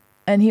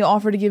 And he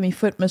offered to give me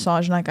foot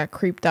massage and I got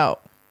creeped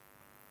out.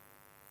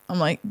 I'm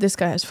like, this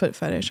guy has foot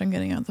fetish. I'm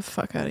getting out the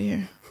fuck out of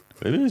here.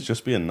 Maybe it's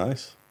just being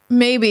nice.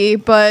 Maybe,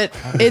 but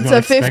it's not a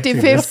expecting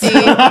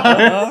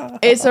 50-50.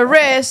 It's a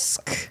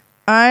risk.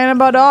 I ain't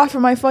about to offer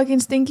my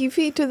fucking stinky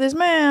feet to this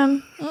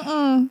man.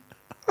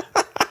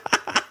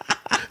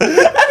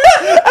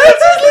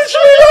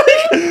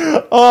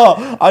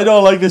 Oh, I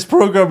don't like this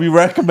program you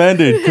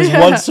recommended because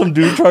once some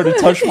dude tried to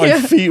touch my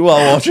feet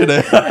while watching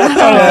it. What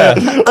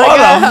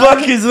the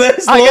fuck is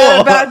this? I got a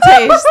Lord? bad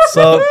taste.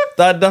 So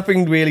that had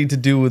nothing really to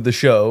do with the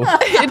show.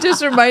 It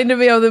just reminded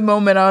me of the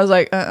moment I was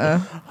like,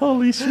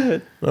 Holy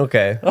shit.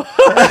 Okay.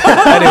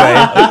 Anyway,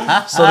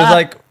 so there's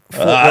like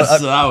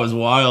That was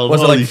wild.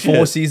 was it Holy like 4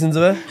 shit. seasons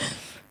of it?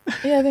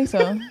 Yeah, I think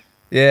so.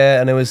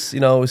 Yeah, and it was, it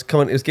was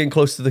getting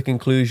close to the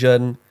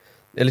conclusion.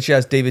 It literally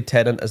has David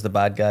Tennant as the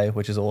bad guy,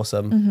 which is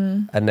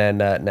awesome. And then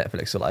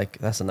Netflix were like,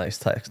 "That's a nice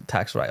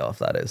tax write-off.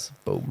 That is,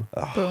 boom,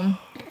 Boom.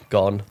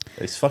 gone."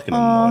 It's fucking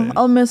annoying.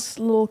 I'll miss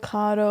little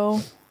Kato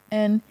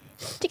and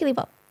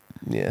Jigglypuff.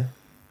 Yeah,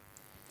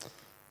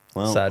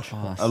 Well, sad.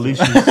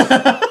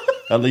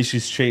 at least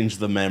she's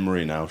changed the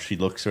memory now. She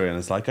looks at it and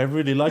is like, "I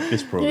really like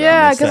this program."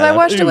 Yeah, because Instead I of,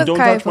 watched it "Ew, with don't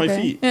Kai. touch my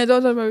feet." Yeah,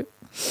 don't touch my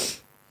feet.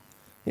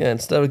 Yeah,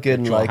 instead of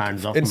getting Get your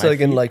hands off instead my of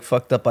getting feet. like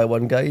fucked up by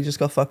one guy, you just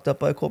got fucked up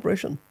by a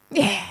corporation.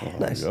 Yeah.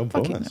 Nice, There you go,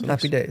 Fucking bonus. nice.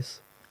 happy days.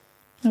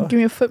 Give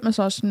me a foot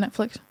massage to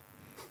Netflix.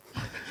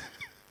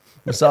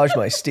 Massage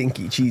my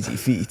stinky cheesy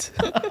feet.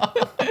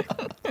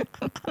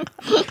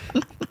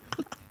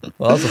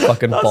 Well, that's a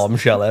fucking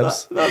bombshell,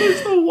 Ebs. That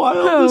is the Oh,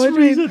 wildest what do you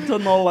mean? reason to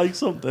not like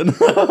something. Mate,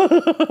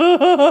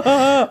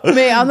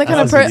 I'm the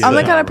kind of That's I'm the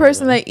easy. kind of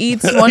person that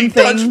eats one He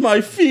touched thing.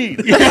 my feet.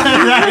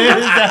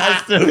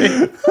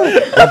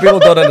 What people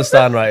don't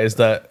understand, right, is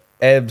that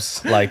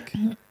Ebs like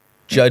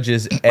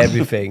judges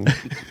everything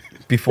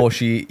before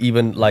she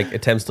even like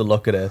attempts to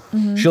look at it.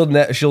 She'll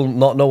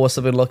not know what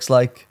something looks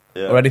like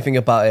Yeah. or anything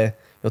about it.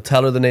 You'll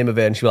tell her the name of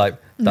it, and she'll be like,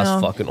 "That's No.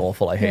 fucking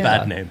awful. I hate Yeah. that."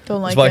 Bad name.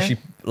 Don't like That's why it. she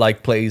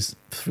like plays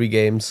 3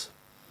 games.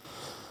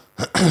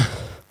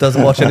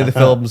 Doesn't watch any of the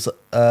films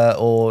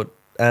or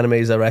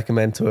animes I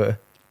recommend to her.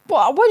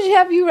 What did you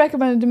have you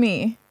recommended to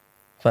me?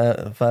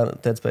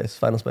 Dead Space,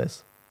 Final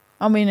Space.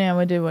 I mean, yeah,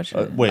 I did watch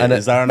it. Wait, And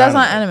is that an That's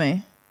anime? not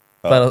anime.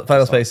 Oh, Final it's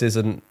not. Space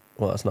isn't.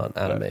 Well, it's not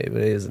anime,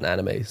 but it is an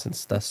anime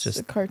since that's It's just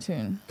a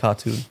cartoon.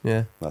 cartoon.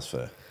 Yeah. That's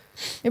fair.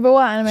 Yeah, but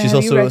what anime She's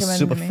have you also a recommended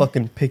super to me?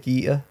 fucking picky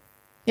eater.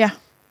 Yeah.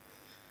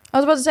 I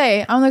was about to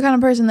say, I'm the kind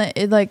of person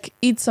that like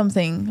eats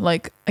something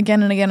like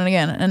again and again and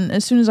again, and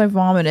as soon as I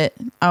vomit it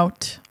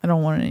out, I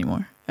don't want it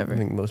anymore I ever.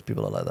 think most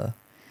people are like that.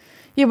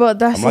 Yeah, but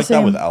that's I'm the like that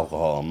same. with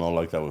alcohol. I'm not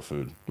like that with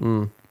food.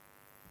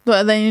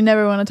 But then you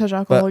never want to touch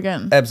alcohol But-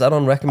 again. Ebs, I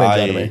don't recommend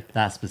you anime.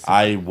 That's specific.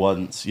 I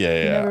once, never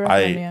yeah.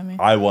 recommend me anime.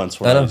 I once,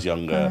 when I I know. was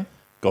younger, Okay.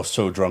 got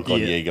so drunk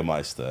on Yeah.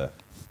 Jägermeister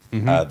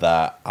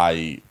that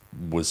I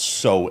was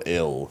so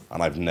ill,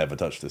 and I've never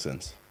touched it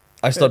since.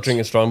 I stopped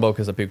drinking Strongbow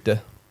because I puked it.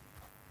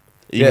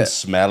 Even Yeah.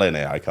 smelling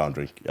it, I can't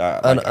drink.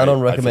 And Like, I don't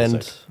feel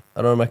recommend. sick.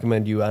 I don't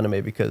recommend you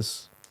anime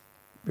because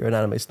you're an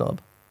anime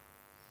snob.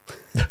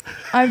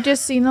 I've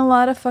just seen a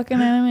lot of fucking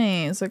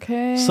animes,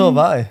 okay? So have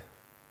I.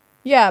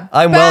 Yeah,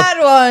 I'm bad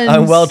ones.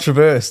 I'm well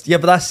traversed. Yeah,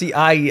 but that's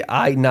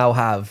I now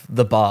have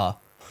the bar.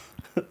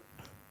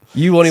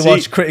 You only See,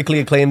 watch critically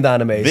acclaimed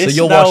anime, so this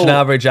you'll watch an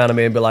now- average anime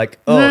and be like,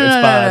 "Oh, no, it's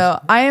no, bad." No.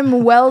 I am a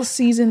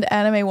well-seasoned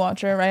anime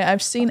watcher, right?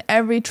 I've seen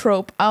every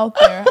trope out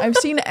there. I've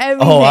seen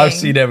everything. Oh, I've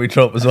seen every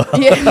trope as well.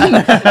 Yeah,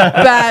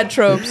 bad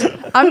tropes.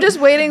 I'm just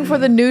waiting for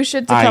the new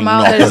shit to come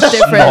out I'm that not is a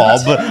different.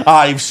 snob.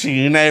 I've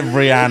seen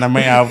every anime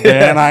out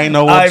there, and I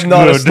know what's I'm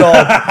not a good.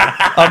 snob.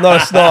 I'm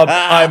not a snob.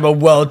 I'm a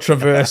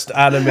well-traversed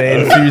anime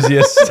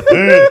enthusiast.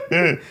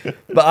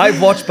 But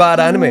I've watched bad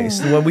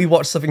animes, and when we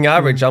watch something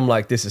average, I'm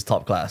like, this is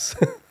top class.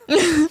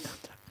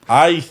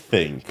 I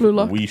think Blue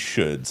Lock. we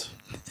should,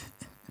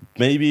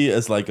 maybe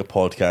as like a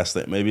podcast,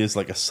 that maybe as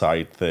like a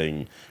side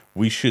thing,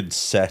 we should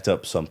set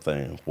up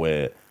something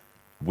where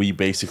we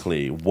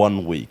basically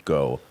 1 week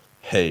go,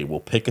 hey, we'll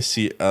pick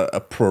a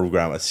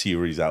program, a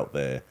series out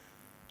there,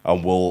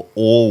 and we'll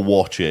all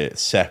watch it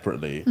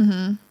separately,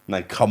 and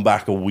then come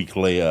back a week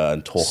later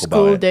and talk about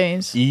School it.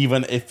 days.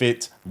 Even if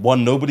it's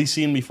one nobody's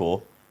seen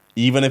before,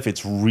 even if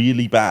it's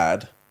really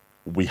bad,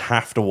 we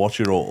have to watch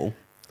it all.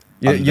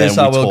 And Yes,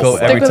 then I we will talk go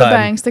about every Stick with the time.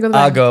 bang, stick with the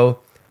I'll bang. go.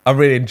 I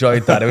really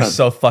enjoyed that. It was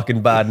so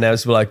fucking bad. Now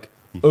it's like,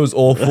 it was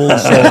awful.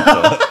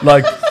 So,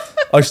 like,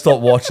 I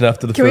stopped watching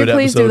after the Can we third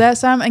please episode. do that,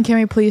 Sam? And can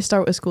we please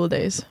start with school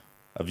days?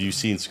 Have you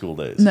seen School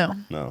Days? No.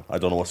 No, I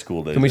don't know what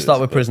School Days Can we is, start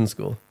with but- prison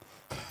school?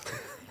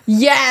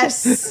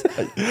 Yes.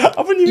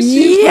 Haven't you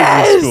seen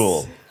Yes! Prison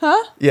School?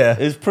 Yeah.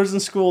 Is Prison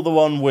School the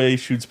one where he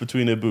shoots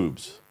between her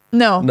boobs?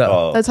 No.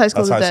 No. That's High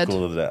School of the Dead.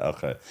 School of the Dead.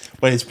 Okay.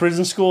 Wait, is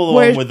Prison School the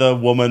Where one with a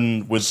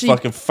woman with she-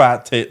 fucking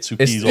fat tits who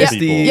It's, pees it's on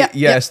the people?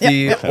 Yeah. it's the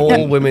yeah.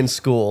 all women's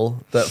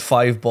school that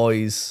 5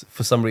 boys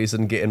for some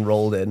reason get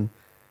enrolled in,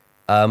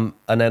 and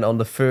then on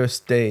the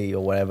first day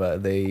or whatever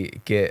they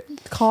get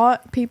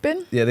Caught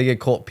peeping. they get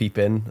caught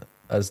peeping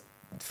as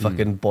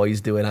fucking boys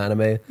do in anime,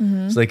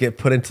 Mm-hmm. so they get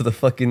put into the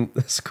fucking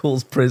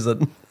school's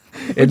prison,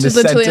 Which is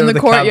literally in the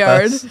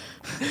courtyard. campus.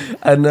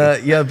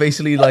 And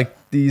basically like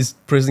these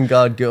prison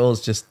guard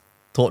girls just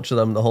torture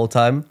them the whole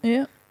time.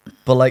 Yeah.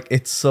 But like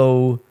it's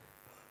so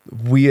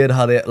weird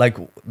how they like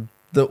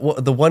the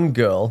one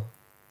girl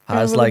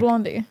has Remember the like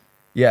blondie.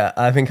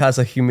 I think has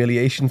a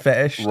humiliation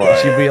fetish. Right.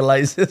 She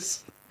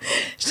realizes.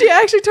 She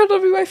actually turned out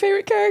to be my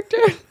favorite character.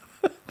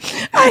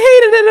 I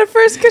hated it at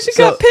first because she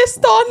So- got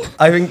pissed on.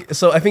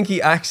 I think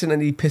he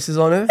accidentally pisses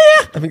on her.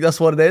 Yeah. I think that's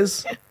what it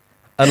is.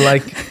 And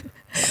like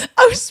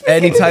I was speaking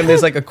anytime to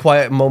there's like a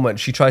quiet moment,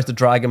 she tries to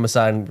drag him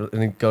aside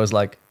and he goes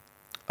like,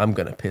 "I'm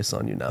gonna piss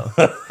on you now.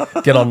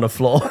 Get on the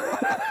floor."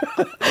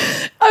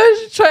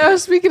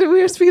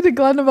 we were speaking to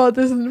Glenn about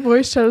this in the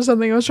voice chat or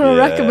something. I was trying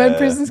to recommend Yeah.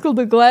 Prison School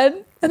to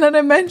Glenn. And then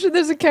I mentioned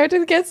there's a character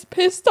that gets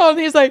pissed on.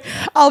 He's like,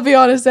 I'll be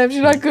honest, Em,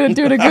 she's not good at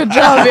doing a good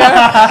job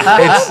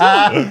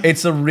here.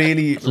 It's a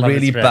really Love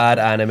really it, bad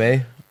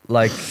anime.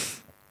 Like,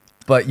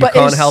 but you But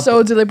can't it's help.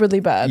 so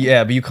deliberately bad.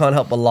 Yeah, but you can't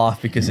help but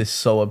laugh because it's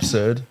so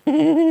absurd.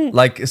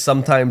 Like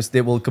sometimes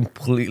they will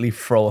completely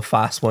throw a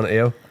fast one at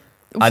you,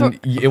 and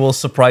it will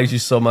surprise you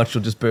so much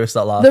you'll just burst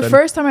out laughing. The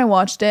first time I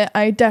watched it,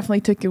 I definitely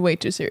took it way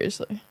too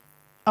seriously.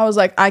 I was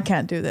like, I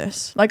can't do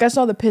this. Like I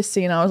saw the piss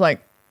scene, I was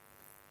like,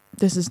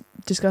 this is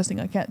disgusting.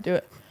 I can't do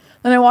it.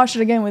 Then I watched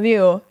it again with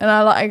you, and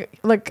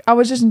I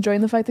was just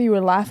enjoying the fact that you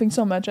were laughing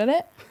so much at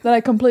it that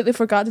I completely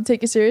forgot to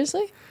take it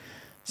seriously.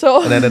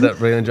 So and ended up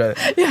really enjoying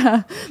it.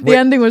 yeah, the Wait.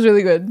 ending was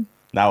really good.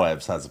 Now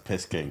Ebbs has a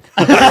piss king.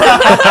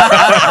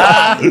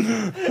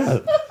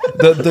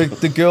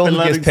 The girl who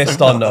gets letting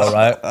pissed on though,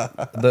 right?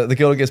 The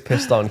girl who gets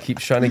pissed on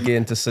keeps trying to get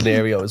into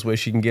scenarios where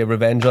she can get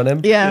revenge on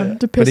him. Yeah,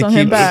 to piss it on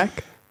him keeps-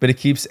 back. But it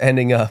keeps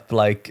ending up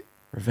like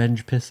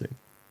Revenge pissing.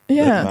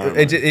 Yeah,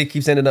 it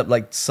keeps ending up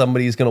like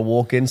somebody's gonna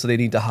walk in, so they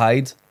need to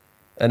hide,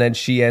 and then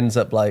she ends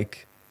up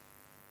like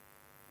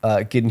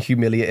getting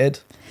humiliated.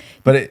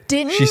 But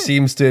she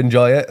seems to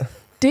enjoy it.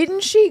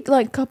 Didn't she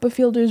like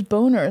Copperfielder's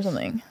boner or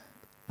something?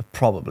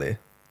 Probably.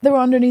 They were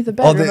underneath the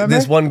bed. Oh, remember?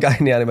 there's one guy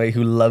in the anime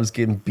who loves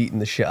getting beaten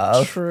the shit out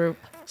of. True.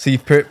 So he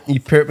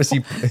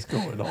purposely.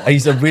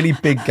 He's a really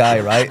big guy,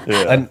 right?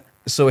 Yeah. And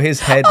so his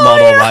head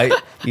model, right?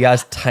 He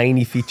has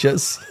tiny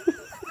features.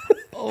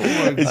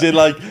 Is it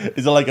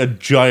like a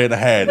giant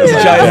head? It's a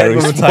Like giant head very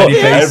with a small- tiny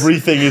face.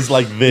 Everything is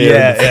like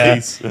there in the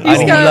face. And He's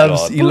he got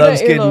loves Buddha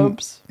getting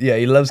earlobes.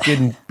 he loves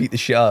getting beat the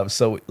shit out of.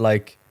 So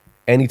like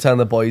anytime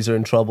the boys are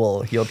in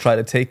trouble, he'll try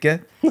to take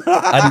it.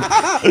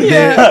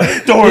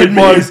 And Don't worry,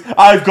 boys.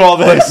 I've got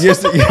this. here's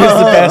the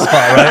best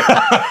part,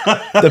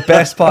 right? The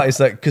best part is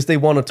that because they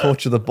want to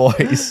torture the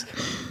boys,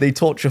 they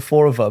torture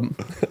 4 of them,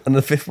 and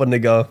the 5th one they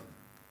go.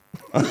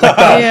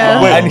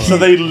 Yeah. Wait, And so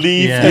they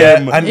leave Yeah.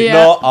 him. and Yeah.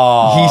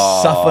 not.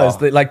 He suffers.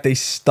 They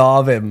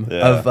starve him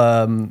Yeah.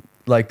 of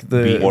like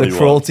Beat what the he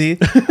cruelty,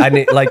 and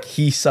it like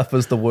he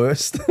suffers the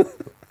worst.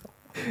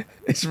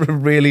 It's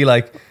really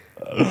like.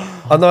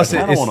 I'm not I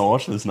saying don't want to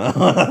watch this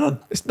now.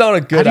 it's not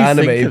a good How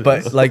do you think anime, of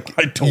but this? like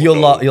I don't you'll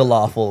know. you'll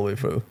laugh all the way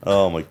through.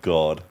 Oh my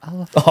god.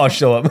 Oh,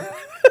 show up.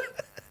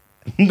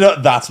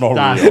 No, that's not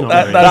That's real. not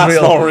That- real. That's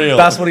real. not real.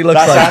 That's what he looks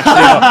That's like.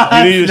 actually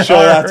not, you need to show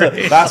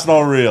that. That's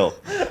not real.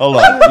 Hold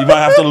on. You might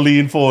have to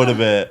lean forward a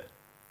bit.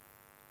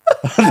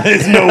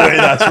 There's no way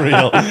that's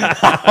real.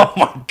 Oh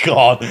my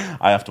god.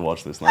 I have to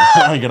watch this now.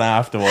 I'm gonna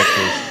have to watch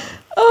this.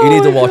 You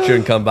need to watch it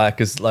and come back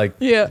because like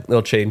Yeah.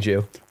 it'll change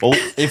you. Well,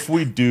 if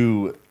we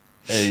do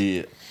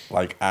a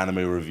like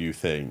anime review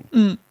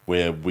thing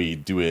where we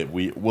do it.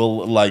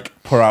 We'll like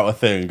put out a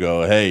thing and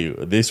go, hey,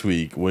 this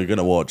week we're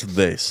gonna watch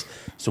this,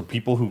 so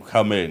people who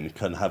come in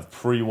can have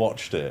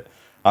pre-watched it.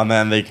 And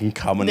then they can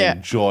come and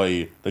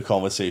enjoy the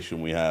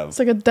conversation we have. It's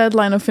like a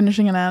deadline of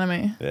finishing an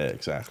anime. Yeah,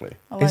 exactly.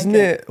 I like Isn't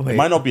it? Wait, It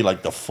might not be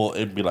like the full.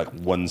 It'd be like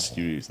one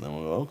series, and then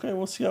we'll go, okay,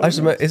 we'll see how. I just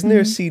remember, isn't there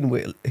a scene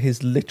where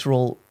his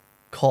literal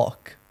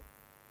cock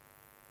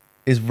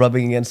is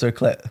rubbing against her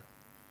clit?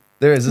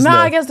 There is, isn't No,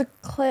 there? against the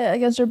clit,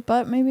 against her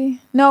butt, maybe.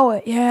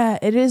 No, yeah,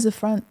 it is the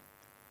front.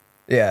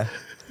 Yeah.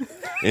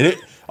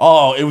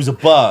 Oh, it was a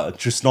butt,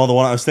 just not the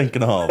one I was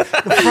thinking of. The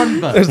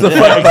front butt. There's the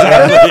front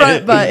The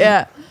front butt,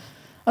 yeah.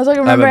 I was like,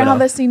 remembering remember how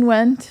now. the scene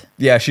went.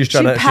 Yeah, she was She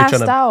trying to.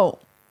 passed out.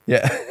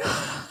 Yeah.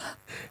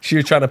 She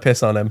was trying to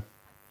piss on him.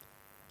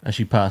 And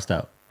she passed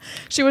out.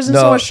 She was in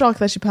No. so much shock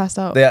that she passed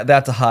out. They had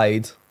to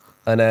hide,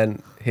 and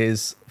then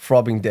his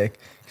throbbing dick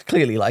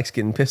clearly likes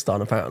getting pissed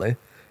on. Apparently,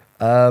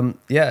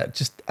 yeah,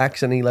 just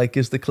accidentally like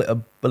gives the clit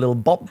a little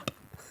bump,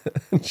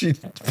 and she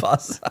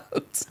passes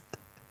out.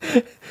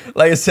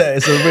 Like I said,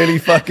 it's a really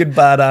fucking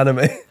bad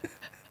anime.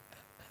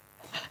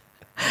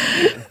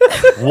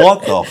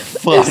 What the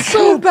fuck? It's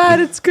so bad,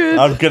 it's good.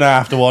 I'm gonna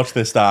have to watch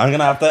this now. I'm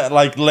gonna have to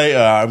like later.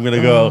 I'm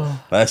gonna go.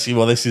 Let's see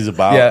what this is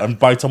about. Yeah. And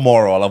by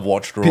tomorrow, I'll have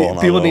watched it all.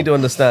 People need to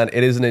understand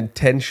it is an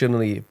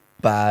intentionally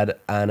bad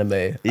anime.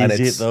 And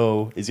Is it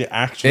though? Is it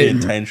actually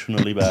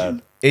intentionally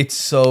bad? It's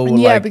so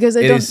Yeah, like, because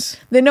it they is-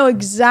 they know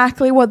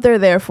exactly what they're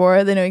there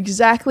for. They know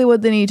exactly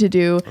what they need to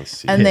do,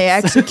 see. and they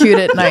execute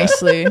it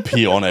nicely.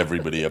 Pee on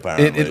everybody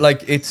apparently.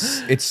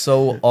 it's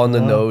so on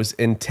the nose,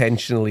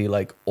 intentionally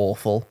like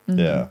awful.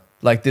 Yeah.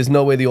 Like there's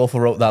no way the author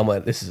wrote that and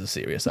went, this is a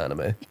serious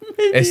anime.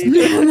 It's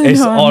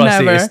No,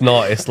 honestly never. it's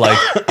not. It's like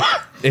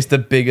it's the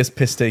biggest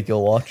piss take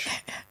you'll watch.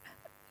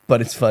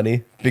 But it's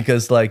funny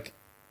because like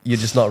you're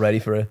just not ready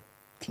for it.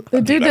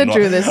 The dude I'm that not-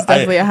 drew this is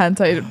definitely a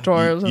hentai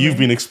drawer or something. You've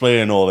been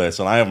explaining all this,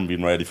 and I haven't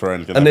been ready for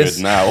anything And I there's-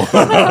 did now.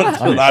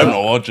 I'm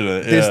not watching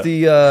it. There's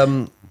Yeah.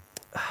 the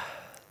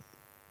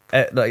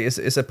like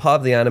it's a part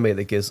of the anime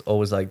that gets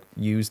always like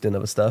used in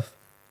other stuff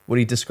where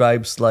he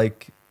describes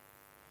like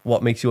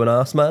what makes you an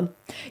ass man.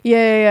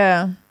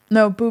 Yeah.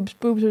 No, boobs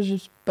are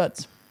just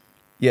butts.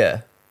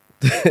 Yeah.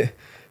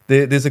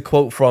 There's a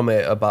quote from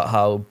it about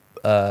how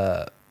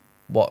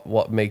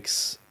what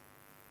makes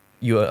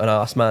you an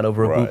ass man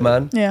over a Right. boob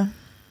man. Yeah.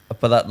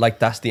 But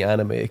that's the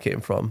anime it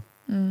came from.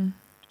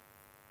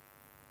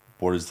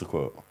 What is the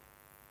quote?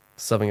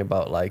 Something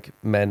about like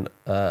men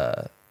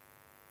How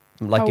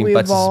liking we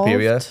butts is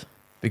superior evolved.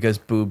 because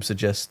boobs are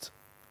just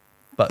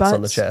butts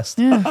on the chest.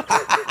 Yeah.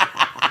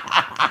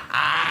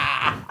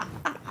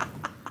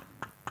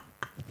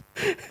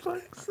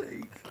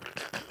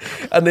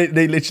 And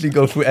they literally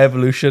go through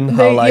evolution. How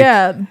They, like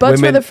yeah, butts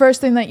were women- the first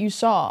thing that you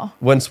saw.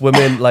 once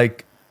women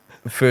like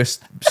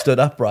first stood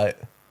upright,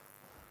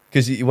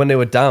 because when they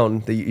were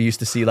down, you used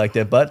to see like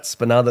their butts,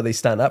 but now that they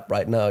stand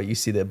upright, now you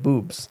see their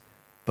boobs.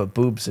 But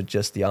boobs are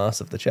just the ass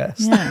of the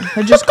chest. Yeah,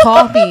 they're just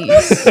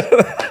copies.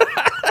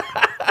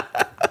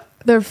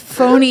 They're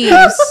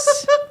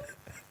phonies.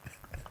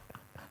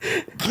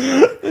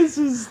 This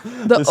is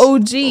The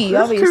OG,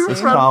 obviously.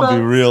 this can't be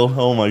real.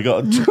 Oh my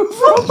god, two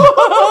front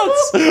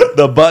butts.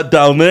 The butt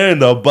down there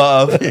and the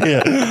butt up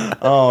here.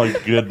 Oh my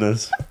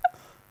goodness.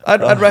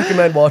 I'd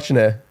recommend watching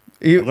it.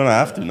 I'm gonna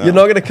have to now. You're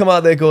not gonna come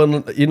out there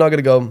going. You're not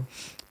gonna go.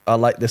 I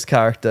like this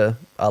character.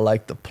 I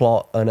like the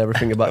plot and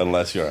everything about.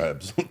 Unless you're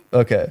Hebs.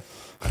 Okay,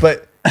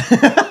 but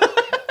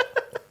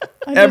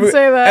I did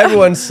say that.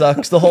 everyone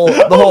sucks. The whole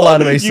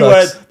anime You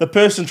sucks. had the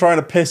person trying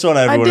to piss on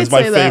everyone did is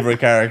my say that. favorite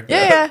character.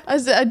 Yeah,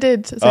 I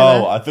did say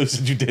Oh, that. I thought you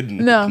said you didn't.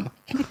 No.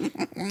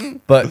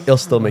 But it'll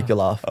still make you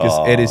laugh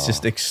because it is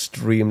just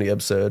extremely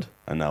absurd.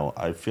 And now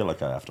I feel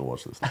like I have to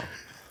watch this now.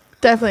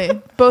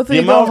 Definitely. Both of The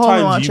you go amount of home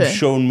and times watch you've it.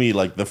 shown me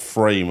like the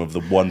frame of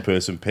the one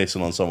person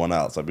pissing on someone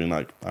else, I've been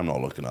like, I'm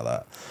not looking at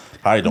that.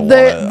 I don't want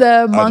it.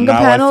 The manga now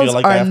panels I feel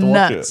like I are have to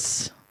watch it.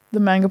 nuts. The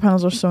manga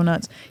panels are so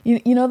nuts.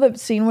 You know the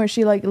scene where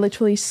she like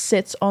literally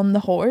sits on the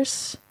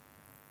horse?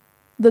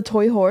 The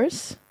toy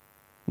horse?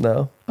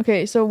 No.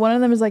 Okay, so one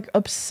of them is like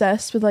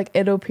obsessed with like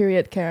Edo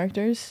period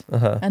characters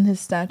Uh-huh. and his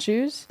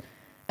statues.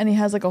 And he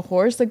has like a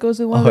horse that goes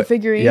with one of the Oh,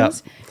 figurines. yeah.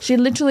 She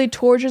literally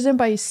tortures him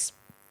by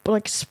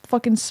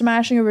fucking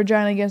smashing her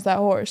vagina against that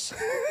horse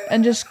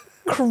and just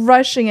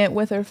crushing it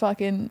with her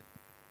fucking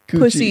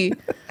pussy.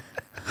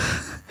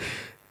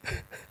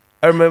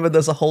 I remember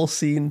there's a whole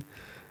scene.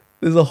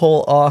 There's a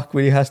whole arc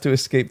where he has to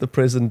escape the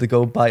prison to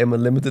go buy him a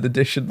limited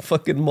edition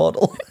fucking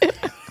model.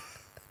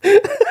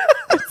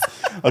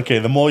 Okay,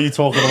 the more you're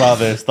talking about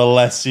this, the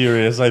less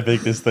serious I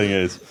think this thing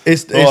is.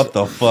 What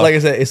the fuck? Like I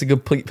said, it's a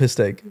complete piss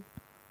take.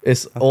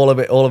 It's all of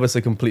it. All of it's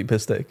a complete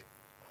piss take.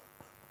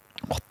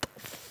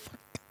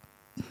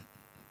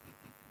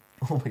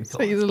 Oh my god. Face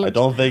I looks-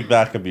 don't think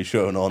that can be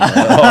shown on the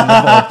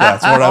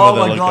podcast. Whatever Oh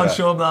they're my looking god, at.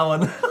 show him that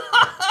one.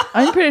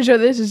 I'm pretty sure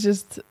this is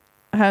just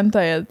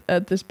hentai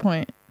at this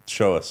point.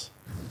 Show us.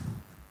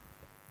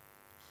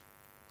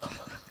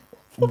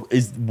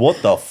 Is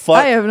what the fuck?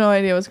 I have no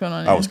idea what's going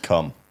on That here. was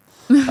cum.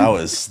 That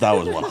was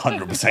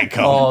 100%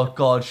 cum. Oh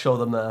God, show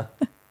them there.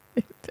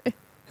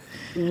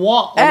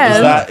 What?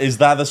 And Is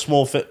that the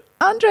small fit?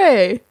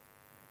 Andre.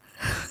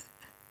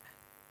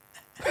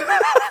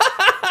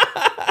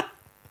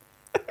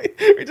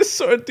 We just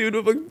saw a dude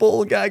with a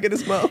ball gag in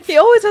his mouth. He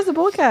always has a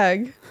bull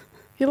gag.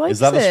 He likes Is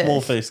that it. the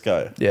small faced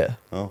guy? Yeah.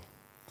 Oh.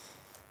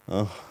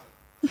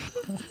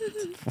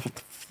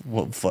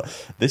 What the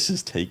this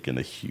has taken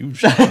a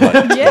huge like,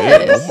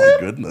 Yes. Oh my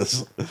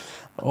goodness.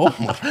 Oh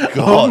my god.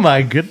 Oh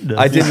my goodness.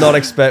 I did not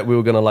expect we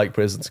were gonna like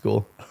prison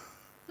school,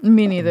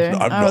 Me neither.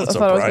 I'm I not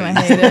thought I was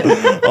gonna surprised.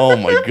 hate it. Oh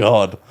my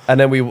god. and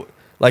then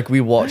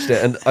we watched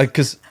it, and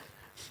because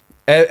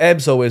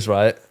Eb's always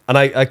right, and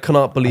I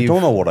cannot I believe.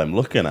 don't know what I'm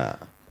looking at.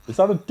 Is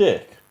that a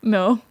dick?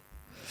 No.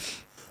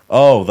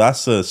 Oh,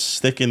 that's a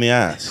stick in the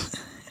ass.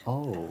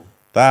 Oh.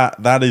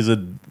 That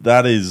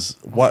is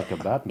what? Like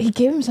a bad He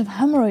gave himself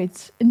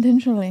hemorrhoids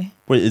intentionally.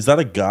 Wait, is that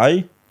a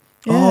guy?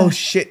 Oh Yeah.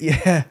 shit!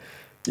 Yeah,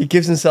 he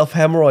gives himself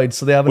hemorrhoids,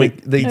 so they have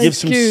Wait, they he Hey,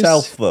 gives excuse.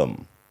 himself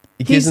them.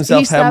 he gives he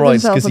himself stabbed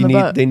hemorrhoids himself because in the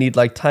butt. they need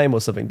like time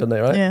or something, don't they?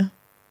 Right? Yeah.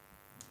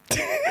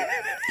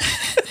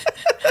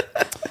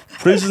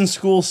 Prison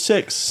School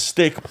 6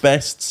 stick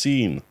best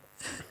scene.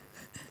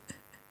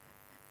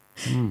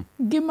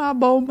 Give my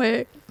bone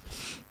back.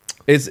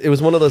 It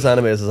was one of those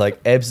animes. It's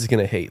like Ebs is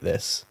gonna hate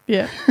this,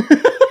 Yeah.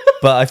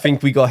 but I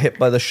think we got hit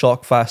by the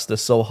shock factor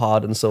so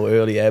hard and so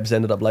early. Ebs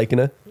ended up liking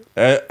it.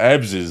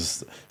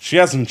 Ebs she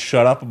hasn't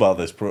shut up about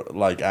this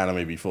like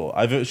anime before.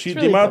 The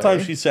really amount of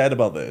times funny. she said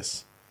about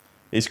this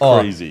is Oh,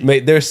 crazy.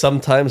 mate. There's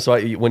sometimes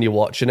right when you're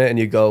watching it and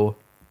you go,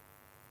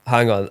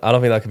 "Hang on, I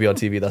don't think that could be on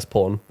TV. That's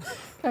porn."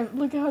 Okay,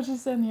 look at how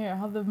she's sitting here.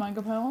 How the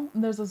manga panel.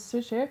 And there's a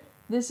switch here.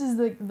 This is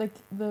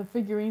the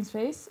figurine's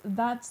face.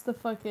 That's the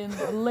fucking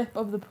lip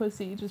of the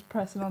pussy just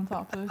pressing on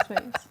top of his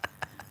face.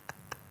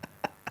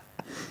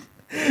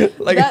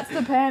 Like, That's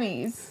the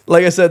panties.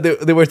 like I said,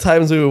 there were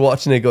times we were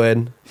watching it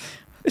going,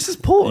 "This is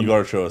porn." You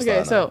gotta show us Okay,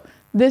 that. so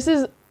this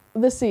is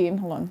the scene.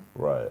 Hold on.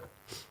 now. Right.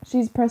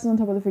 She's pressing on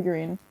top of the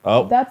figurine.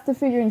 Oh, That's the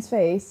figurine's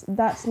face.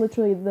 That's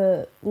literally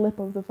the lip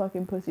of the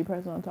fucking pussy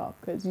pressing on top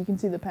because you can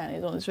see the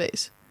panties on his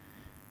face.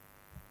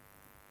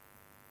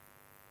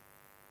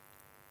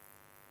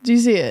 Do you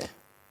see it?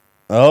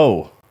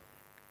 oh.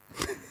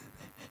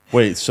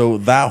 Wait, so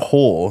that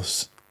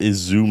horse is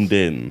zoomed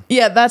in.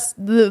 Yeah, that's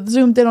the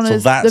zoomed in on So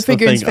his that's the the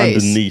figurine's thing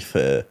face. underneath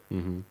it.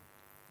 Mm-hmm.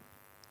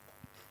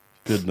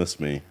 Goodness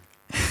me.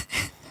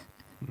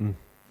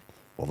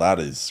 Well, that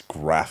is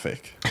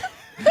graphic.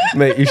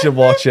 Mate, you should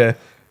watch it.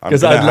 I'm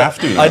Because gonna have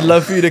to. now. I'd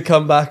love for you to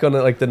come back on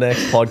like the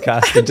next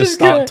podcast and just Just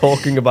start gonna-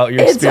 talking about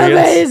your It's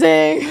experience.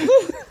 amazing.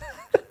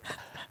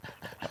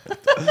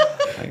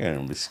 I'm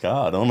gonna be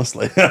scarred,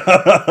 honestly.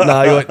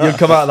 Nah, you'll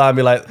come out of that and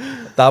be like,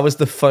 that was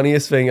the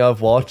funniest thing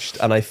I've watched,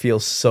 and I feel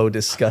so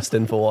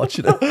disgusting for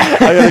watching it.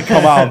 I'm gonna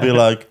come out and be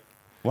like,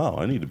 wow,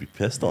 I need to be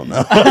pissed on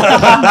now.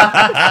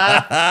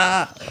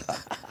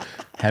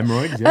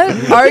 Hemorrhoids? And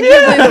Yeah.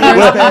 arguably the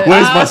worst bit.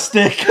 Where's my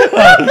stick?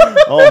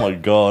 Oh my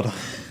god.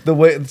 The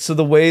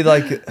way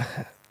like He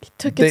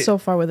took they- it so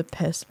far with a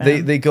piss,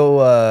 man. they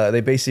go,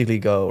 they basically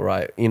go,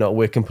 right, you know,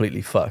 we're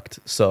completely fucked,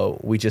 so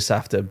we just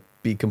have to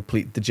be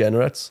complete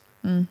degenerates.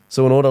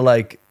 So in order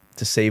like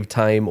to save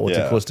time or to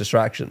Yeah. cause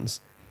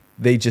distractions,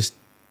 they just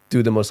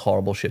do the most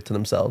horrible shit to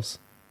themselves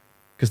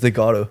because they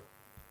got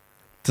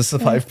to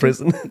survive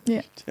prison.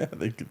 Yeah. Yeah,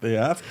 they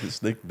have to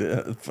stick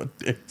their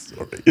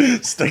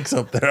sticks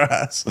up their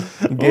ass.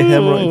 Get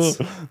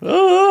hemorrhoids.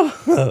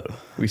 Oh,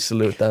 We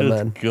salute that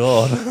man.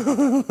 God.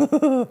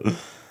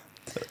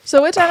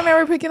 So which anime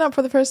are we picking up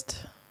for the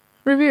first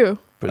review?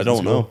 I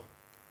don't know.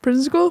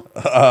 Prison School?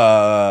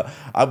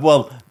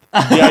 Well,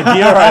 the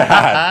idea I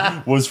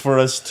had was for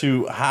us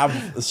to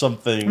have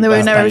something That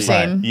we've never like-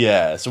 seen.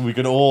 Yeah, so we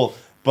could all.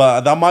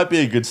 But that might be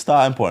a good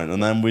starting point,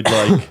 and then we'd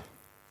like.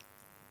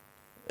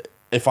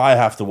 If I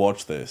have to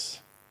watch this,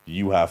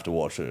 you have to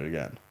watch it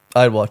again.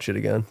 I'd watch it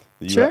again.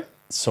 Sure.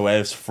 So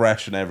it's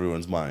fresh in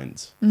everyone's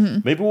minds.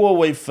 Maybe we'll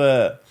wait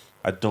for.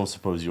 I don't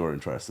suppose you're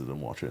interested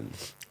in watching.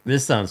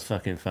 This sounds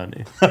fucking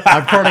funny.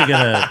 I'm probably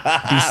gonna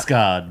be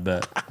scarred,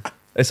 but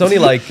It's only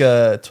like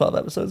 12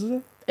 episodes, is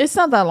it? It's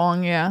not that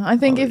long, yeah. I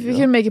think Oh, if there you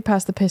you can make it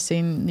past the piss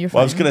scene, you're fine.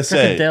 Well, I was gonna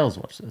say Dale's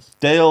watch this.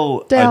 Dale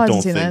Dale I hasn't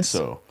don't seen think this.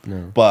 so.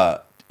 No.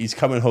 But he's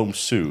coming home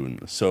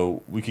soon,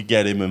 so we could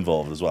get him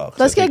involved as well. 'cause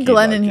Let's I think get he'd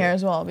Glenn like in it. here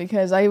as well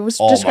because I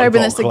was Oh my describing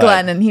God, this to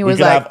Glenn and he We was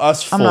could like, have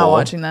us I'm not four,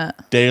 watching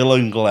that. Dale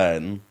and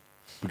Glenn.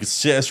 We could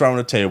sit us around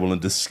a table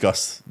and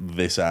discuss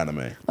this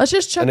anime. Let's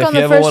just chuck And if on you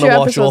the ever first want few to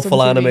watch episodes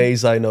awful on TV.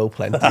 animes, I know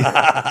plenty.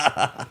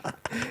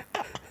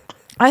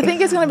 I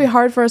think it's going to be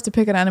hard for us to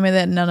pick an anime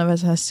that none of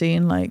us has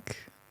seen. Like,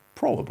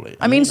 Probably.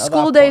 I mean, at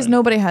School that Days, point-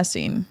 nobody has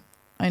seen.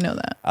 I know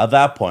that. At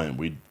that point,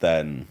 we'd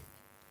then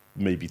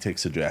maybe take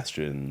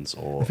suggestions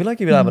or. I feel like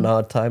you'd be having a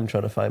hard time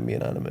trying to find me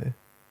an anime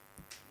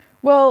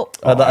Well,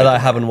 that I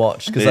haven't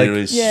watched. Because There like,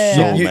 is Yeah.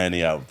 so You-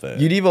 many out there.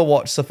 you'd either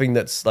watch something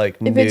that's like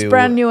if new. it's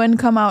brand new and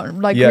come out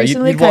like yeah,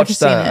 recently, you'd I've watch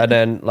seen that, it. and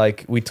then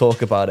like we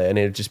talk about it, and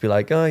it'd just be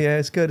like, oh yeah,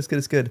 it's good, it's good,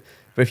 it's good.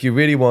 But if you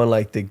really want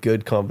like the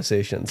good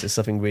conversations, it's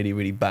something really,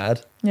 really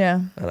bad.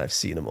 Yeah. And I've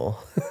seen them all.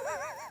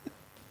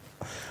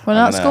 Well,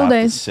 I'm not gonna school have to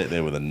days. sit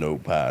there with a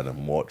notepad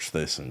and watch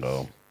this and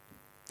go,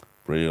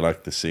 really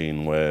like the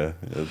scene where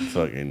the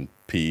fucking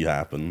pee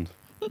happened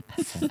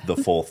the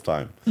fourth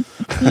time.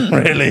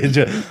 Really,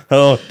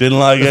 didn't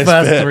like it.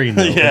 First three, no,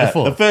 but the Yeah,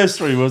 fourth. the first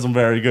three wasn't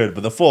very good,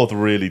 but the fourth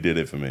really did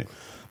it for me.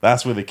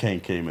 That's where the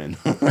kink came in.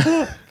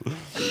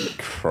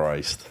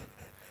 Christ.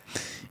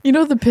 You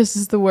know the piss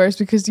is the worst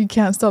because you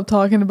can't stop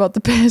talking about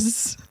the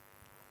piss.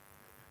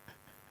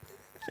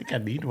 I think I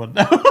need one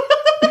now.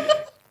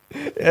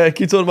 Yeah,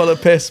 keep talking about the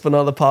piss, but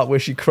not the part where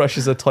she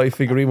crushes a toy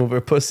figurine with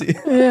her pussy.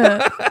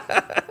 Yeah.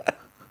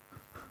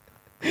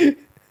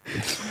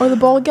 Or the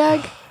ball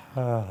gag.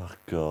 Oh,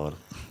 God.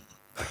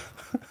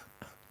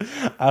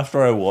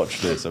 After I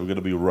watch this, I'm going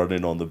to be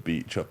running on the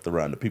beach up the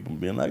round of people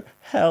being like,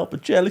 help, a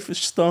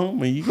jellyfish stung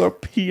me. You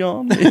got to pee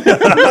on me.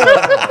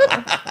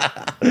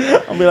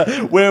 I'll be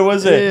like, where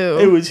was it? Ew.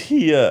 It was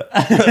here.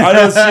 I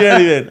don't see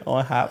anything. Oh,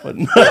 it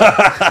happened.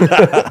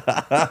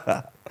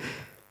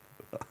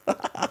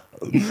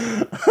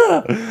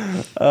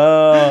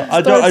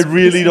 I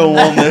really don't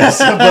want this,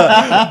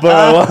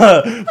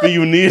 but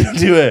you need to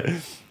do it.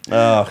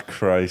 Oh,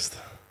 Christ.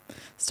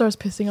 Starts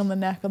pissing on the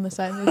neck on the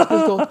side. And it just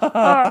goes,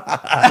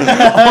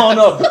 Oh,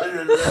 no.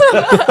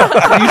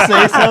 You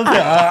say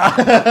something.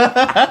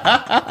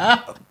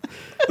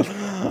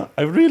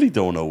 I really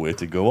don't know where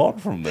to go on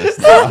from this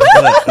now.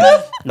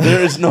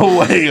 There is no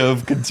way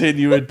of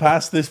continuing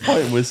past this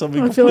point with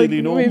something I feel like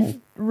completely normal. we've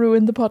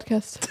ruined the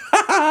podcast.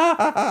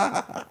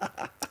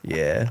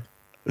 Yeah.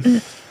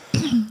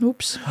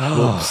 Oops.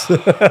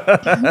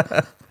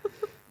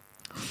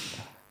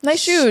 Nice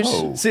shoes.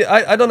 So, See,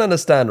 I don't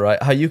understand,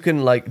 right? How you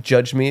can like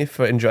judge me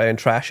for enjoying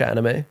trash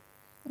anime,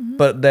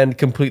 but then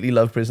completely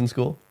love Prison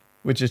School,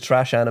 which is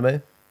trash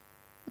anime.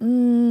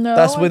 No,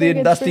 That's I where think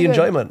it's that's the pretty good.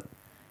 enjoyment.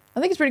 I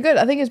think it's pretty good.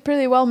 I think it's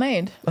pretty well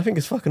made. I think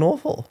it's fucking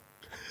awful.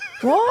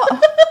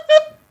 What?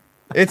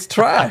 It's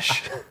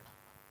trash.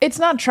 It's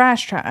not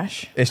trash.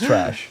 It's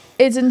trash.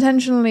 It's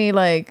intentionally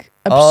like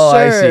absurd. Oh,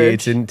 I see.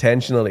 It's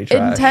intentionally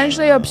trash.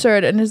 Intentionally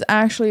absurd and is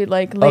actually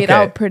like laid Okay,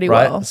 out pretty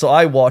right? well. So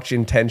I watch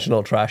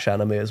intentional trash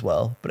anime as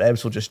well, but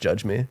Ebbs will just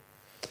judge me.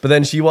 But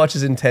then she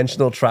watches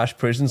intentional trash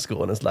Prison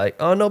School and is like,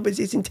 oh no, but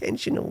it's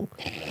intentional.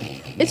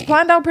 It's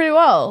planned out pretty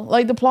well.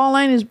 Like the plot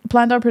line is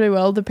planned out pretty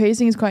well. The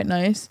pacing is quite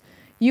nice.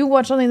 You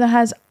watch something that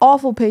has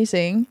awful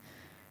pacing.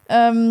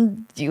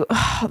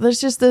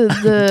 There's just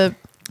the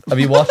Have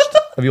you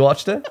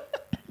watched it?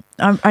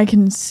 I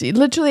can see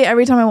literally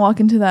every time I walk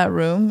into that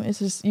room. It's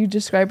just you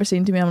describe a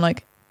scene to me. I'm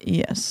like,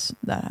 yes,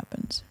 that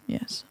happens.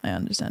 Yes, I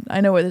understand.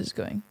 I know where this is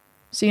going.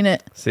 Seen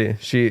it. See,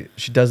 she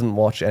doesn't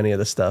watch any of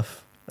the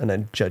stuff and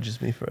then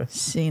judges me for it.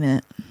 Seen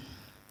it.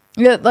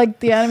 Yeah, like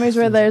the animes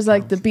where there's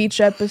like the beach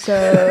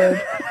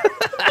episode.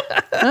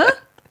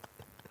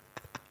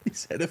 he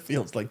said it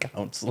feels like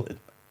counseling.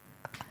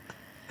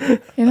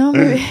 You know,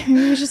 maybe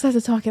we just have to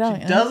talk it out.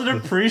 You know? Doesn't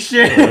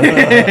appreciate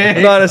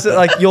it. No, it's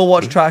like you'll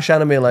watch trash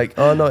anime like,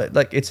 oh no,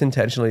 like it's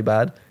intentionally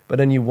bad, but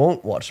then you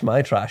won't watch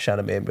my trash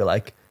anime and be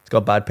like, it's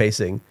got bad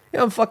pacing.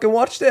 Yeah, I've fucking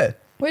watched it.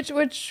 Which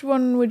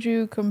one would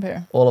you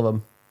compare? All of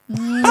them.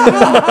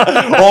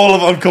 All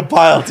of them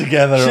compiled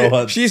together at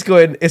once. She's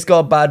going, it's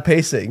got bad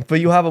pacing,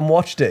 but you haven't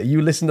watched it.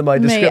 You listen to my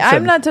Mate, description.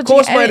 I'm not touching. Of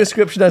course, my any-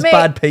 description has Mate,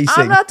 bad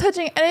pacing. I'm not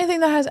touching anything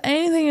that has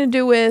anything to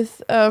do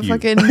with You.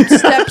 fucking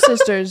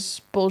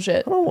stepsisters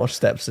bullshit. I don't watch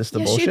stepsister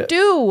Yes, bullshit. you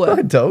do.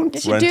 I don't.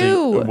 Yes, you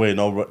do. Wait,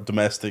 no,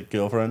 domestic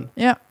girlfriend?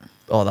 Yeah.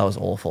 Oh, that was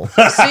awful. See,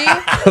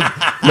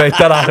 Mate,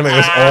 that anime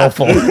was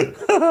awful.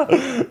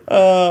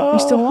 you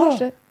still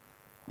watched it.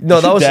 No,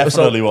 that was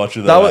definitely so,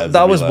 watching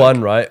that was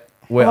one, right?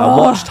 Where I Oh.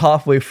 watched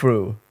halfway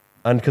through,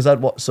 and because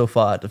I'd watched so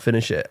far to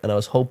finish it, and I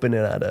was hoping it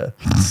had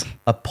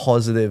a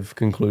positive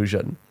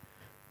conclusion.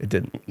 It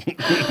didn't.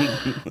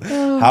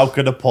 How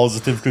could a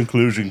positive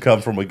conclusion come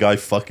from a guy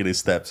fucking his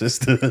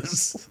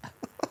stepsisters?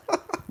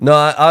 No,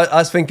 I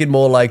was thinking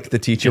more like the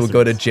teacher would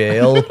go to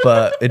jail,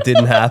 but it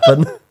didn't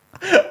happen.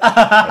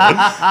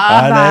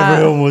 And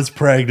everyone was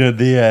pregnant at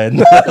the end.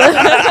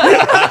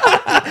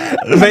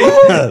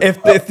 Mate,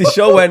 if the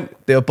show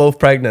went, they were both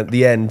pregnant at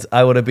the end,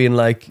 I would have been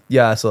like,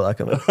 yeah, I saw that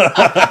coming.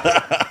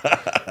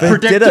 But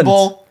it didn't.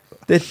 Predictable.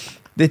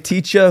 The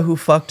teacher who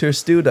fucked her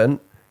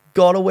student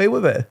got away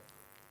with it.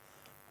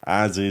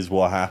 As is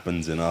what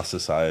happens in our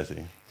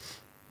society.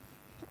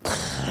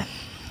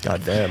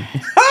 God damn.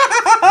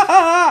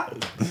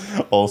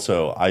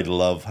 Also, I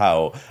love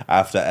how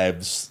after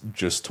Ebbs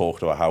just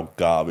talked about how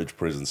garbage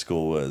Prison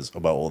School was,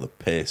 about all the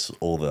piss,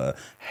 all the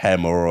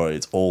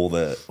hemorrhoids, all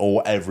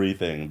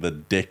everything, the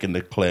dick and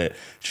the clit,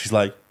 she's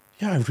like,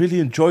 yeah, I really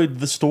enjoyed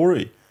the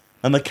story.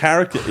 And the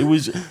character, it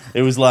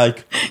was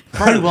like,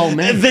 Very well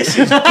made. this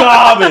is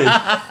garbage,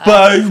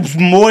 but it's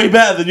way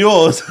better than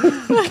yours.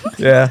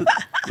 Yeah.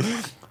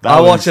 That I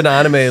was- watch an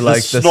anime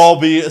like the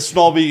this.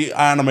 snobby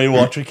anime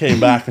watcher came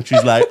back and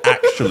she's like,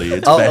 actually,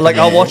 it's better I'll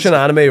than watch yours. an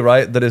anime,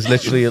 right, that is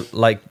literally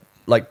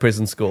like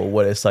Prison School,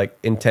 where it's like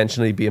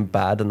intentionally being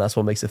bad and that's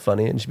what makes it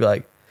funny. And she'd be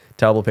like,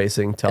 terrible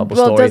pacing, terrible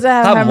Well, story. does it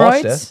have Haven't watched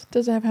hemorrhoids?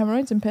 Does it have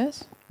hemorrhoids and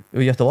piss?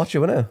 You have to watch it,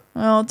 won't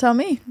Well, tell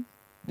me.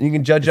 you?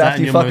 can judge Is that after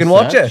in you your fucking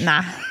most watch search? it.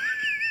 Nah.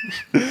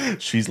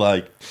 She's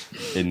like,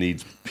 it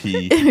needs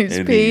pee. It needs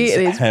pee, it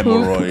needs poop.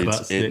 hemorrhoids.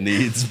 Butt It sticks.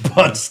 needs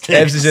butt Evs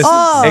sticks. is just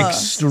Oh.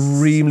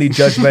 extremely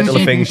judgmental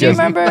of things. Do you She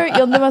doesn't- remember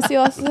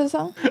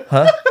Yondemasiyo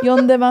Huh?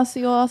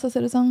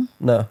 Yondemasiyo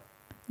No,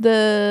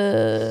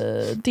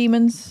 the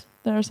demons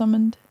that are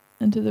summoned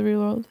into the real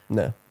world?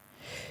 no.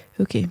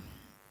 Okay.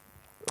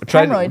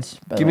 Try. Hemorrhoids.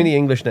 by Give the me way. the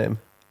English name.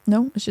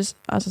 No, it's just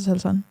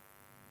Asaselsan.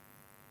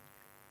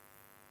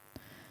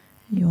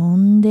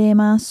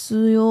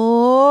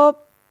 Yondemasiyo.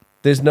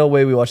 There's no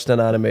way we watched an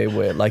anime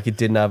where like it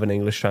didn't have an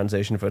English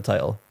translation for a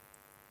title.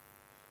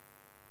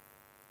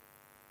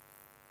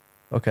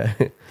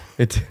 Okay,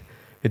 it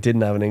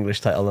didn't have an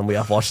English title, and we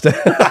have watched it.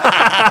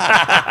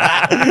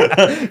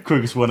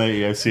 Quickest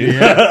 180 I've seen. So,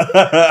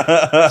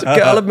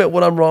 okay, I'll admit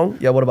when I'm wrong.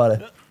 Yeah, what about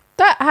it?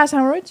 That has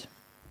hemorrhoids.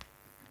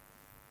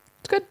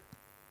 It's good.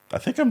 I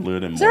think I'm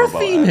learning there more a about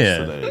theme Evs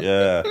here?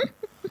 today.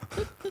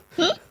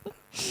 Yeah.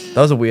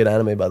 That was a weird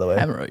anime, by the way.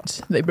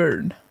 Hemorrhoids. They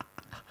burn.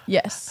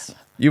 Yes.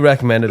 You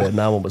recommended it, and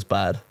that one was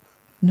bad.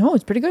 No,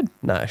 it's pretty good.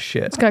 Nah,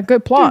 shit. It's got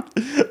good plot.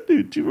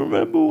 Dude, do you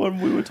remember when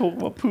we were talking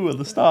about poo at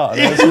the start?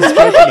 And I was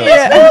describing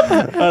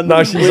it? And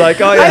Now she's like,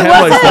 oh yeah, I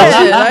hemorrhoids.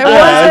 wasn't. I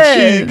yeah,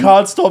 she wasn't.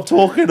 can't stop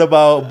talking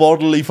about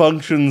bodily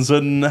functions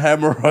and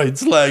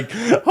hemorrhoids. Like,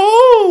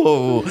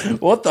 oh,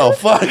 what the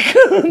fuck?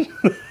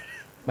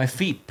 My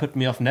feet put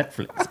me off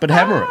Netflix, but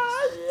hemorrhoids.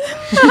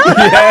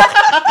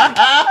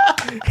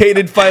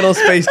 Hated Final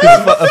Space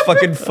because a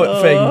fucking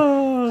foot thing.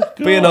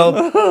 But you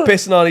know,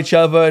 pissing on each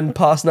other and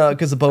passing out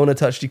because the boner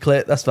touched your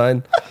clit. That's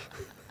fine.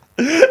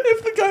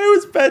 If the guy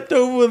was bent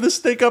over with a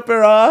stick up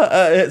her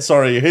ass,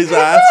 his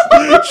ass,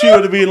 she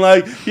would have been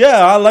like,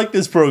 yeah, I like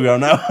this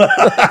program now.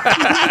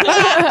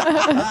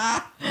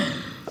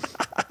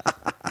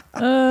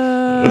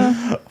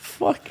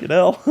 Fucking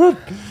hell.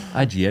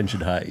 IGN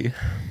should hire you.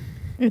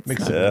 It's Make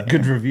not. some Yeah.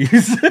 good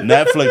reviews.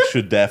 Netflix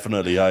should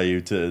definitely hire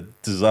you to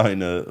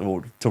design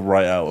or to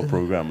write out a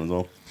program as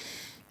well.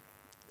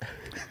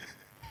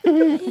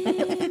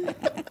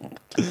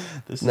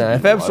 This Nah, is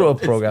if Ebs wrote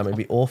wild. a program, it'd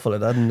be awful.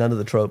 It had none of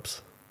the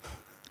tropes.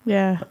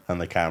 Yeah,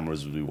 And the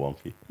cameras would be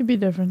wonky. it'd be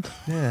different.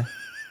 Yeah.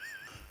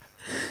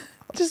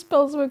 Just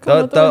spells would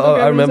come out the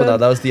I remember that. head.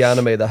 That was the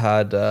anime that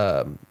had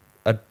a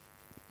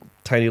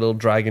tiny little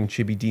dragon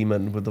chibi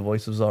demon with the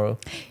voice of Zorro.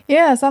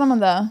 Yeah,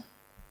 Salamander.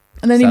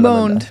 And then he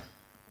Salamander. moaned.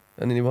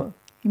 And then he what?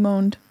 He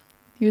moaned.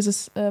 He was a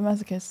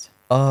masochist.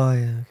 Oh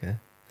yeah, okay.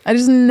 I've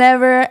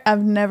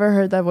never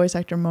heard that voice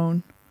actor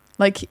moan.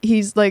 Like,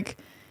 he's like,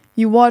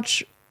 you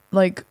watch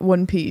like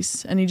One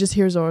Piece and you just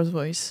hear Zoro's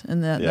voice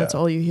and that's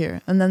all you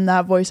hear. And then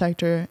that voice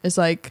actor is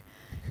like,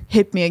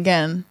 hit me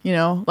again, you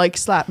know, like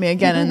slap me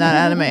again in that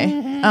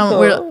anime.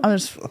 I'm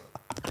just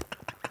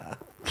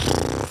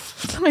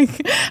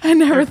like, I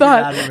never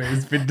thought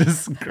It's been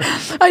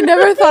described. I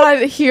never thought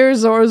I'd hear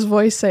Zoro's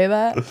voice say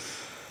that.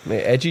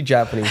 Mate, edgy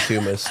Japanese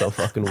humor is so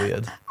fucking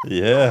weird.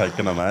 Yeah, I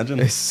can imagine.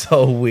 It's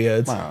so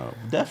weird. Wow,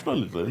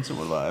 definitely learned some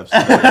of that.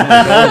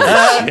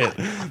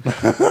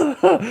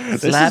 Holy shit.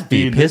 This has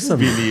been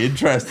the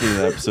interesting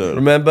episode.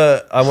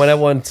 Remember, I want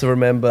everyone to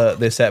remember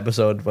this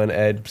episode when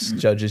Ed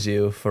judges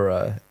you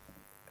for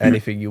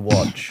anything you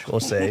watch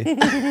or say.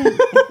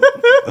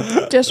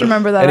 Just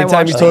remember that.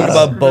 Anytime you I talk watched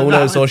about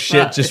boners or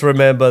shit, just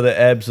remember that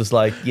Ebbs was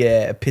like,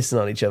 yeah, pissing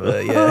on each other.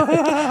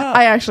 Yeah.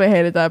 I actually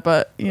hated that,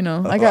 but you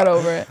know, I got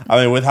over it. I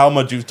mean, with how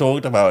much you've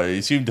talked about it,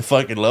 you seem to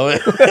fucking love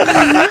it.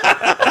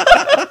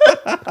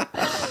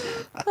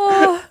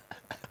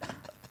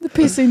 The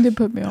pissing did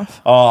put me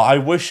off. Oh, I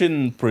wish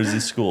in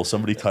prison school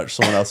somebody touched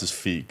someone else's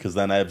feet, because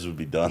then Ebbs would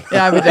be done.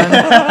 Yeah, I'd be done.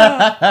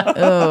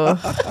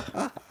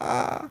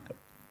 Ugh.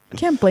 You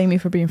can't blame me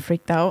for being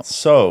freaked out,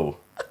 So,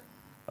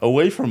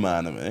 away from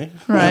anime,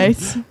 right?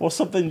 what's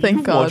something Thank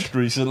you've God. watched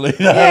recently?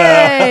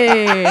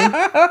 Yay!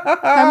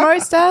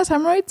 Hemorrhoids, Daz?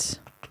 Hemorrhoids?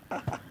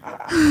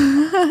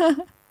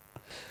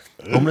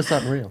 Homeless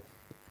Unreal.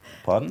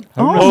 Pardon?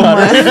 Oh Oh, my,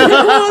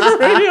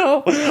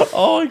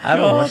 oh, I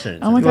haven't God. watched it.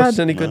 oh my You watched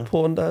god. any good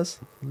porn, Daz?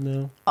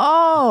 No.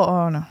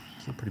 Oh no.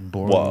 It's pretty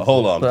boring. What?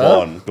 Hold on, Huh?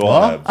 go on, go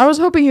on, Ebbs. I was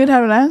hoping you'd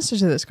have an answer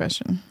to this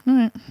question. All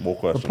right. More The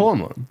questions. porn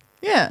one.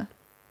 Yeah.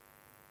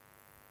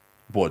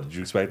 What, did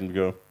you expect him to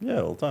go,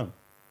 yeah, all the time?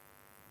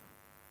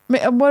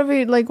 What if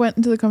we like went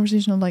into the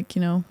conversation of like,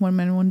 you know, one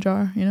man, one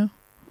jar, you know?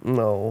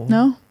 No.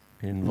 No?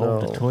 It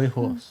involved No. a toy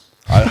horse.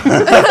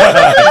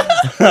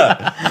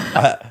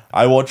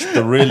 I watched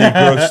the really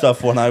gross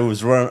stuff when I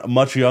was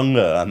much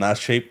younger, and that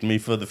shaped me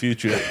for the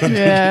future.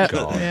 Yeah.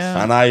 God.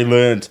 Yeah. And I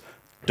learned,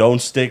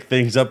 don't stick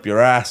things up your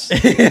ass.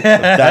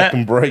 That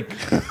can break.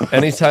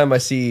 Anytime I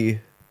see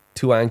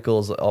two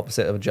ankles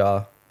opposite of a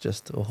jar,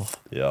 just, oh.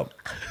 Yep.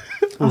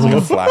 It's like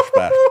a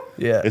flashback.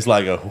 Yeah. It's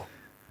like you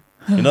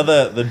know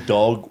the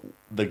dog,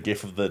 the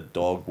gif of the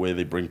dog where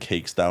they bring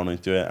cakes down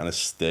into it and it's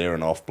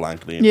staring off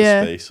blankly into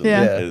Yeah, space and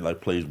yeah. it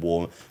like plays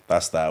warm.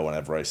 That's that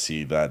whenever I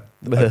see that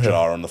a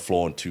jar on the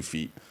floor and 2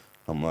 feet.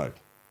 I'm like,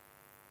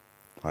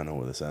 I know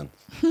where this ends.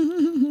 I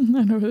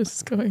know where this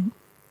is going.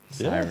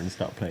 Siren,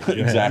 stop playing.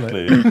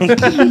 Exactly.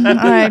 All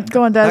right,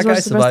 go on, Daz. That guy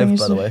What's the best thing survived,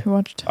 by the way. you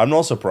watched? I'm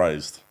not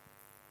surprised.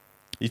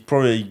 He's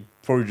probably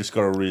just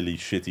got a really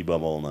shitty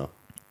bumhole now.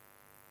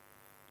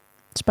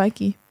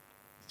 Spiky.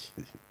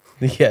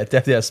 Yeah,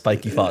 definitely has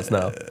spiky farts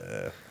now.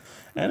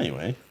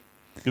 Anyway,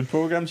 good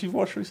programs you've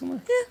watched recently?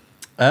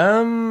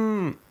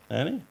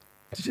 Any?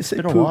 Did you say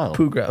Been a while.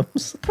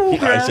 programs?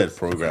 I said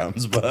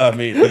programs, but I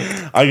mean,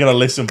 I'm gonna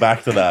listen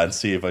back to that and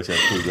see if I said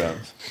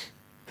programs.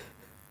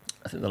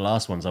 I think the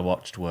last ones I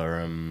watched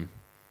were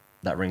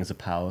that Rings of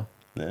Power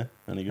Yeah,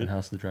 any and good?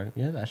 House of the Dragon.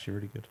 Yeah, they're actually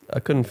really good. I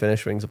couldn't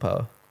finish Rings of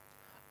Power.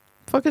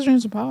 Fuck is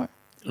Rings of Power?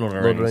 Lord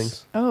of Lord the of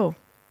Rings. Oh.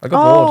 I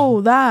got bored.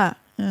 Oh, that.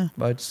 Yeah.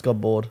 I just got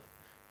bored.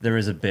 There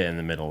is a bit in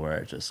the middle where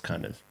it just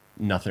kind of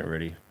nothing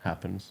really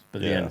happens,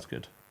 but the Yeah. end's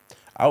good.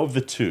 Out of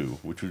the two,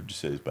 which would you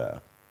say is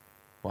better?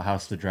 What,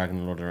 House of the Dragon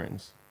and Lord of the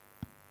Rings?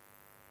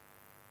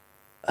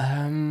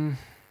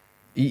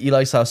 He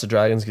likes House of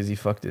Dragons because he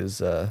fucked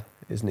his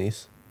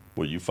niece.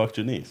 Well, you fucked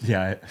your niece.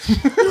 Yeah.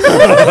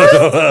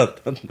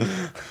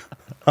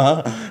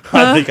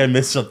 I think I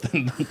missed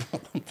something.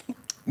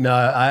 No,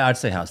 I'd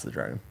say House of the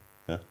Dragon.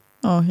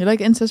 Oh, you like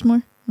incest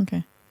more?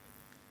 Okay.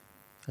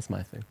 That's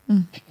my thing.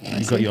 I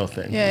You see. got your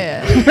thing.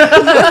 Yeah.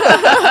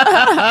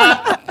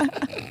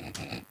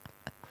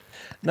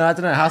 No, I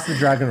don't know. House of the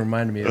Dragon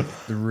reminded me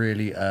of the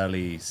really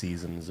early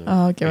seasons of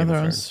Oh, Game of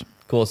Thrones.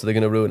 Cool, so they're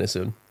going to ruin it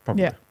soon.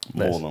 Probably. Yeah.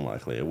 More Nice. than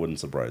likely, it wouldn't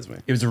surprise me.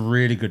 It was a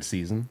really good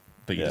season,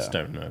 but you Yeah. just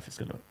don't know if it's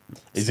gonna.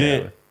 Is stay it?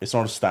 that way. It's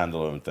not a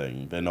standalone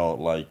thing. They're not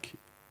like.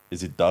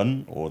 Is it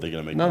done, or are they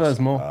gonna make? No, there's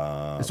more.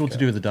 It's all okay. to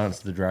do with the Dance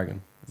of the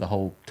Dragon, the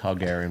whole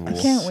Targaryen I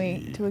war. can't see,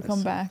 wait till we I come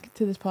see. back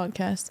to this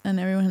podcast and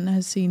everyone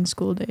has seen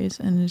School Days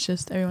and it's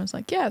just everyone's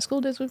like, yeah, School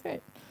Days was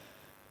great.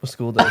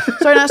 School days.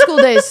 Sorry, not School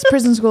Days,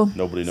 Prison School.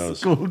 Nobody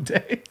knows. School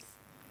day.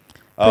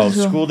 Oh,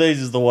 Prison School. School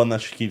Days is the one that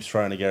she keeps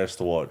trying to get us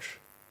to watch.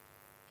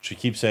 She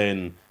keeps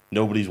saying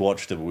nobody's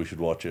watched it, but we should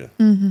watch it.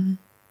 Mm-hmm.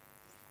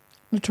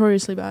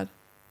 Notoriously bad.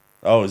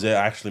 Oh, is it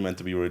actually meant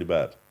to be really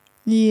bad?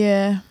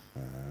 Yeah.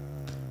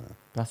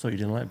 I thought you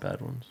didn't like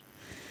bad ones.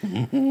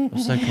 I'm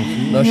so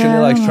confused. No, she only Yeah, I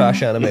likes don't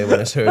trash anime when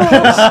it's her choice.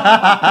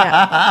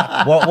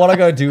 Yeah. What I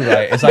gotta do,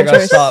 right, is I Good gotta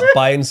choice. start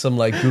buying some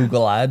like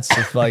Google ads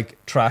of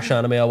like trash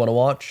anime I want to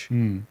watch,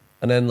 and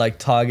then like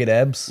target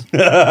Ebs.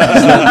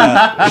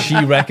 So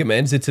she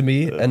recommends it to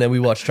me, and then we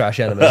watch trash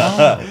anime. You're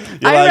I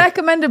like,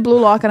 recommended Blue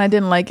Lock and I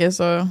didn't like it,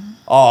 so.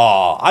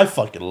 oh, I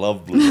fucking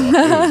love Blue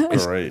Lock. It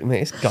was great.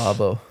 Mate, it's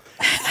garbo.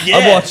 Yeah,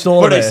 I've watched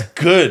all but of it's it.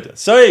 good.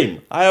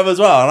 Same. I have as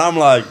well, and I'm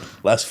like,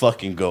 let's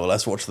fucking go.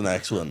 Let's watch the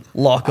next one.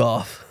 Lock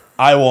off.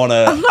 I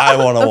wanna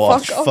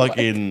watch Fuck off.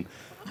 fucking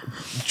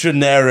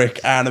generic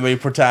anime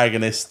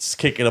protagonists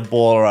kicking a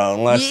ball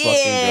around. Let's fucking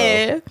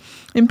Yeah.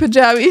 In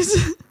pajamas.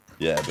 go.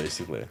 Yeah,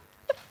 basically.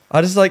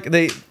 I just like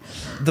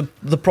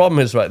the problem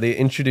is, right, they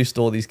introduced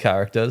all these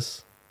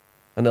characters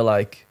and they're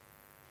like,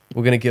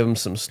 we're gonna give them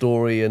some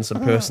story and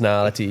some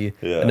personality,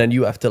 Yeah. and then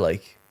you have to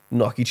like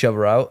knock each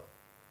other out,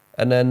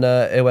 and then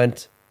it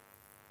went,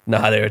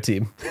 nah, they're a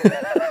team.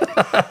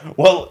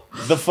 Well,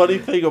 the funny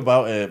thing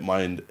about it,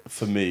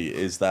 for me,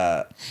 is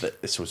that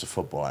this was a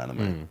football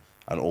anime,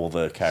 and all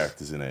the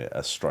characters in it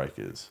are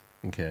strikers,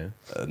 Okay.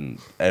 and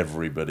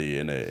everybody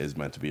in it is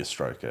meant to be a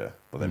striker,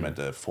 but they're meant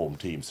to form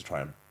teams to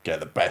try and get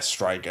the best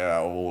striker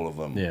out of all of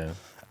them. Yeah.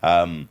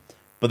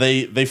 But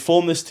they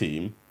form this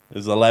team.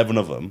 There's 11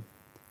 of them,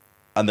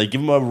 and they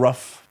give them a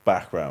rough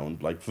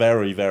background, like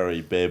very,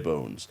 very bare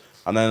bones.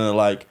 And then they're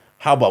like,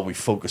 "How about we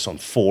focus on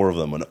 4 of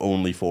them and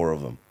only 4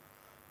 of them?"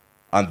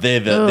 And they're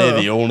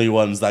the only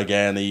ones that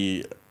get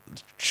any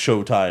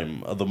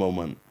showtime at the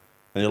moment.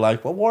 And you're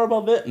like, "Well, what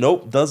about this?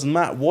 Nope, doesn't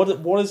matter.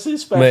 What is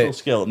his special Mate.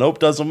 skill? Nope,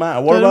 doesn't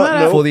matter. What Doesn't about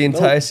matter. nope, For the nope."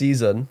 entire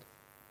season,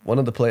 one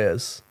of the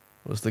players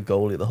was the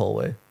goalie the whole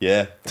way,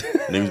 Yeah,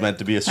 and he was meant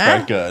to be a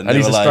striker, and they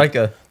he's were a like,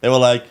 striker. They were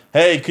like,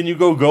 "Hey, can you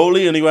go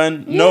goalie?" And he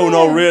went, "No,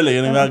 not really."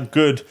 And he went,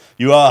 "Good,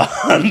 you are."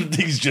 And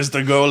he's just a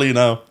goalie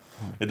now.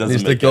 It doesn't.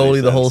 He's the make any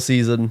goalie the whole sense.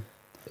 season.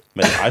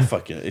 Man,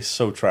 it's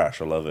so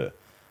trash. I love it.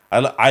 I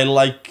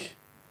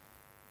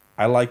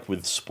like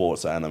with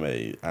sports anime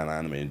and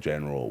anime in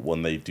general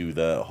when they do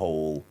the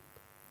whole,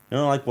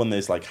 like when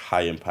there's like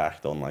high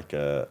impact on like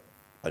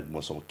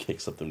when someone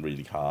kicks something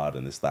really hard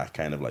and it's that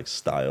kind of like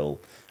style.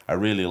 I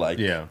really like.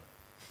 Yeah.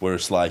 Where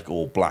it's like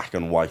all black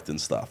and white and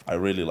stuff. I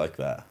really like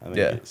that. I think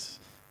Yeah.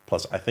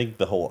 Plus, I think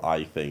the whole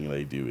eye thing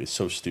they do is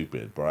so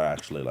stupid, but I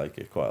actually like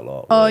it quite a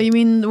lot. Oh, where you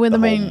mean with the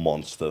the whole main.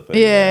 monster thing?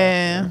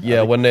 Yeah.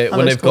 Yeah, when that's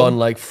they've cool. gone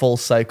like full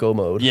psycho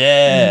mode.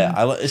 Yeah,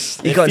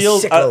 He got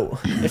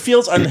sicko. it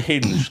feels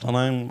unhinged, and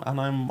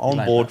I'm on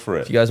Like board that. for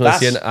it. If you guys want to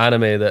see an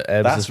anime that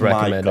Ebs that's has my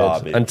recommended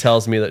garbage. and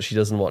tells me that she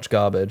doesn't watch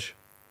garbage,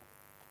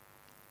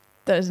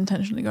 That is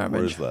intentionally Where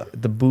garbage. is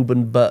that? the boob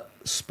and butt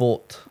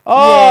sport. Oh,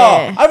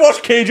 Yeah. I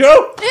watched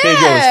Keijo.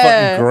 Keijo was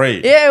fucking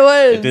great. Yeah, it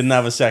was. It didn't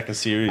have a second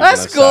series.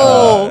 That's and I sat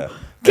cool. there.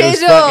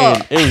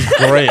 Keijo! It was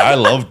great. I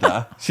loved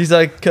that. She's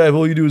like,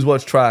 all you do is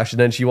watch trash, and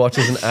then she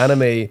watches an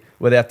anime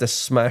where they have to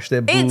smash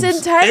their boobs. It's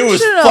intentional. It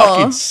was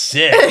fucking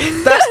sick.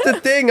 That's the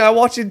thing. I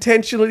watch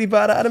intentionally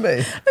bad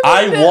anime.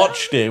 I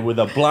watched it with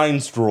a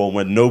blind straw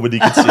when nobody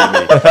could see me,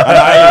 and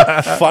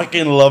I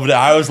fucking loved it.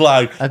 I was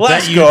like,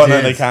 "Let's bet go," you and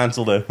then did. they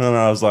cancelled it, and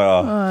I was like,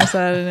 "Oh, Oh,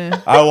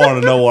 sad. I want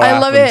to know what I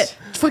happens." love it.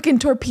 Fucking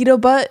torpedo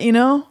butt, you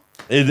know?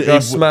 They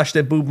gotta smash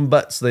their boob and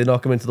butts so they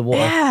knock them into the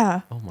water.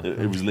 Yeah.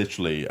 It was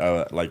literally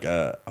like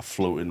a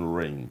floating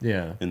ring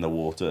Yeah. in the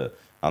water,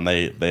 and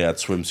they had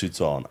swimsuits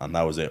on, and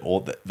that was it.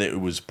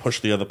 It was push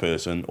the other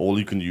person. All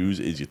you can use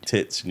is your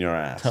tits and your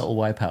ass, Total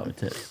wipeout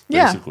tits.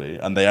 Yeah. basically.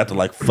 And they had to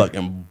like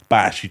fucking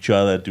bash each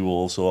other, do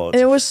all sorts.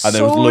 It was and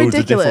there was so loads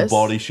of ridiculous. different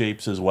body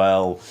shapes as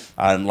well,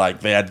 and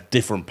like they had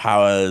different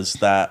powers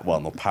not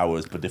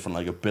powers, but different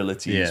like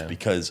abilities. Yeah.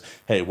 Because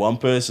hey, one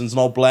person's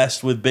not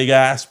blessed with big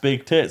ass,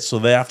 big tits, so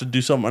they have to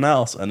do something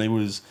else, and it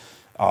was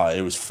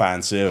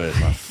fan service.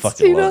 I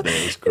fucking loved it.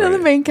 It was great. You know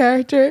the main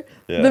character,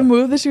 Yeah. the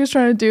move that she was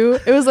trying to do.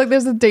 It was like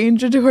there's a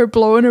danger to her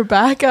blowing her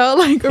back out,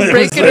 like or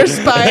breaking her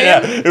spine.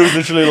 Yeah, it was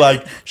literally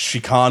like she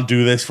can't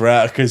do this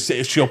forever because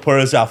she'll put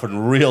herself in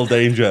real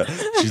danger.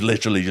 She's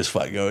literally just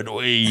fucking going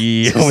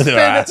wee with her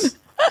ass.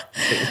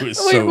 It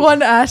was Like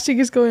one ass cheek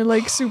is going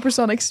like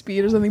supersonic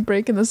speed or something,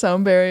 breaking the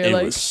sound barrier. It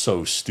Like was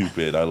so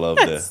stupid. I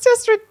loved it's it.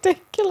 just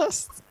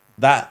ridiculous.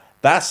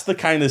 That's the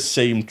kind of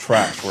same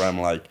trash where I'm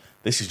like,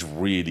 this is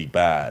really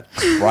bad.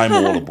 But I'm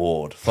all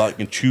aboard.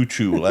 Fucking choo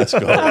choo, let's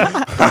go.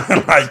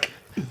 I'm like,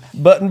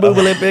 Button boob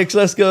Olympics,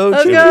 let's go.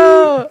 Let's Choo.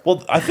 go.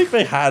 well, I think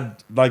they had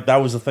like that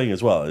was the thing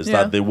as well, is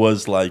Yeah. that there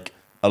was like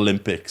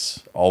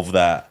Olympics of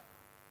that,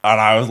 and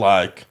I was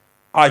like,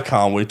 I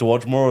can't wait to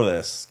watch more of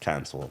this.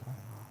 Cancel.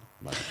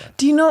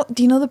 Do you know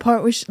the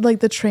part where like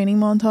the training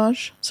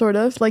montage, sort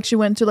of like she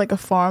went to like a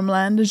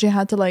farmland and she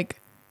had to like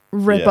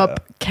rip Yeah.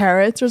 up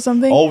carrots or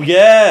something? Oh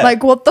yeah.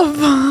 Like what the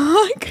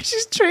fuck?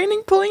 She's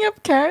pulling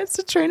up carrots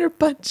to train her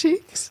butt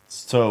cheeks.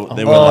 So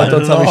they were Oh, like,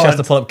 don't tell me she has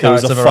to pull up there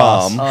was carrots a of her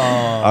ass. farm,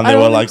 Oh. and I there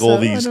were don't like think all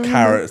so. these I don't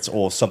carrots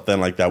or something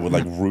like that with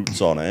like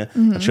roots on it,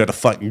 Mm-hmm. and she had to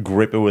fucking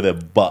grip it with her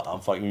butt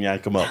and fucking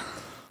yank them up.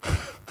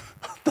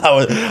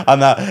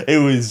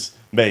 It was.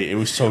 Mate, it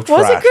was so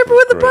trash. it grip it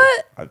with the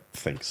butt? I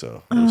think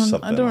so. It was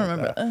something I don't like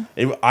remember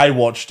that. I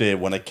watched it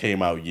when it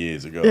came out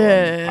years ago.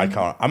 Yeah.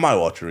 and I might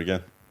watch it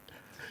again.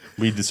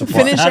 We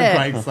disappoint. Finish I'm it.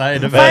 quite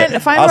excited Hey, about it.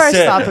 Find I'll where I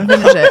sit. stop and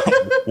finish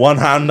it. One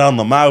hand on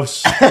the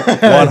mouse,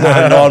 one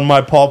hand on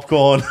my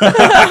popcorn.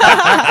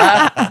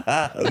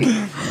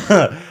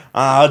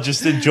 I'll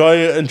just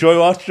enjoy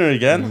watching it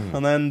again,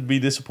 and then be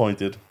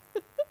disappointed.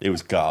 It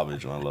was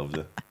garbage, and I loved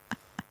it.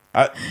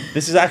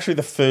 This is actually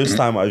the first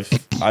time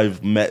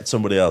I've met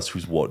somebody else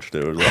who's watched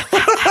it as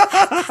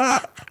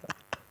well.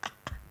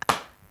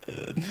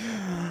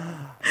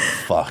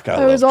 Fuck,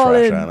 I was love all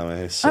trash in. anime.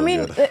 It's so I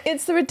mean, good.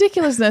 it's the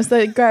ridiculousness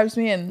that grabs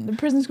me in. The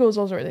prison school is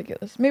also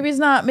ridiculous. Maybe it's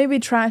not. Maybe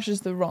trash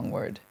is the wrong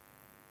word.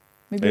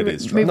 Maybe It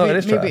is trash. Maybe, No, it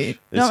is maybe. trash.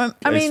 No,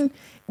 I It's mean,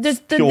 the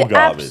pure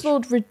garbage.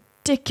 absolute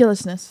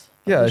ridiculousness. of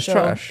Yeah, the it's show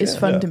trash. is Yeah,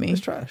 fun yeah. to me.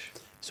 It's trash.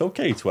 It's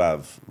okay to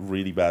have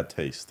really bad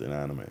taste in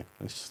anime.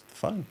 It's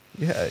fine.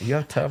 Yeah, you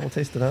have terrible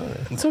taste in anime.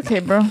 It's okay,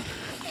 bro.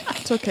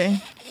 It's okay.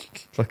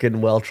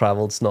 Fucking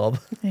well-traveled snob.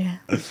 Yeah.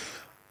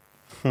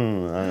 I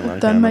like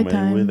Done my anime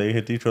time. where they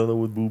hit each other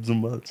with boobs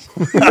and butts.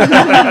 Was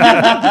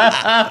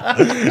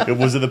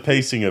it the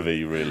pacing of it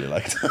you really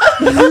liked?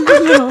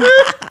 No.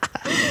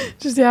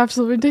 Just the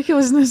absolute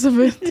ridiculousness of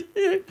it.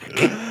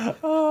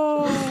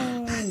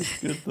 Oh, it's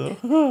good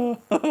though.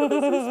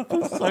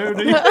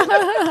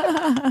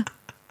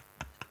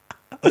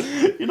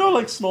 You know,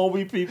 like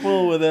snobby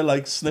people where they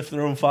like sniff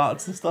their own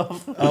farts and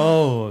stuff.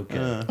 Oh,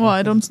 okay. Well,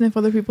 I don't sniff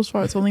other people's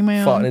farts, only my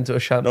Farting own. into a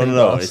champagne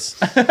No. glass.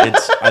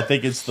 It's. I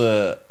think it's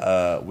the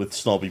with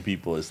snobby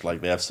people. It's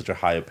like they have such a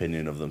high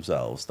opinion of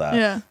themselves that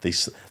Yeah.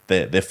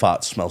 their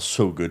farts smell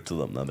so good to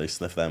them that they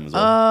sniff them as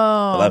well.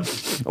 Oh. They're like,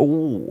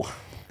 oh,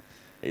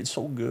 it's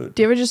so good.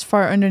 Do you ever just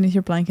fart underneath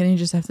your blanket and you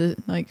just have to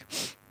like?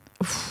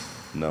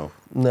 No.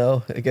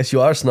 No, I guess you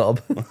are a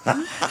snob.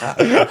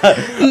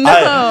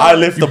 I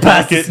lift the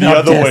blanket the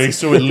other way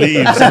so it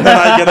leaves, and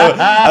then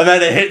and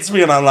then it hits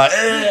me, and I'm like,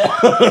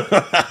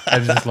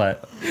 I'm just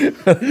like,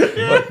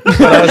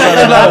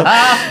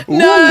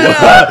 No.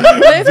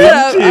 Lift it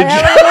up.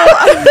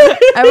 I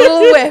have a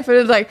little whiff, and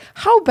it's like,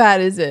 how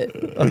bad is it?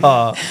 When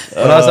I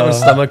was having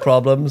stomach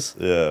problems,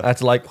 Yeah. I had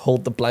to like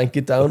hold the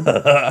blanket down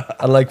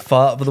and like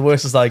fart. But the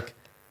worst is like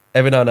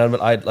every now and then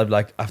I'd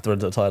like have to run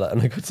to the toilet,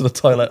 and I go to the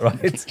toilet,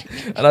 right?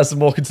 And as I'm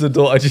walking to the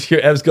door, I just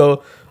hear Evs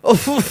go,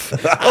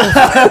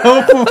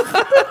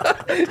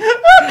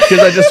 because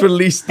I just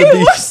released the It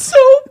beast. was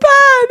so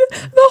bad.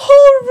 The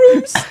whole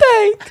room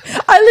stank.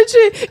 I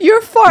literally,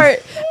 your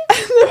fart,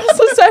 there was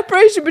a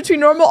separation between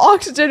normal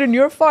oxygen and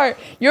your fart.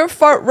 Your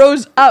fart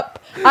rose up.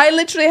 I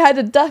literally had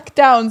to duck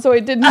down so I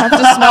didn't have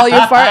to smell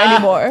your fart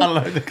anymore.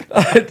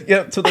 I'd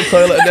get to the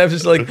toilet, and Evs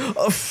just like,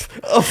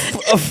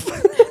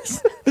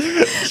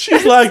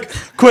 she's like,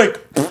 quick,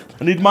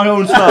 I need my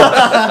own smell.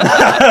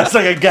 It's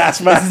like a gas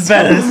mask. This is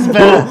better. This is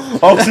better.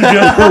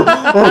 Oxygen.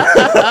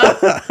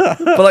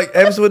 But like,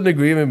 Ems wouldn't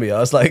agree with me. I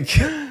was like,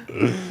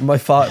 my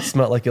fart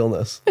smelled like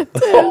illness.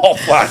 Oh,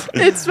 fuck.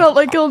 It smelled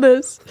like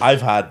illness.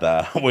 I've had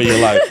that where you're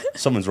like,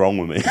 something's wrong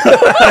with me.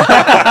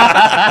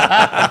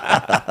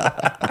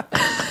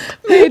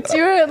 Mate,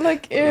 you're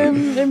like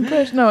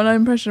impression. No, not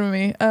impression with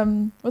me.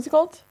 What's it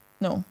called?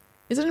 No,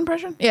 is it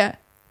impression? Yeah,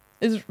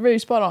 it's very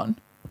spot on.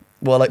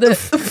 Well, like, When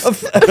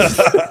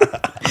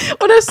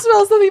I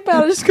smell something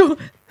bad, I just go.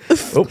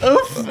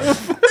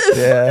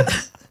 yeah.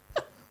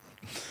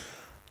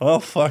 Well,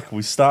 fuck.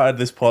 We started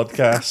this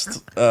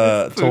podcast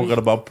talking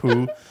about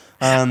poo.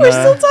 And, We're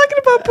still talking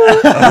about poo.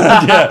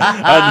 yeah,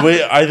 and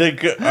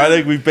I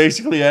think we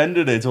basically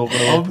ended it talking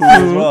about poo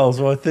as well.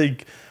 So I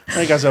think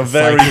that's a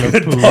very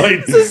good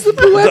point. This is the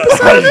poo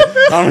episode.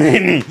 I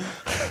mean,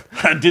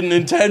 I didn't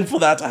intend for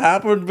that to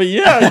happen, but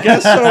yeah, I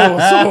guess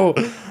so.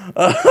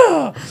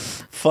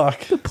 Fuck.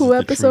 The poo True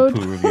episode.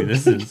 poo review.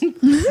 This is.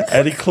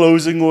 Any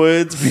closing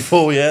words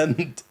before we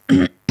end?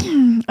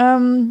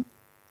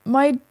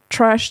 My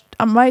trash.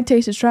 My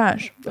taste is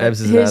trash.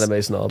 Ems is an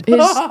anime snob.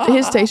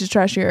 His taste is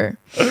trashier.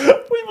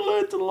 We've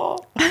learned a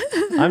lot.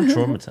 I'm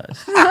traumatized.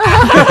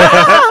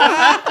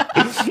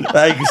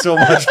 Thank you so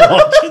much for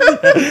watching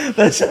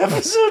this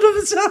episode of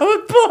the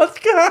Tavern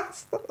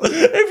podcast.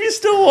 If you're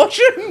still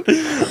watching,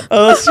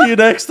 I'll see you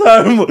next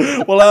time.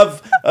 We'll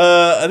have,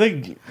 I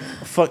think,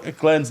 fuck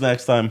Glenn's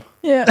next time.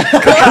 Yeah.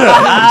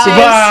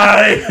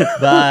 Bye.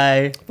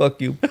 Bye.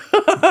 Fuck you.